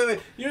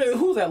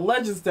 Who's at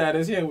legend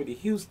status? Yeah, Whitney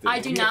Houston. I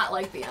do not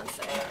like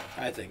Beyonce.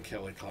 I think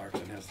Kelly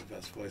Clarkson has the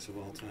best voice of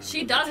all time.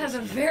 She does have a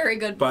very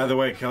good. By the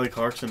way, Kelly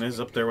Clarkson is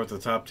up there with the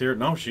top tier.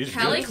 No, she's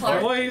Kelly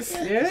Clarkson. Voice,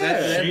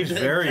 yeah. She's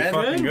very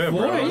fucking good,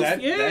 bro.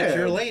 That's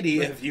your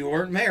lady if you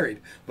weren't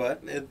married,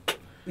 but.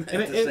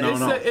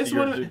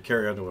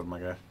 Carry on to it, my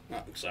guy.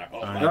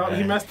 Sorry.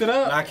 He messed it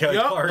up. Not Kelly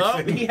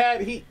Clarkson.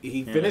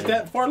 He finished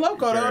that for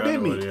Loco though,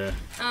 didn't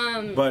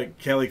he? But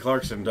Kelly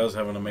Clarkson does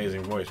have an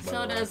amazing voice.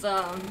 So does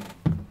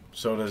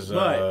So does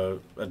Adele.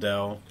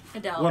 Adele.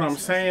 What I'm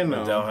saying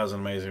though, Adele has an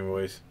amazing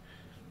voice.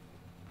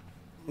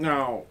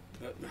 No.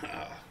 I'm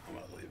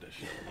gonna leave this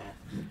shit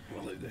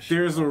alone.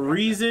 There's a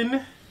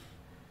reason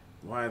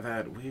why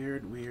that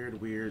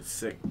weird,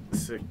 sick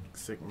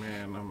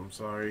man, I'm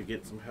sorry,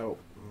 get some help.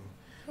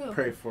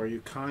 Pray for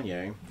you,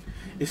 Kanye,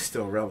 is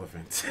still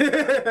relevant.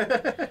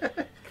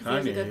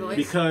 Kanye.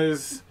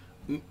 Because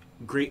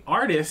great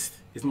artist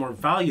is more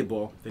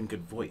valuable than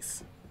good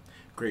voice.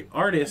 Great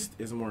artist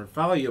is more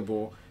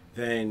valuable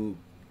than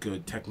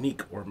good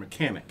technique or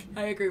mechanic.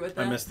 I agree with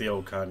that. I miss the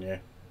old Kanye.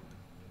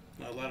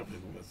 A lot of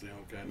people miss the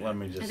old Kanye. Let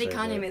me just I think say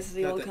Kanye that. misses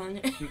the old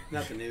Kanye.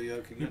 Not the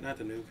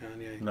new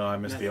Kanye. No, I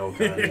miss the old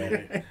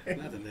Kanye.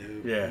 Not the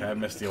new. Yeah, I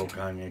miss the old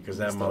Kanye because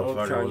that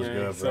motherfucker was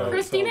good, bro.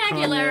 Christina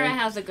Aguilera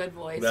has a good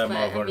voice. That but,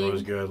 motherfucker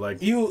was good. Like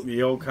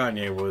the old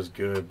Kanye was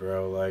good,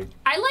 bro. Like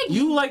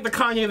you like the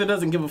Kanye that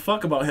doesn't give a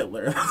fuck about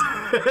Hitler.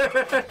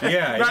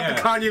 Yeah, not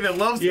the Kanye that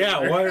loves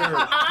Hitler.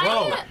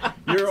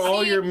 Bro,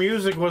 all your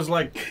music was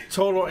like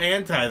total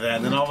anti that,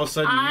 and then all of a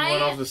sudden you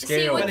went off the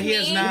scale. But he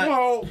is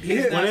not.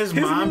 When his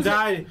mom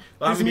died,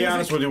 I'm gonna be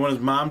honest with you. When his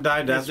mom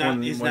died, that's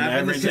when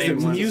everything.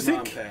 His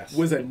music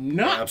was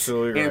not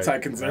absolutely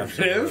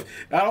anti-conservative. Absolutely.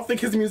 I don't think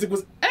his music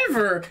was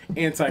ever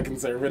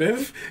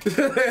anti-conservative.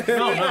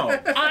 No.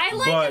 I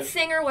like a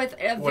singer with a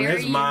very When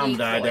his mom unique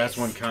died, voice. that's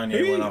when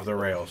Kanye went off the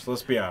rails.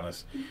 Let's be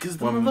honest.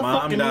 When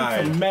mom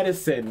died, some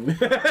medicine.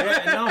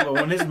 But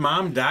when his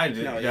mom died,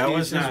 that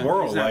was his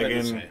world. Like,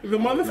 the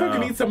motherfucker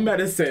needs some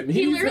medicine.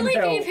 He literally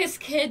gave his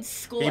kids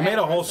school. He made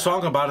a whole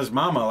song about his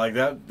mama, like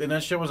that, and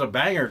that shit was a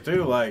banger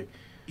too. Like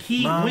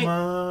he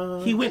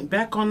went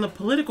back on the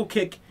political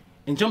kick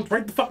and jumped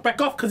right the fuck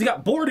back off because he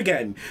got bored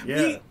again.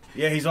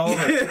 He's all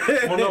over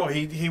it. Well, no,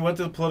 he went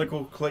to the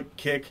political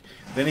kick,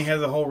 then he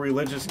had the whole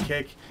religious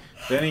kick,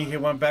 then he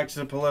went back to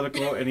the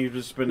political, and he's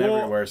just been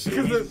everywhere.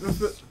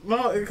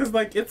 Because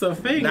like it's a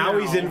thing. Now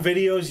he's in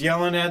videos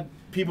yelling at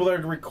people that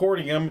are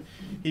recording him.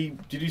 Did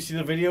you see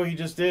the video he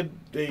just did?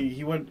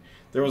 He went.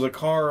 There was a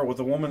car with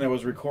a woman that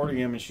was recording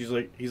him, and he's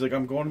like,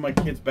 I'm going to my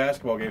kid's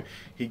basketball game.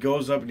 He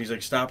goes up and he's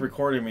like, stop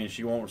recording me, and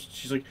she won't.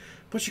 She's like,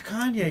 but you're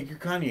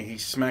Kanye. He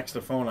smacks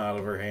the phone out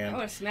of her hand.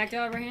 Oh, smacked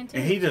out of her hand too.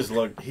 And he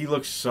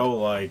looks so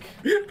like,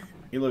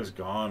 he looks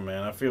gone,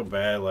 man. I feel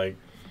bad. Like,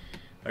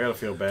 I gotta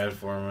feel bad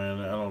for him, man.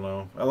 I don't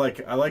know. I like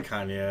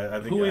Kanye. I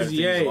think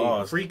he's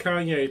lost. Free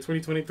Kanye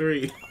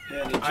 2023.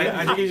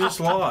 I think he's just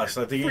lost.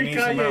 I think he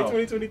needs some help.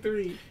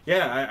 2023.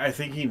 Yeah, I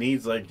think he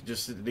needs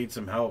needs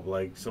some help.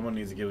 Like someone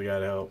needs to give the guy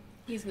help.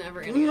 He's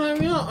never gonna. You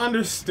don't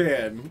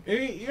understand.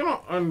 You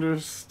don't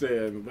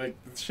understand like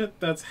the shit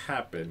that's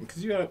happened.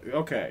 Cause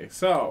okay.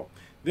 So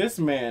this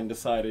man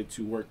decided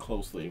to work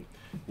closely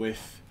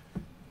with,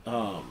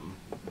 I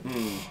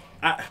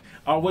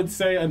would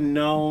say a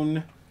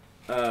known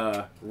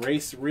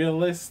race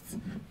realist,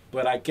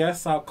 but I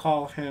guess I'll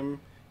call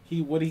him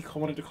he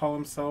wanted to call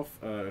himself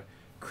a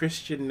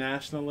Christian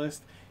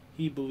nationalist.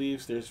 He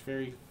believes there's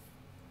very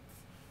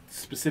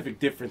specific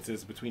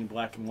differences between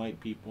black and white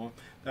people.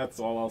 That's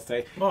all I'll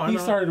say. He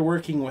started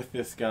working with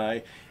this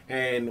guy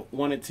and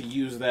wanted to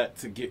use that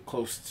to get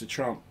close to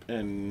Trump,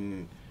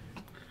 and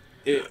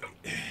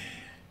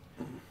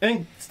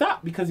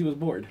stopped because he was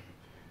bored.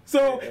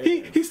 So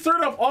he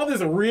stirred up all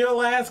this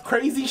real ass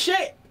crazy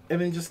shit and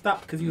then just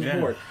stopped because he was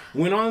bored.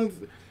 Went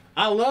on,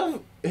 I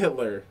love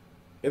Hitler,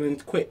 and then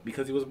quit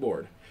because he was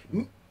bored.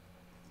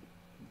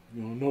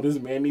 You don't know this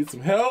man needs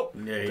some help?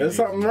 Yeah, there's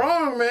something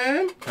wrong,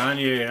 man.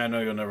 Kanye, I know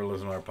you'll never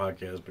listen to our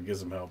podcast, but get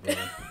some help, man.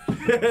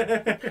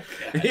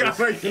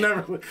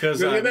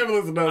 Because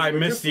I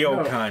miss the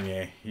old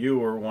Kanye. You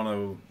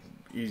were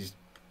he's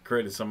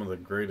created some of the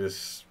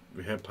greatest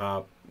hip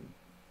hop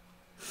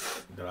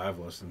that I've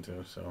listened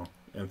to. So,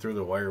 and Through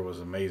the Wire was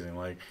amazing.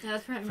 Like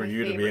for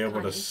you to be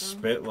able to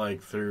spit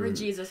like through where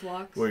Jesus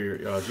Walks.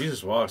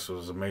 Jesus Walks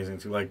was amazing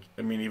too. Like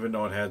I mean, even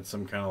though it had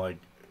some kind of like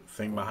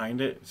thing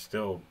behind it,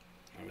 still.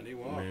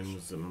 Man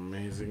was an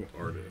amazing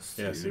artist.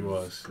 Yes, he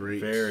was. Great.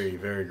 Very,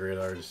 very great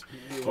artist.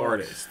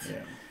 Artist.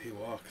 Yeah. He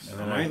walks.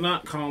 I might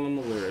not call him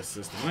a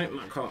lyricist. I might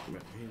not call him.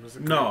 He was a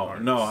great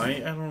artist. No. I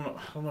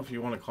don't know if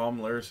you want to call him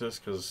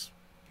lyricist because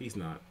he's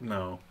not.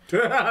 No.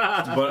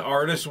 But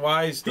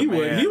artist-wise, he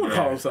would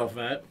call himself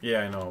that. Yeah,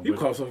 I know. He would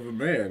call himself a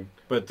man.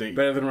 But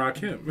better than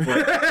Rakim.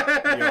 But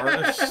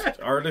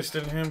the artist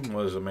in him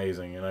was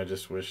amazing, and I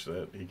just wish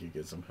that he could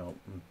get some help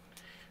and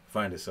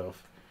find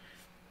himself.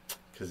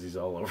 Because he's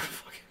all over the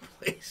fucking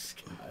place.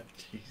 God,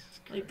 Jesus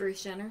Christ. Like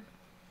Bruce Jenner?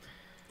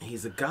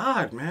 He's a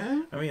god,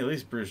 man. I mean, at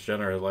least Bruce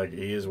Jenner,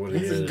 he is what he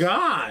is. He's a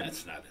god.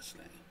 That's not his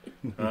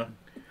name. Huh?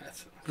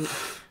 That's not.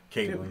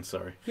 Caitlyn,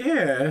 sorry.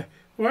 Yeah.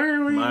 Why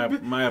are we...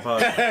 My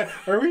apologies.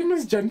 Are we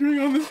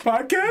misgendering on this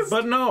podcast?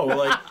 But no,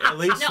 at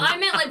least... No, I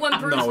meant when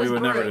Bruce was we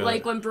would Bruce. Never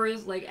do when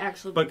Bruce,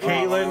 actually... But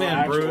Caitlyn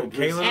and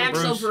Bruce...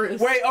 Actual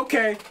Bruce. Wait,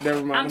 okay.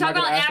 Never mind. I'm talking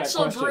about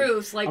actual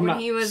Bruce, when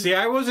he was... See,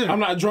 I'm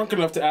not drunk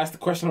enough to ask the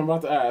question I'm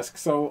about to ask,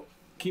 so...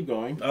 Keep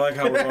going. I like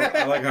how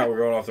we're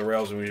going off the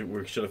rails, and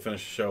we should have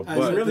finished the show.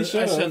 But I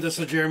sent this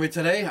to Jeremy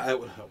today. I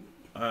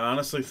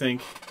honestly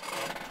think,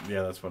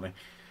 yeah, that's funny.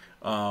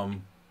 I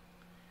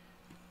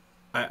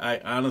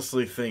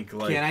honestly think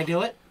like. Can I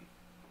do it?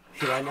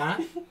 Should I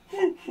not?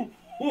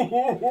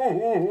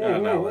 Yeah,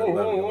 no, let it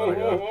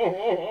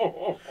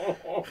go.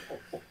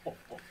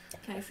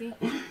 Can I see?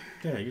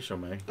 Yeah, you show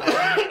me.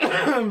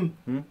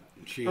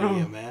 She gonna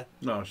get mad?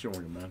 No, she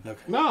won't get mad.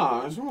 Okay.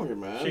 No, she won't get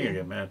mad. She gonna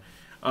get mad.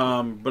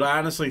 But I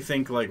honestly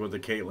think like with the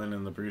Caitlyn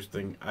and the Bruce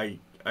thing, I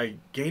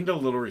gained a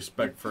little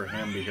respect for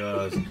him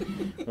because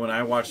when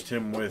I watched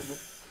him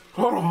with.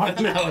 Hold on.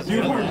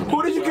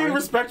 Who did you gain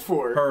respect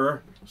for?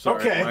 Her.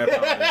 Sorry, okay. my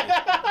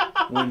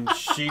apologies. When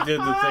she did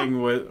the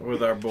thing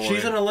with our boy.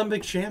 She's an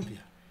Olympic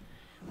champion.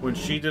 When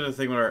she did a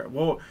thing with her,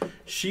 well,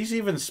 she's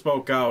even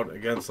spoke out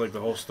against like the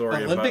whole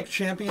story Olympic about,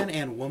 champion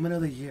and Woman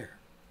of the Year.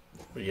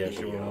 But yeah,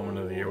 she won Woman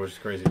of the Year, which is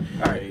crazy.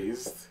 All right,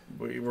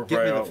 we're Get me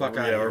probably the fuck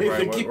out of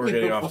here. We're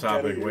getting off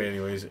topic.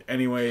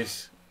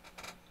 Anyways,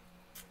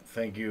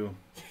 thank you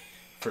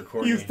for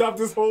Courtney. You stopped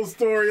this whole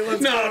story.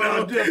 Let's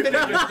No, finish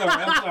your story.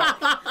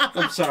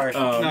 I'm sorry.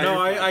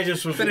 I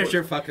just was finish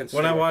your fucking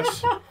story. When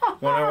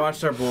I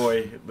watched our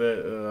boy,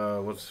 the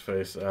what's his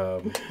face?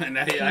 And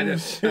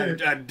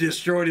I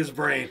destroyed his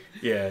brain.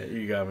 Yeah,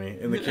 you got me.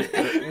 And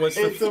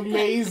it's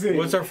amazing.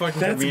 What's our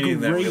fucking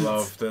comedian that we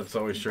love? That's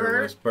always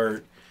shirtless.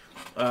 Bert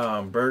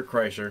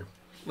Kreischer.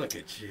 Look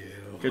at you.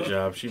 Good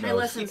job. She knows. I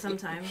listen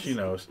sometimes. She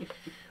knows.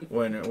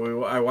 When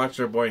I watched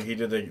our boy, he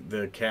did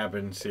the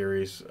Cabin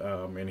series,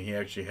 and he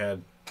actually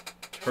had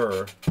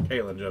her,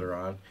 Caitlyn Jenner,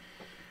 on.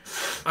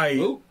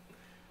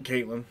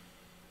 Caitlyn.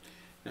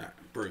 Nah,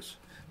 Bruce.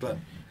 But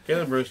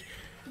Caitlyn Bruce.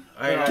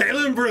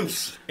 Caitlyn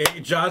Bruce.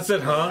 John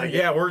said, "Huh?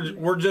 Yeah,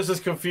 we're just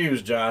as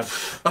confused, John."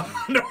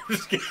 No, I'm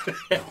just kidding.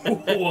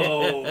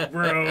 Whoa,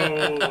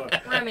 bro.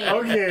 Remy.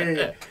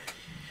 Okay.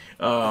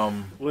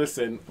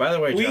 Listen. By the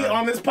way, John, we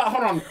on this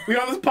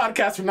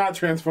podcast are not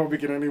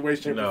transphobic in any way,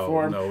 shape, or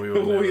form. No, we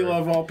would never. We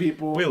love all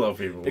people. We love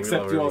people.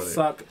 Except you all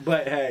suck.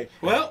 But hey,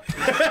 well,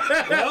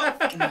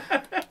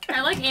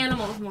 I like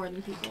animals more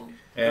than people.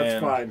 And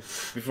that's fine.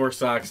 Before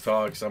Sox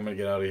talks, I'm gonna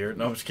get out of here.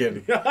 No, I'm just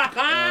kidding.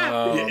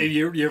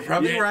 You're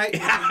probably right.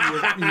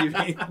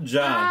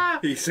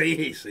 John. John,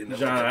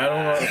 I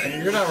don't know.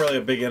 You're not really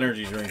a big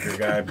energy drinker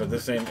guy, but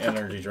this ain't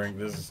energy drink.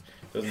 This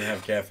doesn't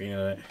have caffeine in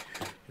it.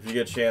 If you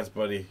get a chance,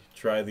 buddy,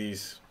 try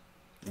these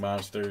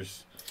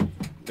Monsters.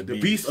 The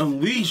Beast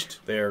Unleashed.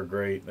 They are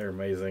great. They're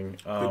amazing.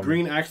 The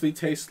green actually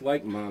tastes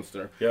like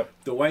Monster. Yep.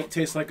 The white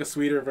tastes like a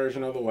sweeter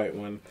version of the white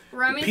one.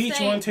 Remy the peach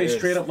one tastes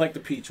straight up like the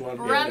peach one.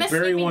 The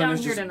berry one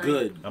is just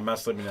good. I'm not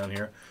sleeping down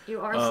here.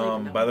 You are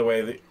sleeping down. By the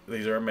way,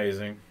 these are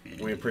amazing.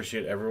 We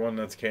appreciate everyone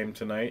that's came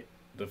tonight.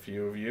 The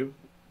few of you.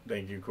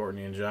 Thank you,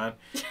 Courtney and John.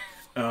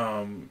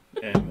 And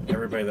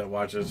everybody that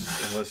watches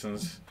and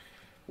listens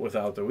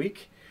without the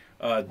week.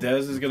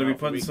 Dez is going to be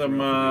putting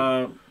some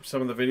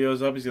of the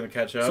videos up. He's going to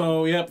catch up.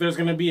 So, yep, there's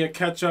going to be a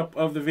catch-up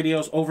of the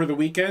videos over the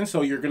weekend.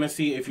 So you're going to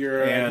see if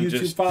you're a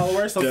YouTube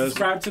follower. So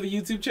subscribe to the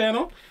YouTube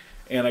channel.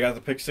 And I got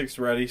the Pick 6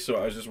 ready, so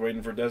I was just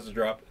waiting for Dez to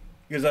drop.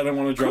 Because I don't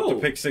want to drop the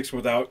Pick 6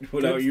 without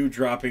you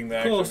dropping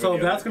that. Cool, so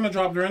that's going to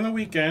drop during the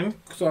weekend.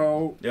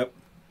 So, yep.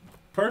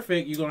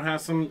 Perfect. You're going to have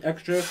some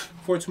extra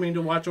 420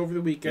 to watch over the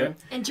weekend. Yep.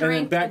 And drink. And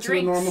then back to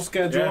the normal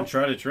schedule. Yeah,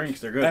 try the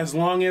drinks. They're good. As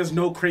long as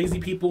no crazy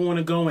people want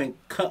to go and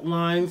cut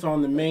lines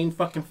on the main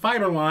fucking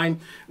fighter line,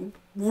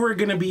 we're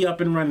going to be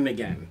up and running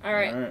again. All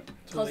right.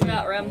 Close it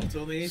out, Rem.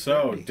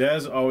 So,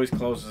 Dez always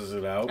closes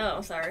it out.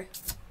 Oh, sorry.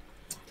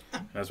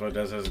 That's why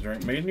Dez has a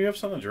drink. Maybe you have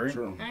something to drink.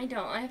 Sure. I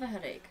don't. I have a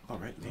headache. All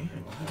right,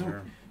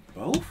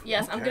 both?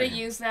 Yes, okay. I'm going to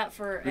use that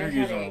for a headache.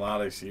 You're using a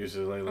lot of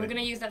excuses lately. I'm going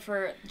to use that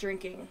for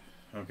drinking.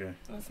 Okay.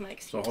 That's my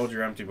excuse. So hold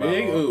your empty bottle.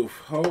 Big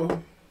oof.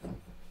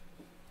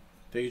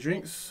 Take your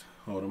drinks.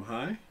 Hold them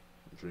high.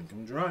 Drink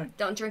them dry.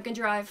 Don't drink and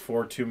drive.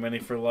 4 too many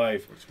for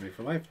life. 4 too many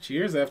for life.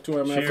 Cheers,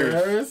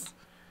 F2MF.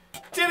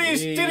 Cheers.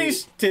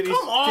 Titties.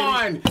 Come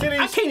on. Titties.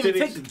 I can't even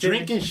take the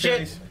drinking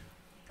shit.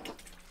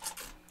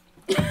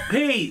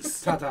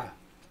 Peace. Ta-ta.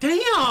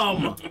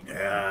 Damn.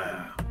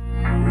 Yeah.